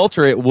in this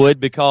culture it would,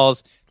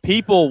 because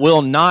people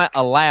will not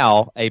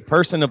allow a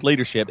person of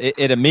leadership.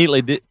 It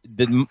immediately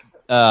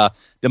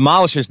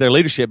demolishes their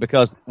leadership,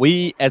 because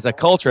we as a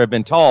culture have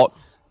been taught,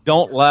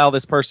 don't allow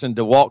this person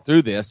to walk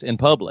through this in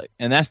public.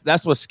 And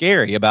that's what's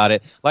scary about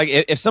it. Like,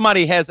 if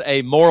somebody has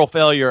a moral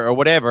failure or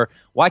whatever,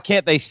 why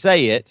can't they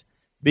say it?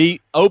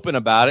 Be open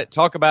about it,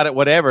 talk about it,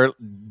 whatever.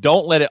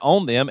 Don't let it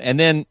own them, and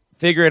then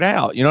figure it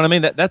out. You know what I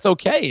mean? That's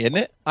okay, isn't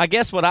it? I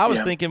guess what I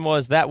was thinking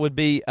was that would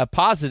be a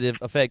positive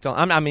effect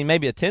on. I mean,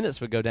 maybe attendance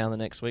would go down the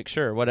next week,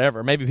 sure,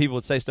 whatever. Maybe people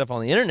would say stuff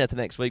on the internet the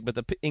next week, but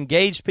the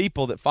engaged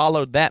people that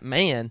followed that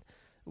man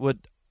would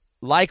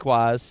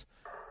likewise,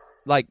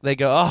 like they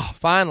go, oh,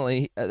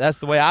 finally, that's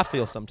the way I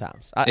feel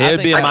sometimes.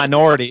 It'd be a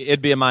minority.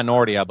 It'd be a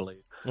minority, I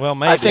believe. Well,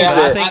 maybe.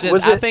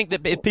 I think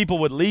that if people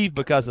would leave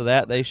because of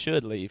that, they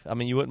should leave. I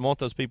mean, you wouldn't want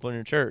those people in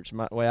your church.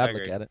 The way I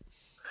look at it.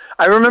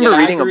 I remember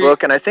reading a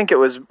book, and I think it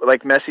was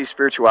like Messy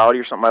Spirituality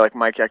or something by like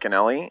Mike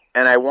Yaconelli,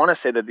 and I want to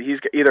say that he's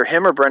either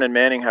him or Brennan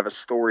Manning have a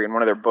story in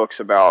one of their books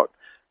about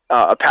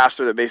a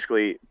pastor that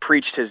basically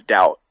preached his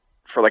doubt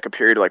for like a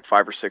period of like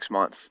 5 or 6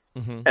 months,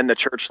 and the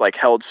church like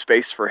held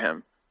space for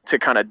him to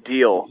kind of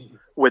deal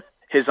with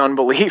his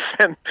unbelief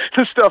and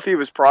the stuff he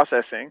was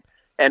processing.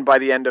 And by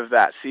the end of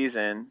that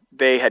season,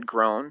 they had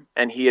grown,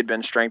 and he had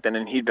been strengthened,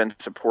 and he'd been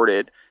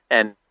supported,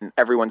 and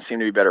everyone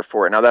seemed to be better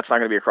for it. Now, that's not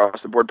going to be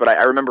across the board, but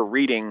I remember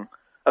reading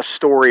a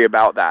story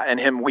about that and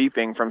him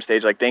weeping from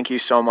stage, like, thank you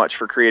so much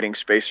for creating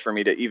space for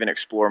me to even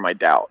explore my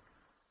doubt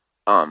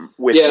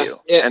with you.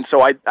 Yeah. And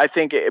so I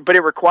think, but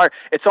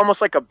it's almost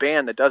like a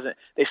band that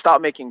they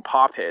stop making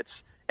pop hits,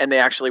 and they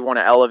actually want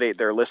to elevate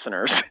their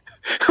listeners.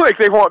 Like,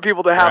 they want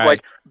people to have,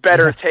 like,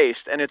 better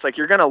taste. And it's like,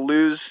 you're going to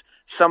lose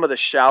some of the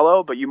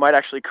shallow, but you might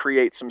actually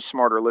create some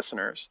smarter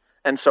listeners.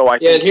 And so I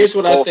think here's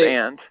what I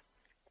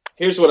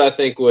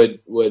think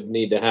would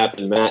need to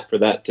happen, Matt, for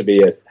that to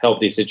be a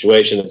healthy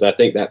situation is I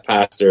think that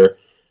pastor,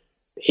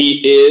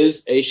 he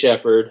is a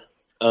shepherd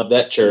of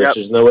that church. Yep.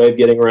 There's no way of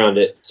getting around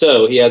it.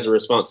 So he has a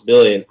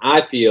responsibility. And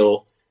I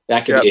feel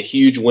that could be a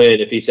huge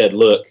win if he said,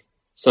 look,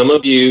 some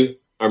of you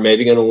are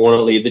maybe going to want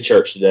to leave the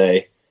church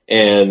today,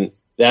 and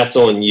that's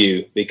on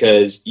you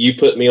because you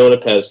put me on a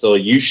pedestal.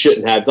 You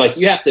shouldn't have. Like,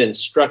 you have to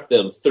instruct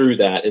them through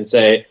that and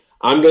say,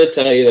 I'm going to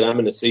tell you that I'm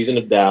in a season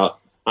of doubt.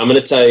 I'm going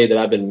to tell you that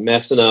I've been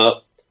messing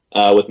up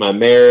with my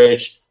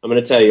marriage. I'm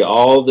going to tell you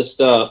all the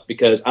stuff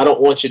because I don't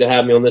want you to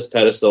have me on this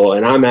pedestal,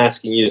 and I'm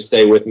asking you to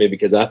stay with me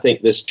because I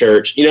think this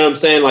church, you know what I'm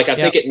saying? Like, I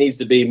think it needs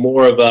to be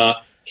more of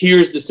a,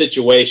 here's the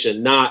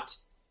situation, not,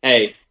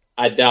 hey,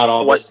 I doubt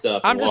all this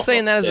stuff. I'm just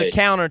saying that as a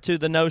counter to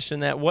the notion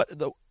that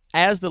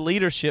as the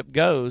leadership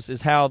goes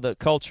is how the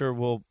culture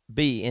will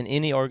be in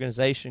any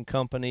organization,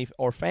 company,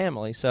 or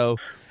family. So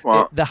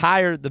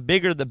the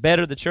bigger, the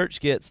better the church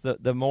gets,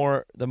 the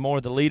more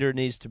the leader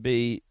needs to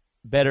be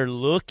better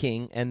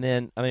looking. And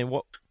then, I mean,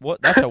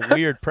 what that's a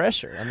weird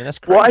pressure. I mean, that's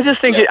crazy. Well, I just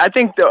think I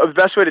think the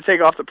best way to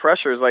take off the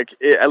pressure is like,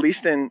 at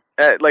least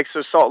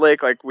so Salt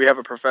Lake, like, we have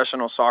a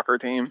professional soccer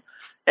team,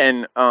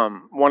 and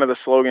one of the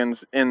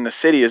slogans in the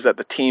city is that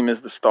the team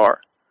is the star.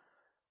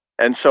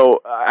 And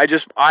so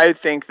I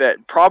think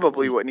that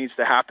probably what needs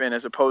to happen,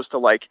 as opposed to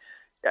like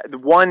the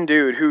one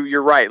dude who,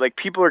 you're right, like,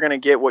 people are going to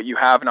get what you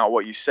have, not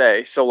what you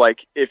say. So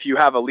like, if you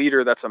have a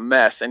leader that's a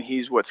mess and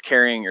he's what's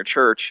carrying your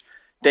church,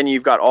 then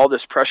you've got all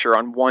this pressure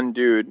on one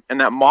dude.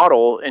 And that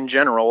model in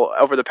general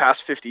over the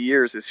past 50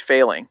 years is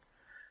failing.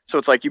 So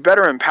it's like, you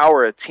better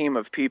empower a team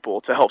of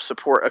people to help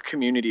support a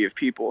community of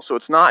people. So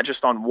it's not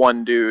just on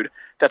one dude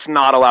that's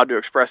not allowed to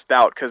express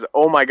doubt because,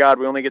 oh my God,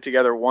 we only get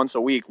together once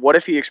a week. What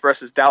if he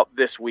expresses doubt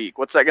this week?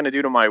 What's that going to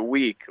do to my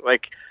week?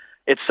 Like,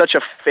 it's such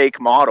a fake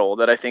model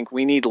that I think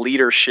we need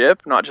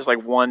leadership, not just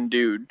like one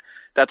dude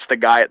that's the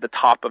guy at the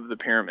top of the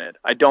pyramid.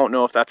 I don't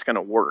know if that's going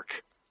to work,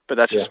 but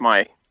that's just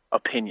my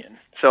opinion.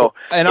 So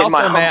in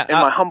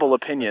my humble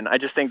opinion, I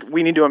just think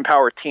we need to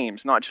empower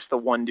teams, not just the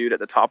one dude at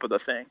the top of the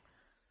thing.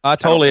 I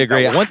totally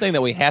agree. One thing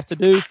that we have to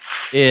do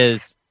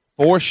is,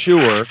 for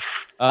sure,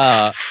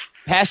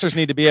 pastors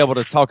need to be able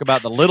to talk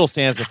about the little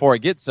sins before it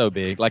gets so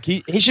big. Like,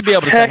 he should be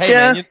able to say, hey,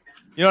 man, you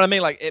know what I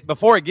mean? Like,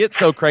 before it gets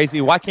so crazy,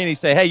 why can't he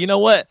say, hey, you know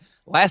what?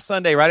 Last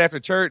Sunday, right after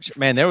church,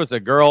 man, there was a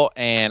girl,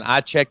 and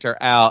I checked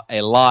her out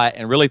a lot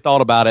and really thought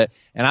about it,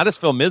 and I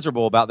just feel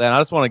miserable about that. And I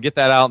just want to get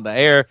that out in the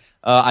air.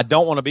 I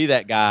don't want to be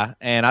that guy,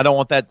 and I don't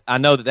want that. I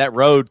know that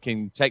road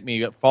can take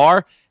me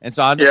far, and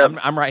so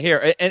I'm right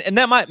here. And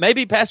that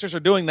maybe pastors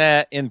are doing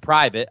that in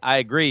private. I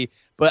agree,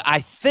 but I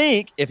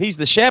think if he's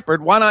the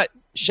shepherd, why not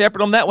shepherd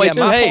them that way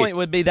too? My point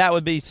would be that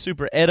would be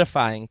super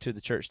edifying to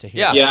the church to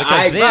hear. Yeah,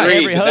 I agree. Then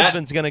every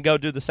husband's going to go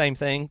do the same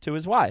thing to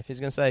his wife. He's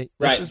going to say,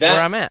 "This is where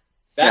I'm at."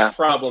 That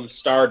problem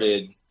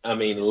started, I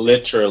mean,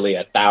 literally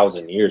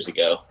 1,000 years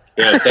ago.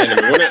 You know what I'm saying?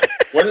 I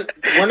mean,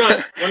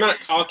 we're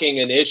not talking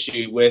an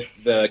issue with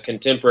the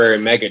contemporary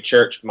mega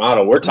church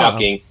model. We're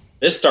talking.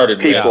 This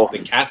started with the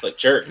Catholic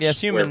Church. Yes,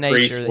 human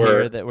nature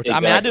here.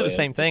 I mean, I do the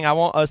same thing. I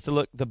want us to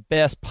look the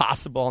best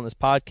possible on this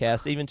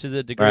podcast, even to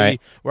the degree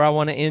where I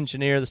want to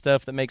engineer the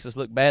stuff that makes us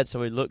look bad so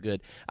we look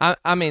good.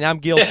 I mean, I'm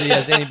guilty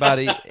as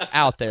anybody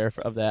out there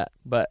of that,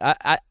 but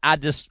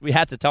we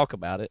had to talk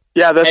about it.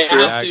 Yeah, that's true.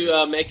 I have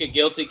to make a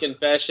guilty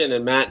confession,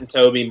 and Matt and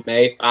Toby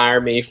may fire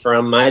me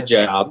from my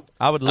job.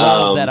 I would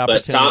love that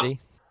opportunity.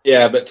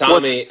 But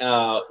Tommy,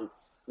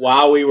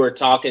 while we were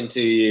talking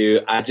to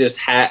you,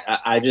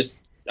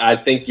 I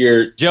think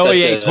you're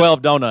Joey ate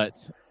 12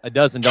 donuts, a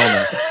dozen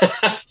donuts.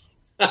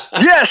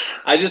 Yes.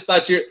 I just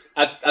thought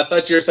I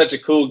thought you were such a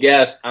cool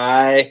guest.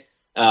 I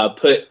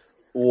put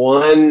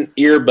one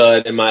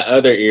earbud in my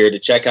other ear to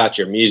check out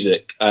your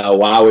music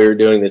while we were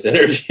doing this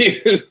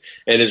interview,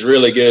 and it's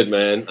really good,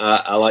 man.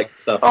 I like the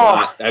stuff a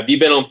lot. Have you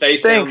been on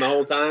FaceTime the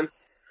whole time?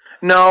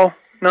 No.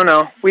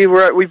 We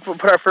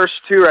put our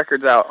first 2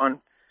 records out on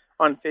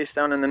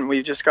FaceTime, and then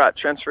we just got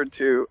transferred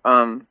to.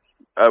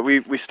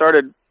 We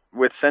started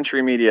with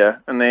Century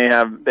Media, and they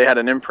had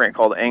an imprint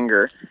called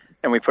Anger,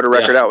 and we put a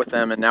record out with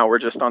them, and now we're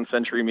just on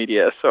Century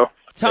Media. So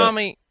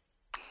Tommy.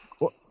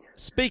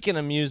 Speaking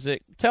of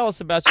music, tell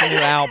us about your new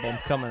album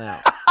coming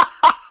out.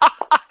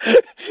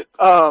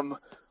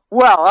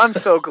 Well, I'm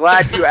so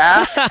glad you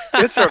asked.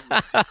 It's a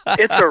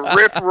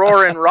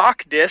rip-roaring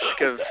rock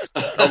disc of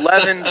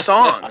 11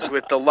 songs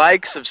with the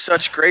likes of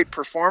such great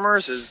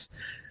performers as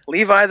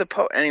Levi the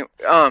Poet. Anyway,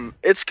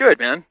 it's good,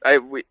 man.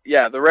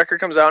 The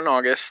record comes out in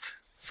August.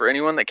 For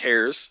anyone that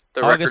cares,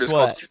 the record is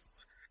called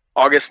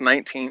August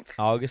 19th.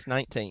 August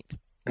 19th.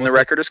 And the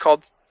record is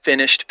called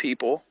Finished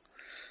People.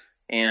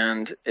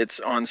 And it's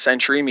on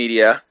Century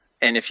Media.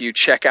 And if you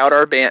check out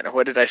our band,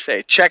 what did I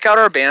say? Check out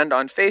our band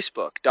on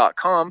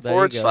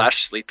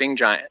Facebook.com/Sleeping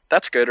Giant.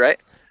 That's good, right?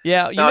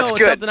 Yeah,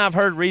 something I've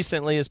heard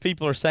recently is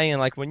people are saying,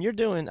 like, when you're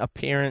doing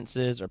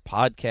appearances or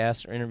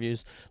podcasts or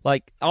interviews,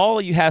 like,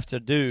 all you have to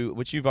do,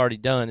 which you've already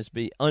done, is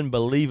be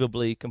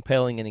unbelievably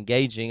compelling and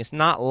engaging. It's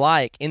not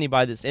like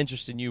anybody that's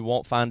interested in you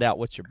won't find out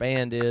what your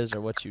band is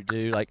or what you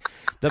do. Like,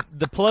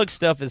 the plug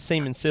stuff is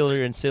seeming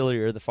sillier and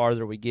sillier the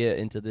farther we get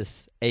into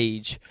this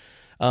age.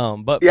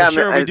 But for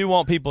sure, we do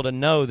want people to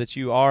know that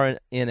you are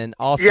in an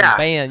awesome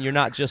band. You're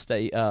not just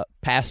a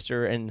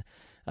pastor and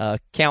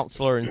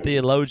counselor and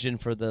theologian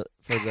for the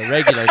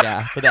regular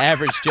guy, for the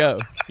average Joe.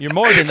 You're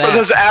more than that. For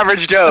those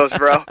average Joes,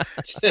 bro.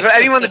 For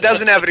anyone that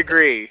doesn't have a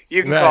degree,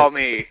 you can call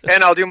me,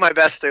 and I'll do my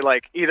best to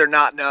either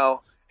not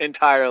know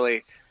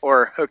entirely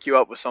or hook you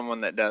up with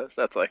someone that does.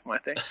 That's my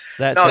thing.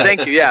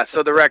 Thank you. Yeah.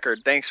 So the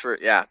record. Thanks for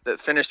the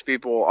Finished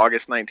People,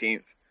 August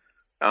 19th.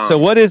 So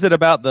what is it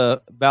about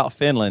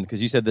Finland?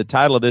 Because you said the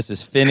title of this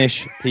is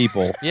Finnish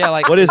People. Yeah,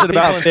 what is it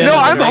about Finland? No,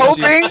 I'm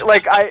hoping.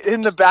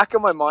 In the back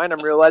of my mind,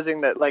 I'm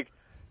realizing that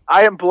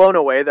I am blown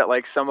away that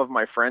some of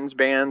my friends'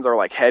 bands are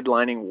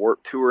headlining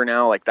Warped Tour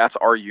now. That's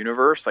our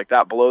universe.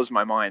 That blows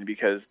my mind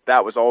because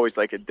that was always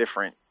a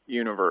different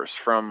universe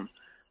from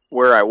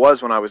where I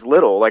was when I was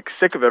little.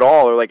 Sick of It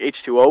All or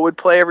H2O would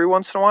play every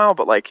once in a while,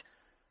 but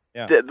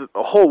the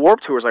whole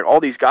Warped Tour is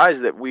all these guys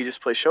that we just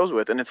play shows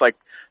with, and it's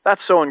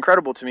that's so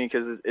incredible to me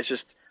because it's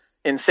just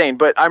insane.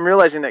 But I'm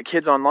realizing that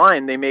kids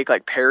online, they make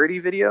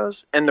parody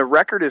videos, and the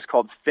record is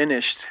called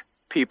Finished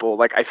People.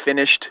 I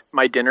finished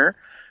my dinner,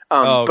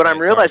 but I'm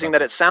realizing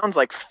that it sounds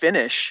like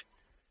Finnish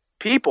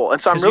people,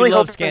 and so I'm really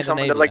hoping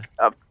someone does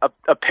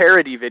a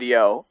parody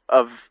video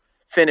of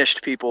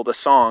Finished People, the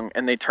song,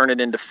 and they turn it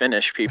into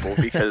Finnish People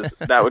because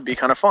that would be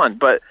kind of fun.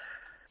 But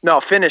no,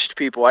 Finished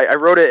People. I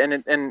wrote it,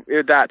 and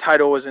that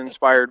title was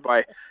inspired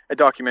by a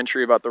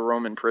documentary about the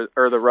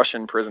the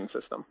Russian prison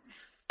system.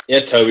 Yeah,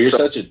 Toby, you're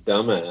such a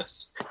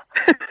dumbass.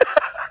 I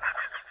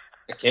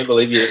can't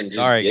believe you didn't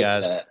just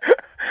get that.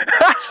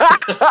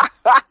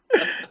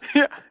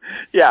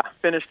 Yeah,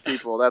 Finished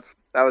People. That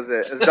was it.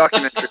 It's a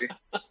documentary.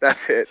 That's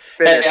it.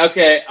 Hey,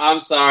 okay,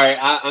 I'm sorry.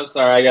 I'm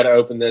sorry. I got to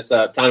open this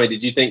up. Tommy,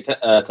 did you think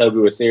Toby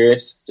was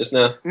serious just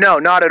now? No,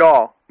 not at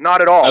all.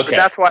 Not at all. Okay. But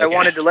that's why I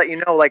wanted to let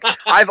you know.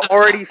 I've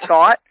already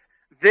thought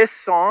this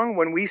song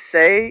when we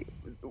say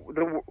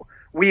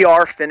we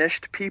are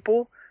finished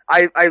people.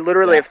 I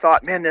literally have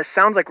thought, man, this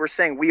sounds like we're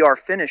saying we are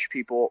Finnish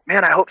people.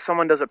 Man, I hope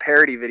someone does a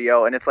parody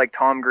video and it's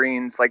Tom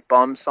Green's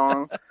Bum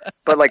song,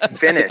 but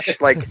Finnish.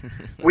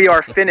 We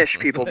are Finnish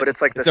people, but it's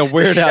it's a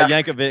Weird Al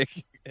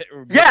Yankovic.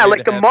 Yeah,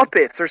 the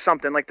Muppets or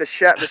something.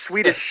 The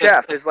Swedish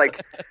chef is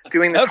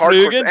doing this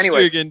hardcore.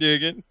 Anyway,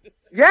 Dugan.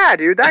 Yeah,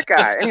 dude, that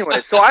guy.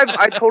 Anyway, so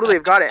I totally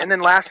have got it. And then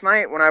last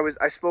night when I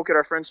spoke at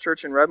our friend's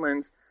church in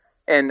Redlands,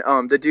 and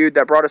the dude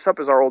that brought us up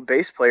is our old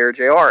bass player,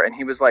 JR, and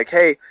he was like,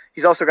 hey,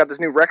 he's also got this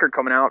new record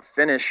coming out,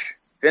 Finnish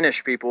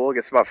People. I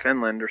guess about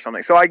Finland or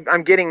something. So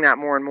I'm getting that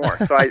more and more.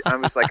 So I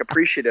was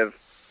appreciative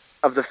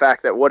of the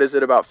fact that what is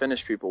it about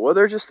Finnish people? Well,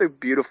 they're just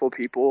beautiful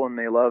people and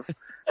they love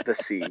the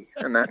sea,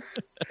 and that's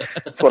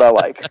what I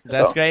like.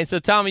 That's great. So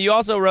Tommy, you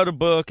also wrote a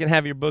book and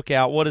have your book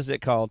out. What is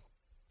it called?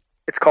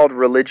 It's called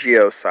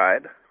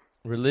Religioside.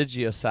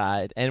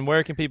 Religioside. And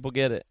where can people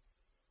get it?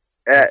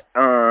 At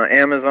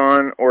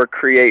Amazon or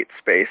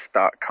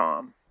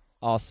createspace.com.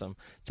 Awesome.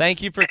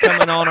 Thank you for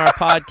coming on our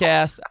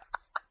podcast.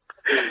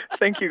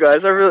 Thank you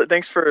guys.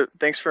 Thanks for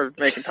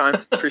making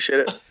time.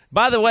 Appreciate it.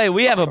 By the way,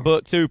 we have a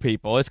book too,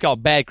 people. It's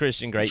called Bad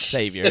Christian, Great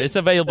Savior. It's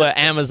available at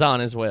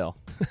Amazon as well.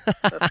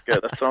 That's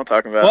good. That's what I'm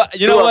talking about. Well,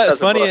 you know what's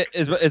funny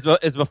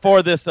is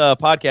before this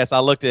podcast, I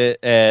looked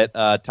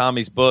at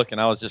Tommy's book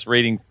and I was just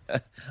reading.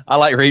 I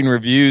like reading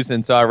reviews,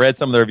 and so I read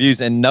some of the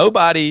reviews, and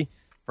nobody.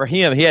 For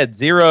him, he had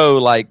 0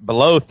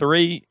 below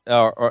 3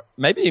 or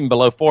maybe even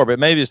below 4, but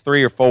maybe it's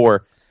 3 or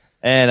 4.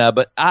 And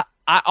but I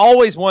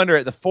always wonder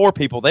at the 4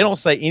 people, they don't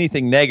say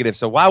anything negative.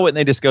 So why wouldn't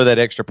they just go that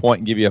extra point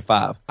and give you a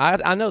 5?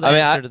 I know the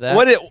answer to that.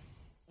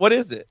 What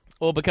is it?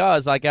 Well,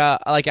 because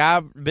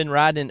I've been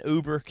riding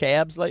Uber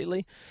cabs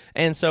lately,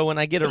 and so when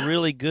I get a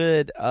really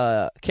good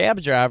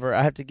cab driver,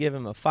 I have to give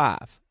him a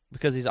 5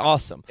 because he's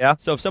awesome. Yeah.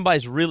 So if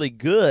somebody's really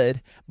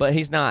good, but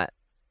he's not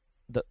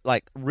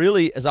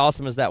really as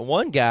awesome as that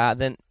one guy,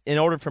 then in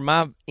order for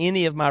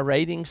any of my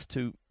ratings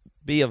to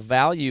be of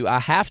value,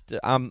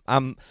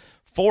 I'm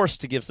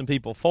forced to give some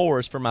people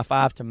 4s for my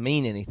 5 to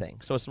mean anything.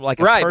 So it's like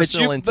a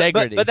personal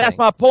integrity. But that's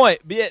my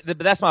point. But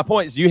that's my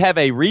point. Is you have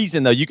a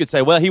reason though. You could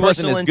say, well, he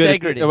wasn't as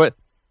good as.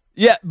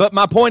 Yeah, but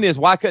my point is,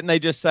 why couldn't they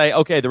just say,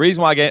 okay, the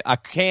reason why I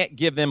can't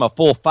give them a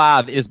full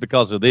 5 is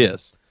because of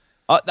this.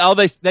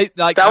 They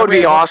like that would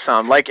be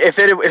awesome. Like if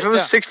it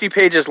was 60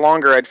 pages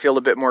longer, I'd feel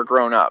a bit more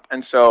grown up,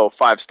 and so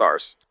 5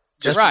 stars.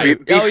 Just right.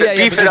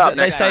 Beef it up.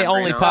 They say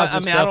only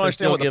positive stuff. I don't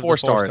understand what the 4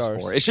 star is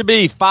for. It should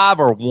be 5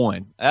 or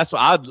 1. That's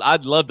what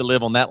I'd love to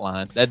live on that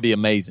line. That'd be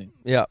amazing.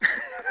 Yeah.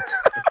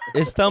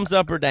 It's thumbs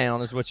up or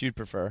down is what you'd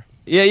prefer.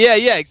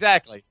 Yeah,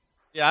 exactly.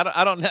 Yeah,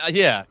 I don't.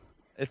 Yeah,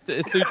 it's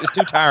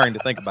too tiring to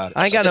think about it.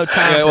 I ain't got no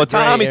time. Yeah, well,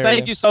 Tommy,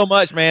 thank you so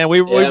much, man.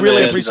 We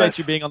really appreciate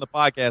you being on the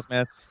podcast,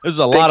 man. This was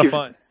a lot of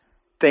fun.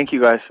 Thank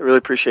you, guys. I really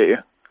appreciate you.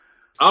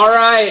 All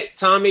right,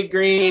 Tommy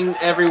Green,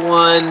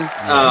 everyone.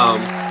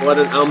 What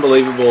an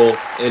unbelievable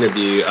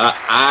interview.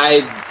 I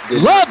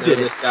loved it.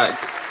 This guy.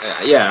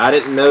 I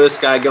didn't know this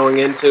guy going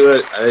into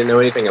it. I didn't know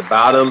anything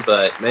about him,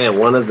 but man,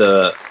 one of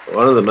the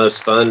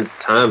most fun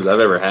times I've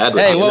ever had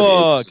with him. Hey,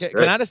 whoa.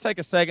 Can I just take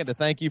a second to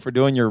thank you for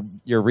doing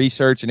your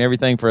research and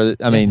everything you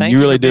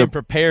really did. Being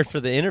prepared for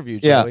the interview,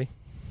 Joey.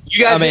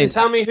 You guys didn't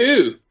tell me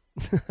who.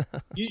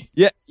 You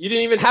didn't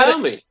even tell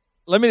me.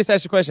 Let me just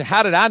ask you a question.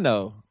 How did I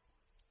know?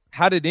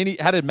 How did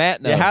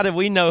Matt know? Yeah, how did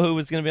we know who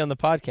was going to be on the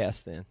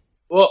podcast then?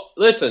 Well,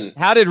 listen.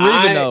 How did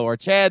Reba know, or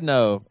Chad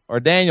know, or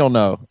Daniel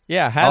know?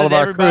 Yeah, how did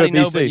everybody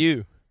know but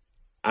you?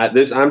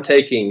 I'm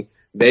taking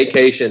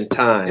vacation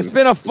time. It's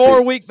been a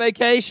 4-week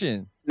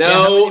vacation.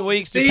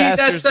 No, see,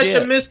 that's such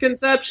a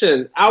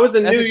misconception. I was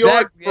in New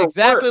York for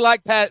exactly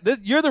work. like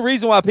you're the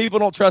reason why people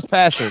don't trust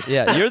pastors.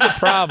 Yeah, you're the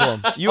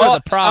problem. You are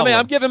the problem.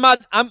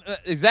 I'm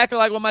exactly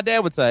like what my dad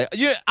would say.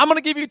 I'm going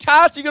to give you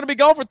tithes. So you're going to be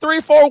gone for 3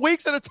 or 4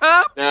 weeks at a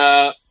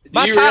time.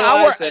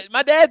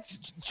 My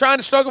dad's trying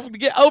to struggle to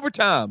get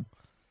overtime.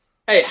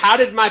 Hey, how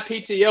did my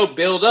PTO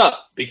build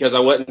up? Because I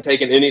wasn't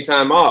taking any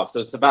time off. So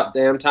it's about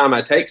damn time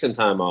I take some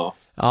time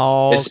off.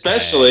 Oh,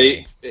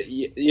 especially,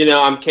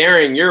 I'm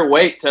carrying your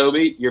weight,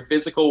 Toby, your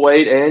physical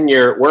weight and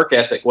your work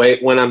ethic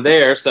weight when I'm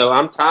there. So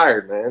I'm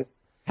tired, man.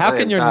 How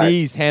can your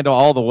knees handle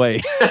all the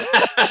weight?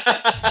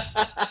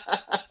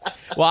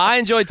 Well, I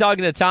enjoyed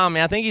talking to Tommy.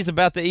 I think he's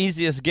about the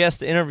easiest guest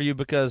to interview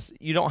because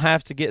you don't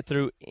have to get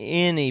through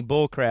any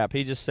bullcrap.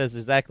 He just says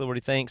exactly what he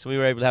thinks. We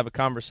were able to have a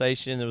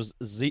conversation.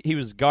 He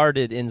was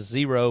guarded in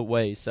 0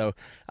 ways. So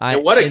I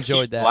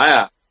enjoyed that.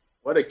 Laugh.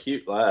 What a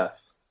cute laugh.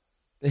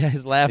 Yeah,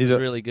 his laugh is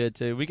really good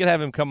too. We could have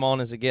him come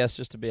on as a guest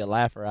just to be a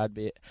laugher. I'd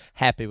be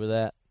happy with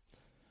that.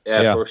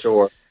 Yeah. For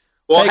sure.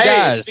 Well, hey,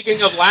 guys.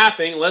 Speaking of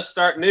laughing, let's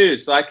start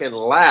news so I can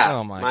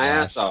laugh my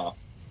ass off.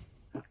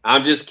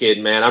 I'm just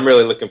kidding, man. I'm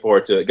really looking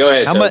forward to it. Go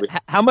ahead, Toby.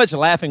 How much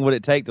laughing would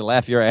it take to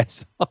laugh your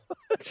ass off?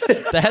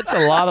 That's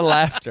a lot of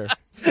laughter.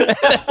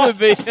 That would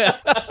be.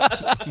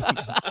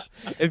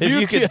 If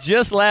you could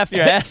just laugh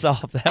your ass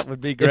off, that would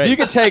be great. If you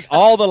could take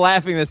all the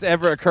laughing that's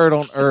ever occurred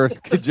on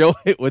Earth,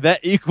 would that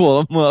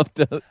equal him up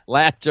to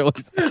laugh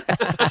Joey's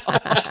ass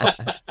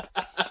off?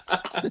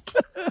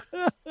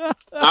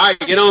 All right,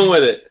 get on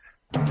with it.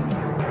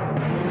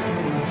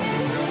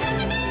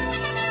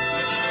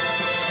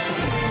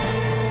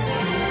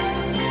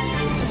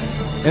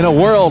 In a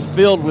world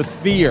filled with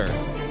fear,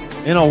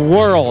 in a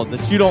world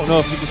that you don't know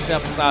if you can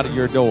step inside of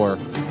your door,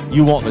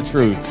 you want the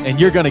truth, and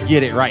you're going to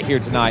get it right here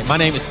tonight. My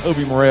name is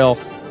Toby Morrell.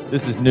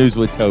 This is News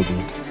with Toby.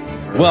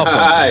 Welcome.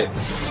 Hi.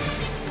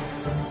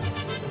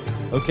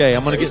 Okay,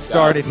 I'm going to get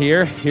started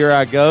here. Here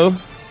I go.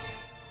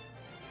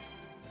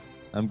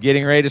 I'm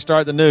getting ready to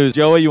start the news.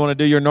 Joey, you want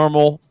to do your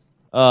normal,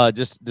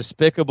 just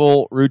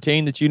despicable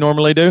routine that you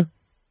normally do?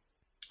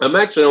 I'm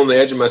actually on the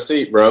edge of my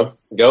seat, bro.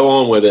 Go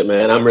on with it,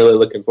 man. I'm really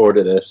looking forward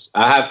to this.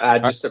 I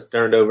just have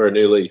turned over a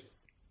new leaf.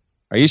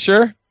 Are you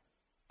sure?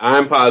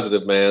 I'm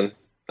positive, man.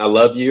 I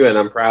love you, and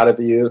I'm proud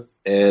of you,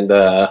 and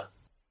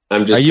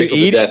I'm just tickled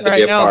to death to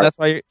be a part. That's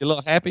why you're a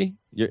little happy?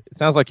 It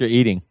sounds like you're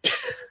eating.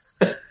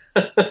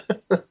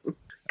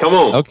 Come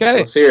on. Okay.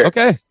 Let's hear it.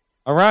 Okay.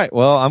 All right.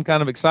 Well, I'm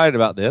kind of excited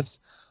about this.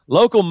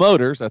 Local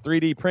Motors, a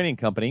 3D printing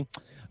company,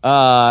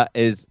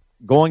 is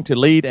going to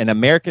lead an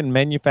American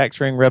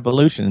manufacturing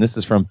revolution. This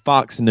is from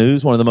Fox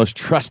News, one of the most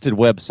trusted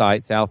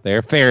websites out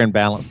there, fair and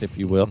balanced, if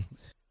you will.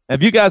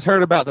 Have you guys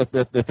heard about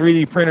the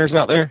 3D printers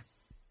out there?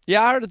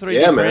 Yeah, I heard of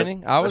 3D printing.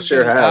 Man. I was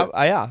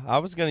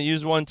going to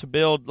use one to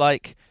build a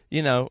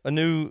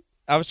new.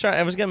 I was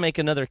going to make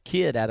another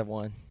kid out of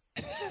one.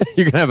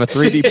 You're going to have a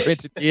 3D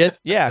printed kid?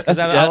 Yeah, because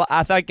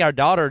I think our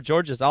daughter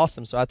Georgia's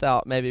awesome, so I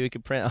thought maybe we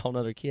could print a whole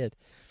other kid.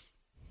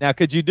 Now,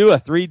 could you do a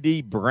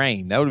 3D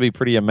brain? That would be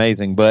pretty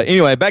amazing. But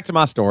anyway, back to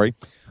my story.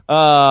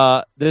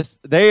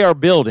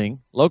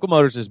 Local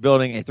Motors is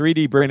building a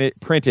 3D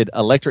printed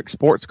electric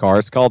sports car.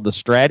 It's called the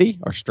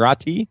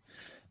Strati,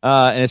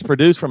 and it's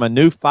produced from a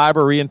new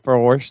fiber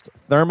reinforced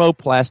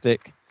thermoplastic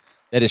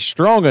that is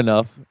strong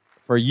enough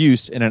for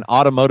use in an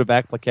automotive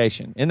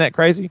application. Isn't that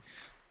crazy?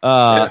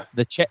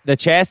 The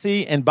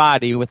chassis and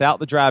body without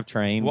the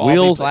drivetrain, will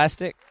wheels, all be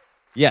plastic.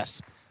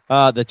 Yes.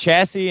 The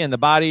chassis and the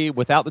body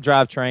without the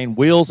drivetrain,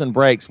 wheels and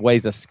brakes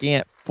weighs a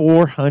scant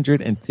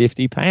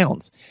 450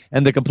 pounds.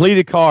 And the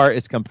completed car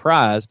is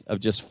comprised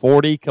of just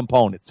 40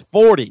 components.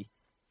 40!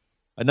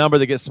 A number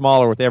that gets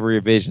smaller with every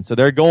revision. So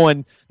they're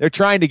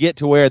trying to get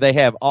to where they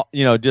have,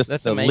 just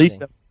That's the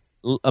amazing.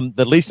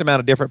 least amount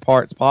of different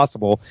parts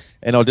possible.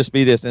 And it'll just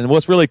be this. And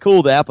what's really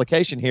cool, the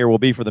application here will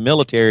be for the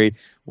military,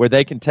 where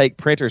they can take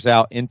printers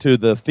out into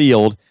the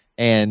field,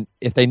 and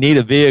if they need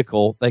a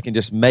vehicle, they can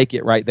just make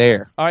it right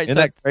there. All right, Isn't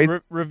so that crazy?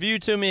 review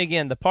to me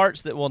again. The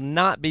parts that will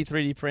not be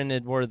 3D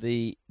printed were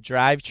the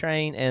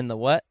drivetrain and the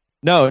what?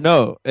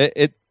 No.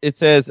 It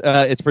says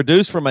it's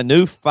produced from a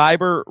new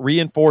fiber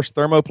reinforced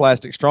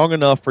thermoplastic strong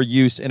enough for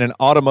use in an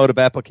automotive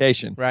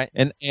application. Right.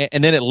 And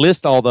then it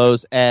lists all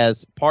those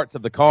as parts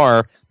of the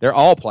car. They're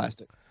all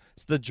plastic.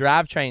 So the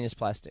drivetrain is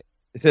plastic.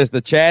 It says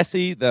the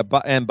chassis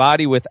and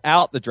body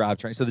without the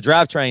drivetrain. So the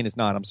drivetrain is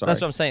not. I'm sorry.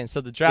 That's what I'm saying. So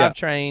the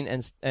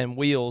drivetrain and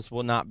wheels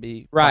will not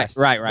be Right,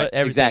 plastic, right. but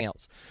everything Exactly.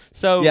 else.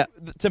 So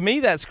to me,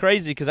 that's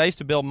crazy because I used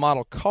to build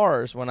model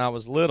cars when I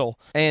was little,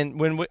 and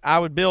when I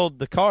would build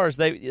the cars,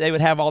 they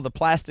would have all the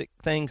plastic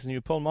things, and you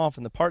pull them off,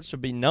 and the parts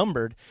would be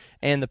numbered,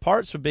 and the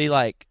parts would be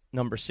like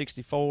number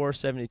 64,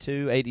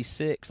 72,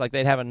 86. Like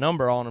they'd have a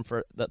number on them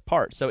for the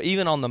parts. So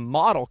even on the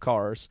model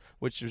cars,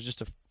 which was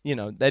just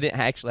they didn't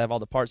actually have all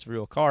the parts of a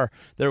real car.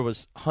 There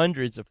was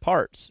hundreds of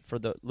parts for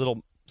the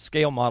little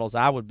scale models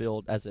I would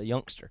build as a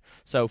youngster.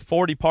 So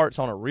 40 parts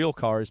on a real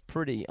car is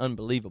pretty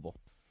unbelievable.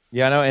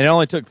 Yeah, I know, and it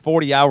only took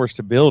 40 hours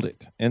to build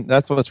it, and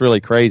that's what's really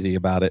crazy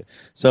about it.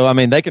 So, I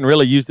mean, they can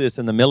really use this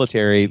in the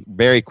military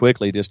very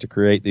quickly just to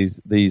create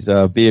these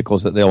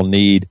vehicles that they'll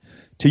need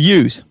to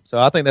use. So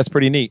I think that's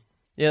pretty neat.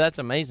 Yeah, that's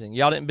amazing.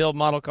 Y'all didn't build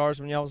model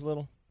cars when y'all was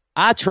little?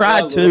 I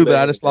tried to, but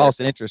I just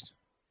lost interest.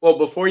 Well,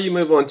 before you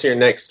move on to your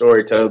next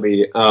story,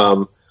 Toby,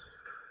 I've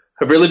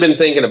really been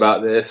thinking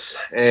about this,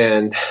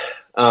 and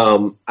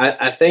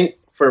I think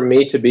for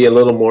me to be a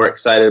little more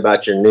excited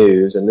about your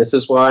news, and this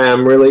is why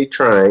I'm really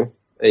trying.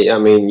 I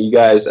mean, you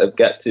guys have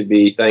got to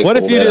be thankful. What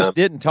if you just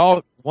didn't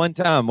talk one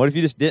time? What if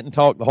you just didn't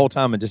talk the whole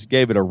time and just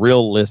gave it a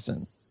real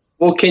listen?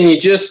 Well, can you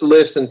just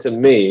listen to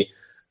me?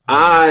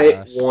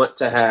 I want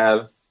to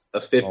have a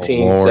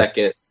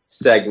 15-second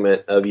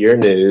segment of your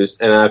news,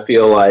 and I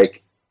feel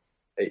like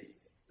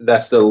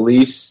that's the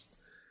least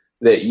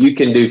that you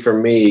can do for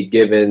me,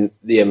 given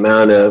the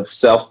amount of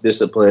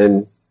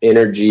self-discipline,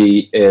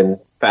 energy, and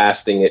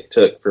fasting it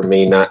took for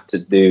me not to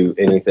do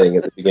anything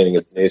at the beginning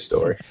of the news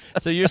story.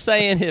 So you're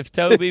saying if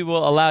Toby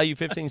will allow you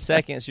 15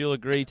 seconds, you'll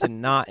agree to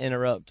not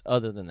interrupt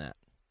other than that?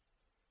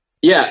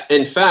 Yeah,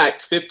 in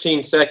fact,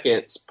 15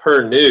 seconds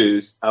per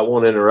news, I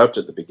won't interrupt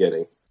at the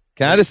beginning.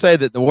 Can I just say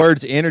that the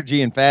words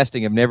energy and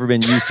fasting have never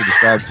been used to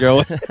describe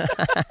Joey?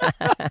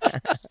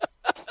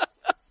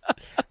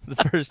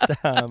 The first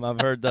time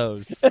I've heard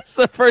those. That's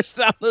the first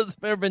time those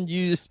have ever been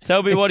used.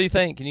 Toby, what do you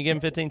think? Can you give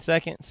him 15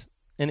 seconds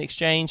in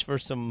exchange for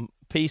some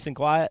peace and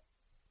quiet?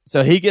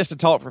 So he gets to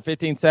talk for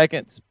 15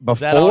 seconds before? Is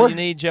that all you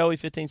need, Joey,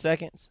 15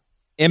 seconds?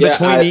 In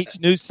between each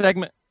news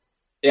segment?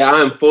 Yeah,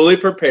 I'm fully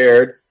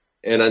prepared,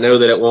 and I know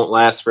that it won't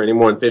last for any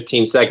more than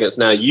 15 seconds.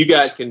 Now, you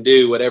guys can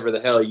do whatever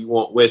the hell you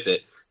want with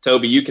it.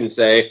 Toby, you can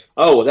say,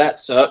 oh, well, that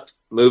sucked.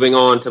 Moving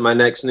on to my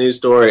next news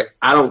story.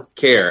 I don't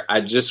care. I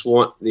just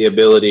want the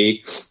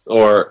ability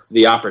or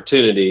the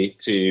opportunity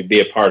to be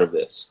a part of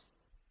this.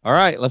 All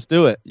right, let's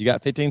do it. You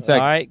got 15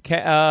 seconds. All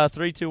right,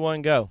 3, 2,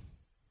 1, go.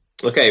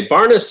 Okay,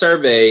 Barna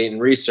Survey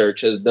and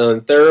Research has done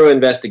thorough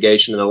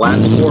investigation in the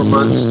last 4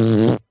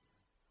 months.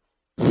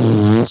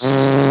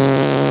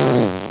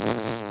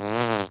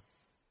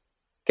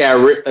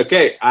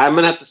 Okay, I'm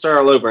going to have to start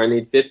all over. I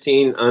need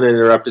 15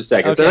 uninterrupted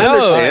seconds. Okay. And I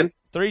understand.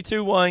 3,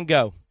 2, 1,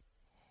 go.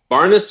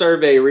 Barna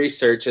Survey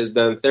Research has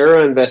done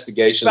thorough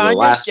investigation in the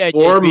last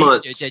 4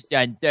 months.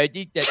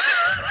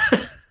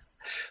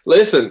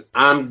 Listen,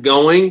 I'm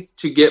going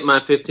to get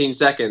my 15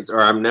 seconds,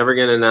 or I'm never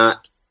going to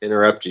not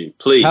interrupt you.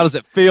 Please. How does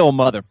it feel,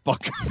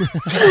 motherfucker?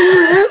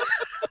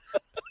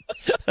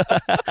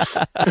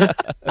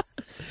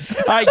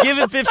 All right, give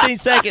it 15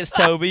 seconds,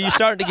 Toby. You're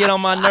starting to get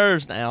on my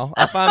nerves now.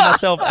 I find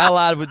myself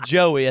allied with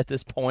Joey at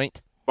this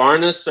point.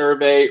 Barna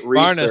Survey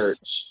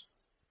Research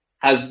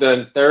has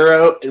done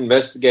thorough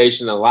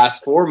investigation in the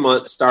last 4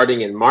 months,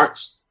 starting in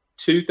March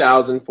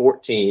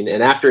 2014,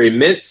 and after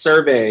immense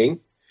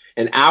surveying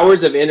and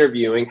hours of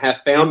interviewing,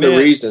 have found the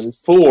reason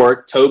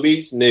for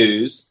Toby's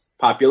news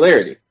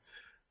popularity.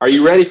 Are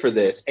you ready for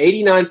this?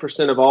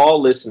 89% of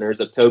all listeners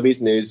of Toby's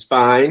news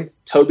find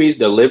Toby's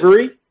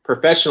delivery,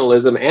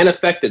 professionalism, and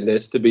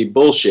effectiveness to be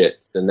bullshit.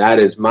 And that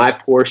is my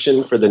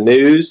portion for the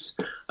news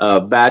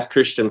of Bad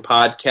Christian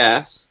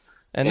Podcast.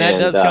 And that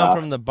does come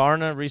from the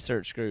Barna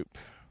Research Group.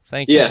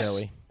 Thank you, yes.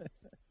 Joey.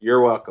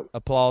 You're welcome.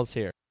 Applause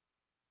here.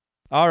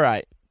 All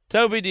right.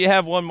 Toby, do you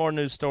have one more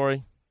news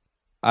story?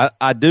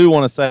 I do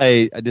want to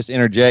say, I just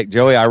interject,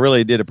 Joey, I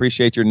really did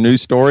appreciate your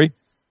news story.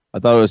 I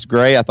thought it was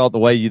great. I thought the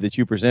way that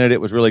you presented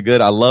it was really good.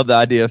 I love the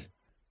idea of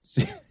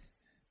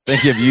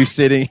think of you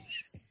sitting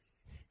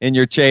in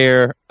your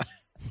chair,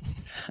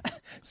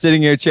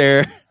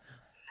 a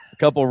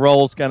couple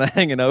rolls kind of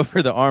hanging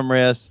over the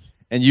armrest,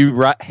 and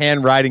you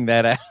hand writing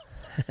that out.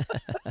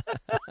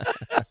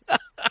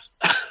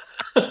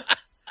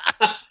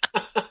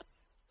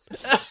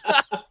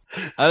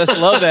 I just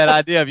love that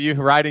idea of you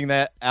writing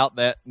that out,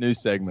 that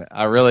news segment.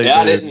 I really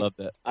love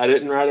that. I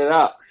didn't write it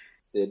out.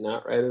 Did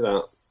not write it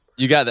out.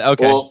 You got that?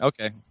 Okay. Well,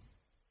 okay.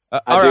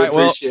 All right.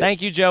 Well,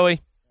 thank you,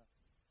 Joey.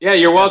 Yeah,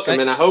 you're welcome,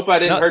 and I hope I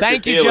didn't hurt your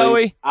feelings. Thank you,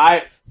 Joey.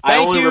 I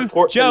only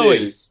report the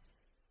news.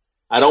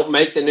 I don't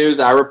make the news.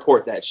 I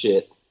report that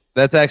shit.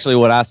 That's actually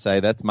what I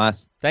say. That's my.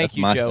 Thank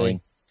you, Joey.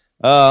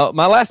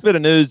 My last bit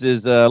of news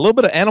is a little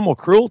bit of animal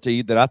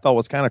cruelty that I thought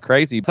was kind of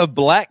crazy. A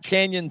Black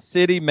Canyon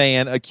City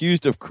man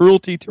accused of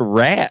cruelty to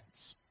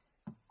rats.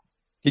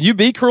 Can you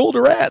be cruel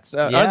to rats?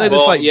 Aren't they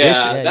just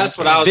vicious? That's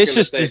what I was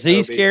vicious gonna say,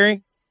 disease Toby.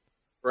 carrying?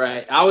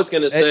 Right. I was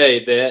going to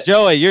say that.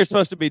 Joey, you're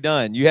supposed to be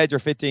done. You had your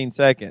 15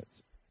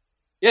 seconds.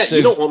 Yeah,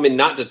 you don't want me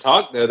not to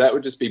talk, though. That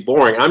would just be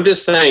boring. I'm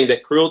just saying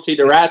that cruelty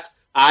to rats,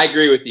 I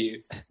agree with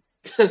you.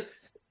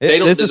 They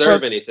don't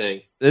deserve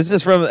anything. This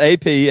is from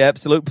AP,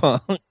 Absolute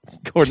Punk,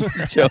 according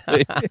to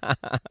Joey.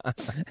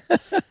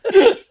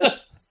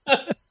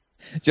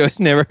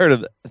 Joey's never heard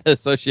of the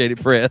Associated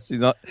Press.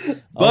 He's not,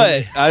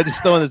 but I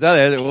just throwing this out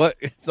there.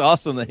 It's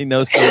awesome that he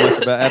knows so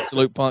much about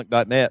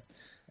AbsolutePunk.net.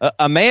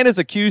 A man is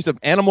accused of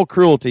animal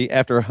cruelty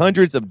after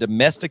hundreds of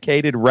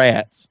domesticated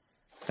rats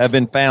have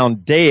been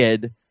found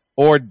dead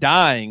or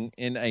dying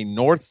in a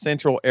north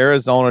central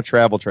Arizona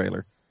travel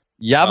trailer.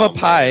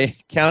 Yavapai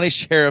County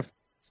Sheriff's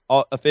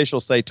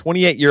officials say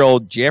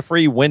 28-year-old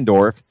Jeffrey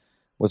Windorf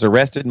was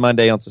arrested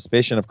Monday on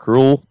suspicion of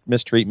cruel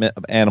mistreatment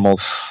of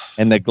animals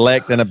and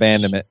neglect and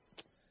abandonment.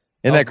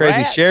 Isn't that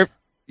crazy?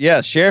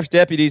 Sheriff's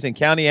deputies and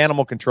county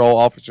animal control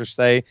officers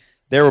say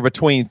there were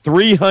between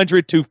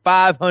 300 to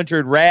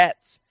 500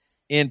 rats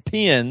in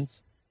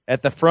pens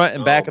at the front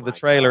and back of the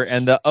trailer,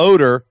 and the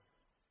odor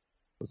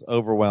was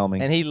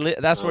overwhelming. And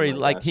that's where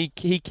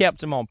he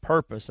kept them on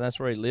purpose, and that's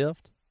where he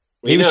lived.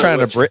 He was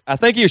trying to. I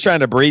think he was trying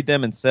to breed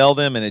them and sell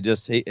them, and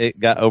it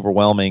got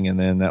overwhelming, and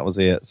then that was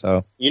it.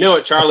 So you know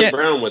what Charlie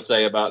Brown would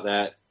say about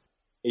that?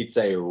 He'd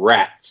say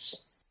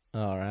rats.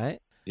 All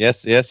right.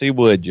 Yes, he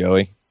would,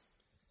 Joey.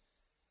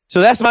 So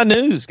that's my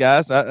news,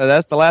 guys.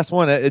 That's the last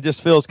one. It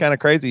just feels kind of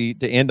crazy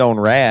to end on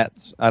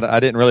rats. I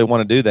didn't really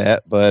want to do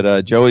that,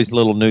 but Joey's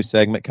little news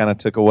segment kind of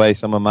took away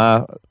some of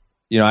my.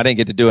 I didn't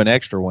get to do an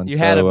extra one. You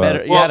had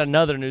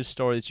another news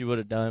story that you would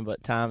have done,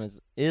 but time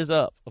is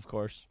up, of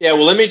course. Yeah,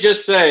 well, let me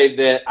just say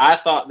that I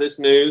thought this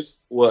news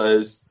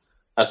was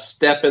a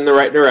step in the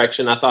right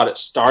direction. I thought it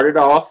started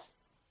off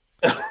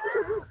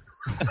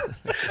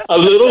a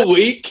little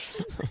weak,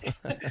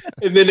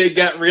 and then it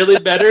got really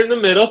better in the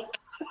middle.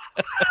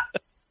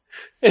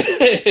 And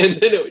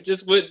then it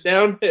just went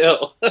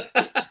downhill.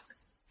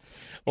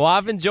 Well,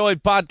 I've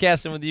enjoyed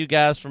podcasting with you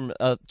guys from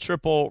a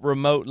triple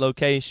remote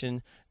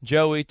location.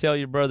 Joey, tell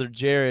your brother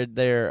Jared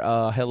there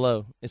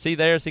hello. Is he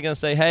there? Is he going to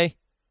say hey?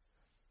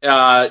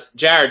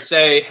 Jared,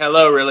 say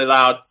hello really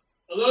loud.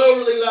 Hello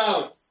really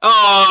loud.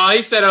 Oh,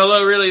 he said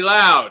hello really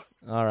loud.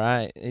 All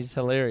right. He's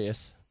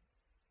hilarious.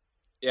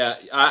 Yeah,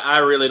 I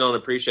really don't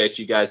appreciate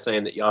you guys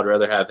saying that y'all'd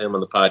rather have him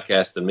on the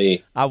podcast than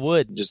me. I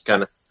would. It just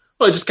kind of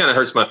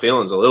hurts my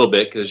feelings a little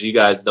bit because you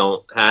guys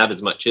don't have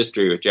as much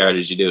history with Jared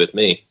as you do with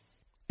me.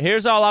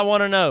 Here's all I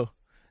want to know.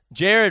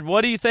 Jared,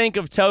 what do you think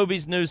of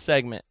Toby's news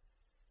segment?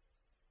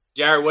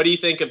 Jared, what do you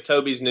think of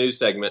Toby's news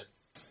segment?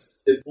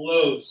 It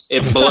blows.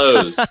 It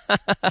blows.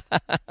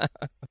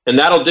 And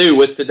that'll do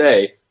with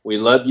today. We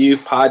love you,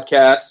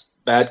 podcast,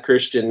 Bad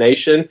Christian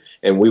Nation,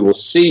 and we will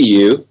see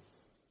you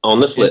on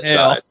the flip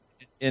side.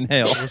 In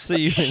hell. We'll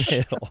see you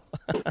in hell.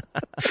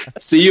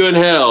 See you in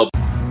hell.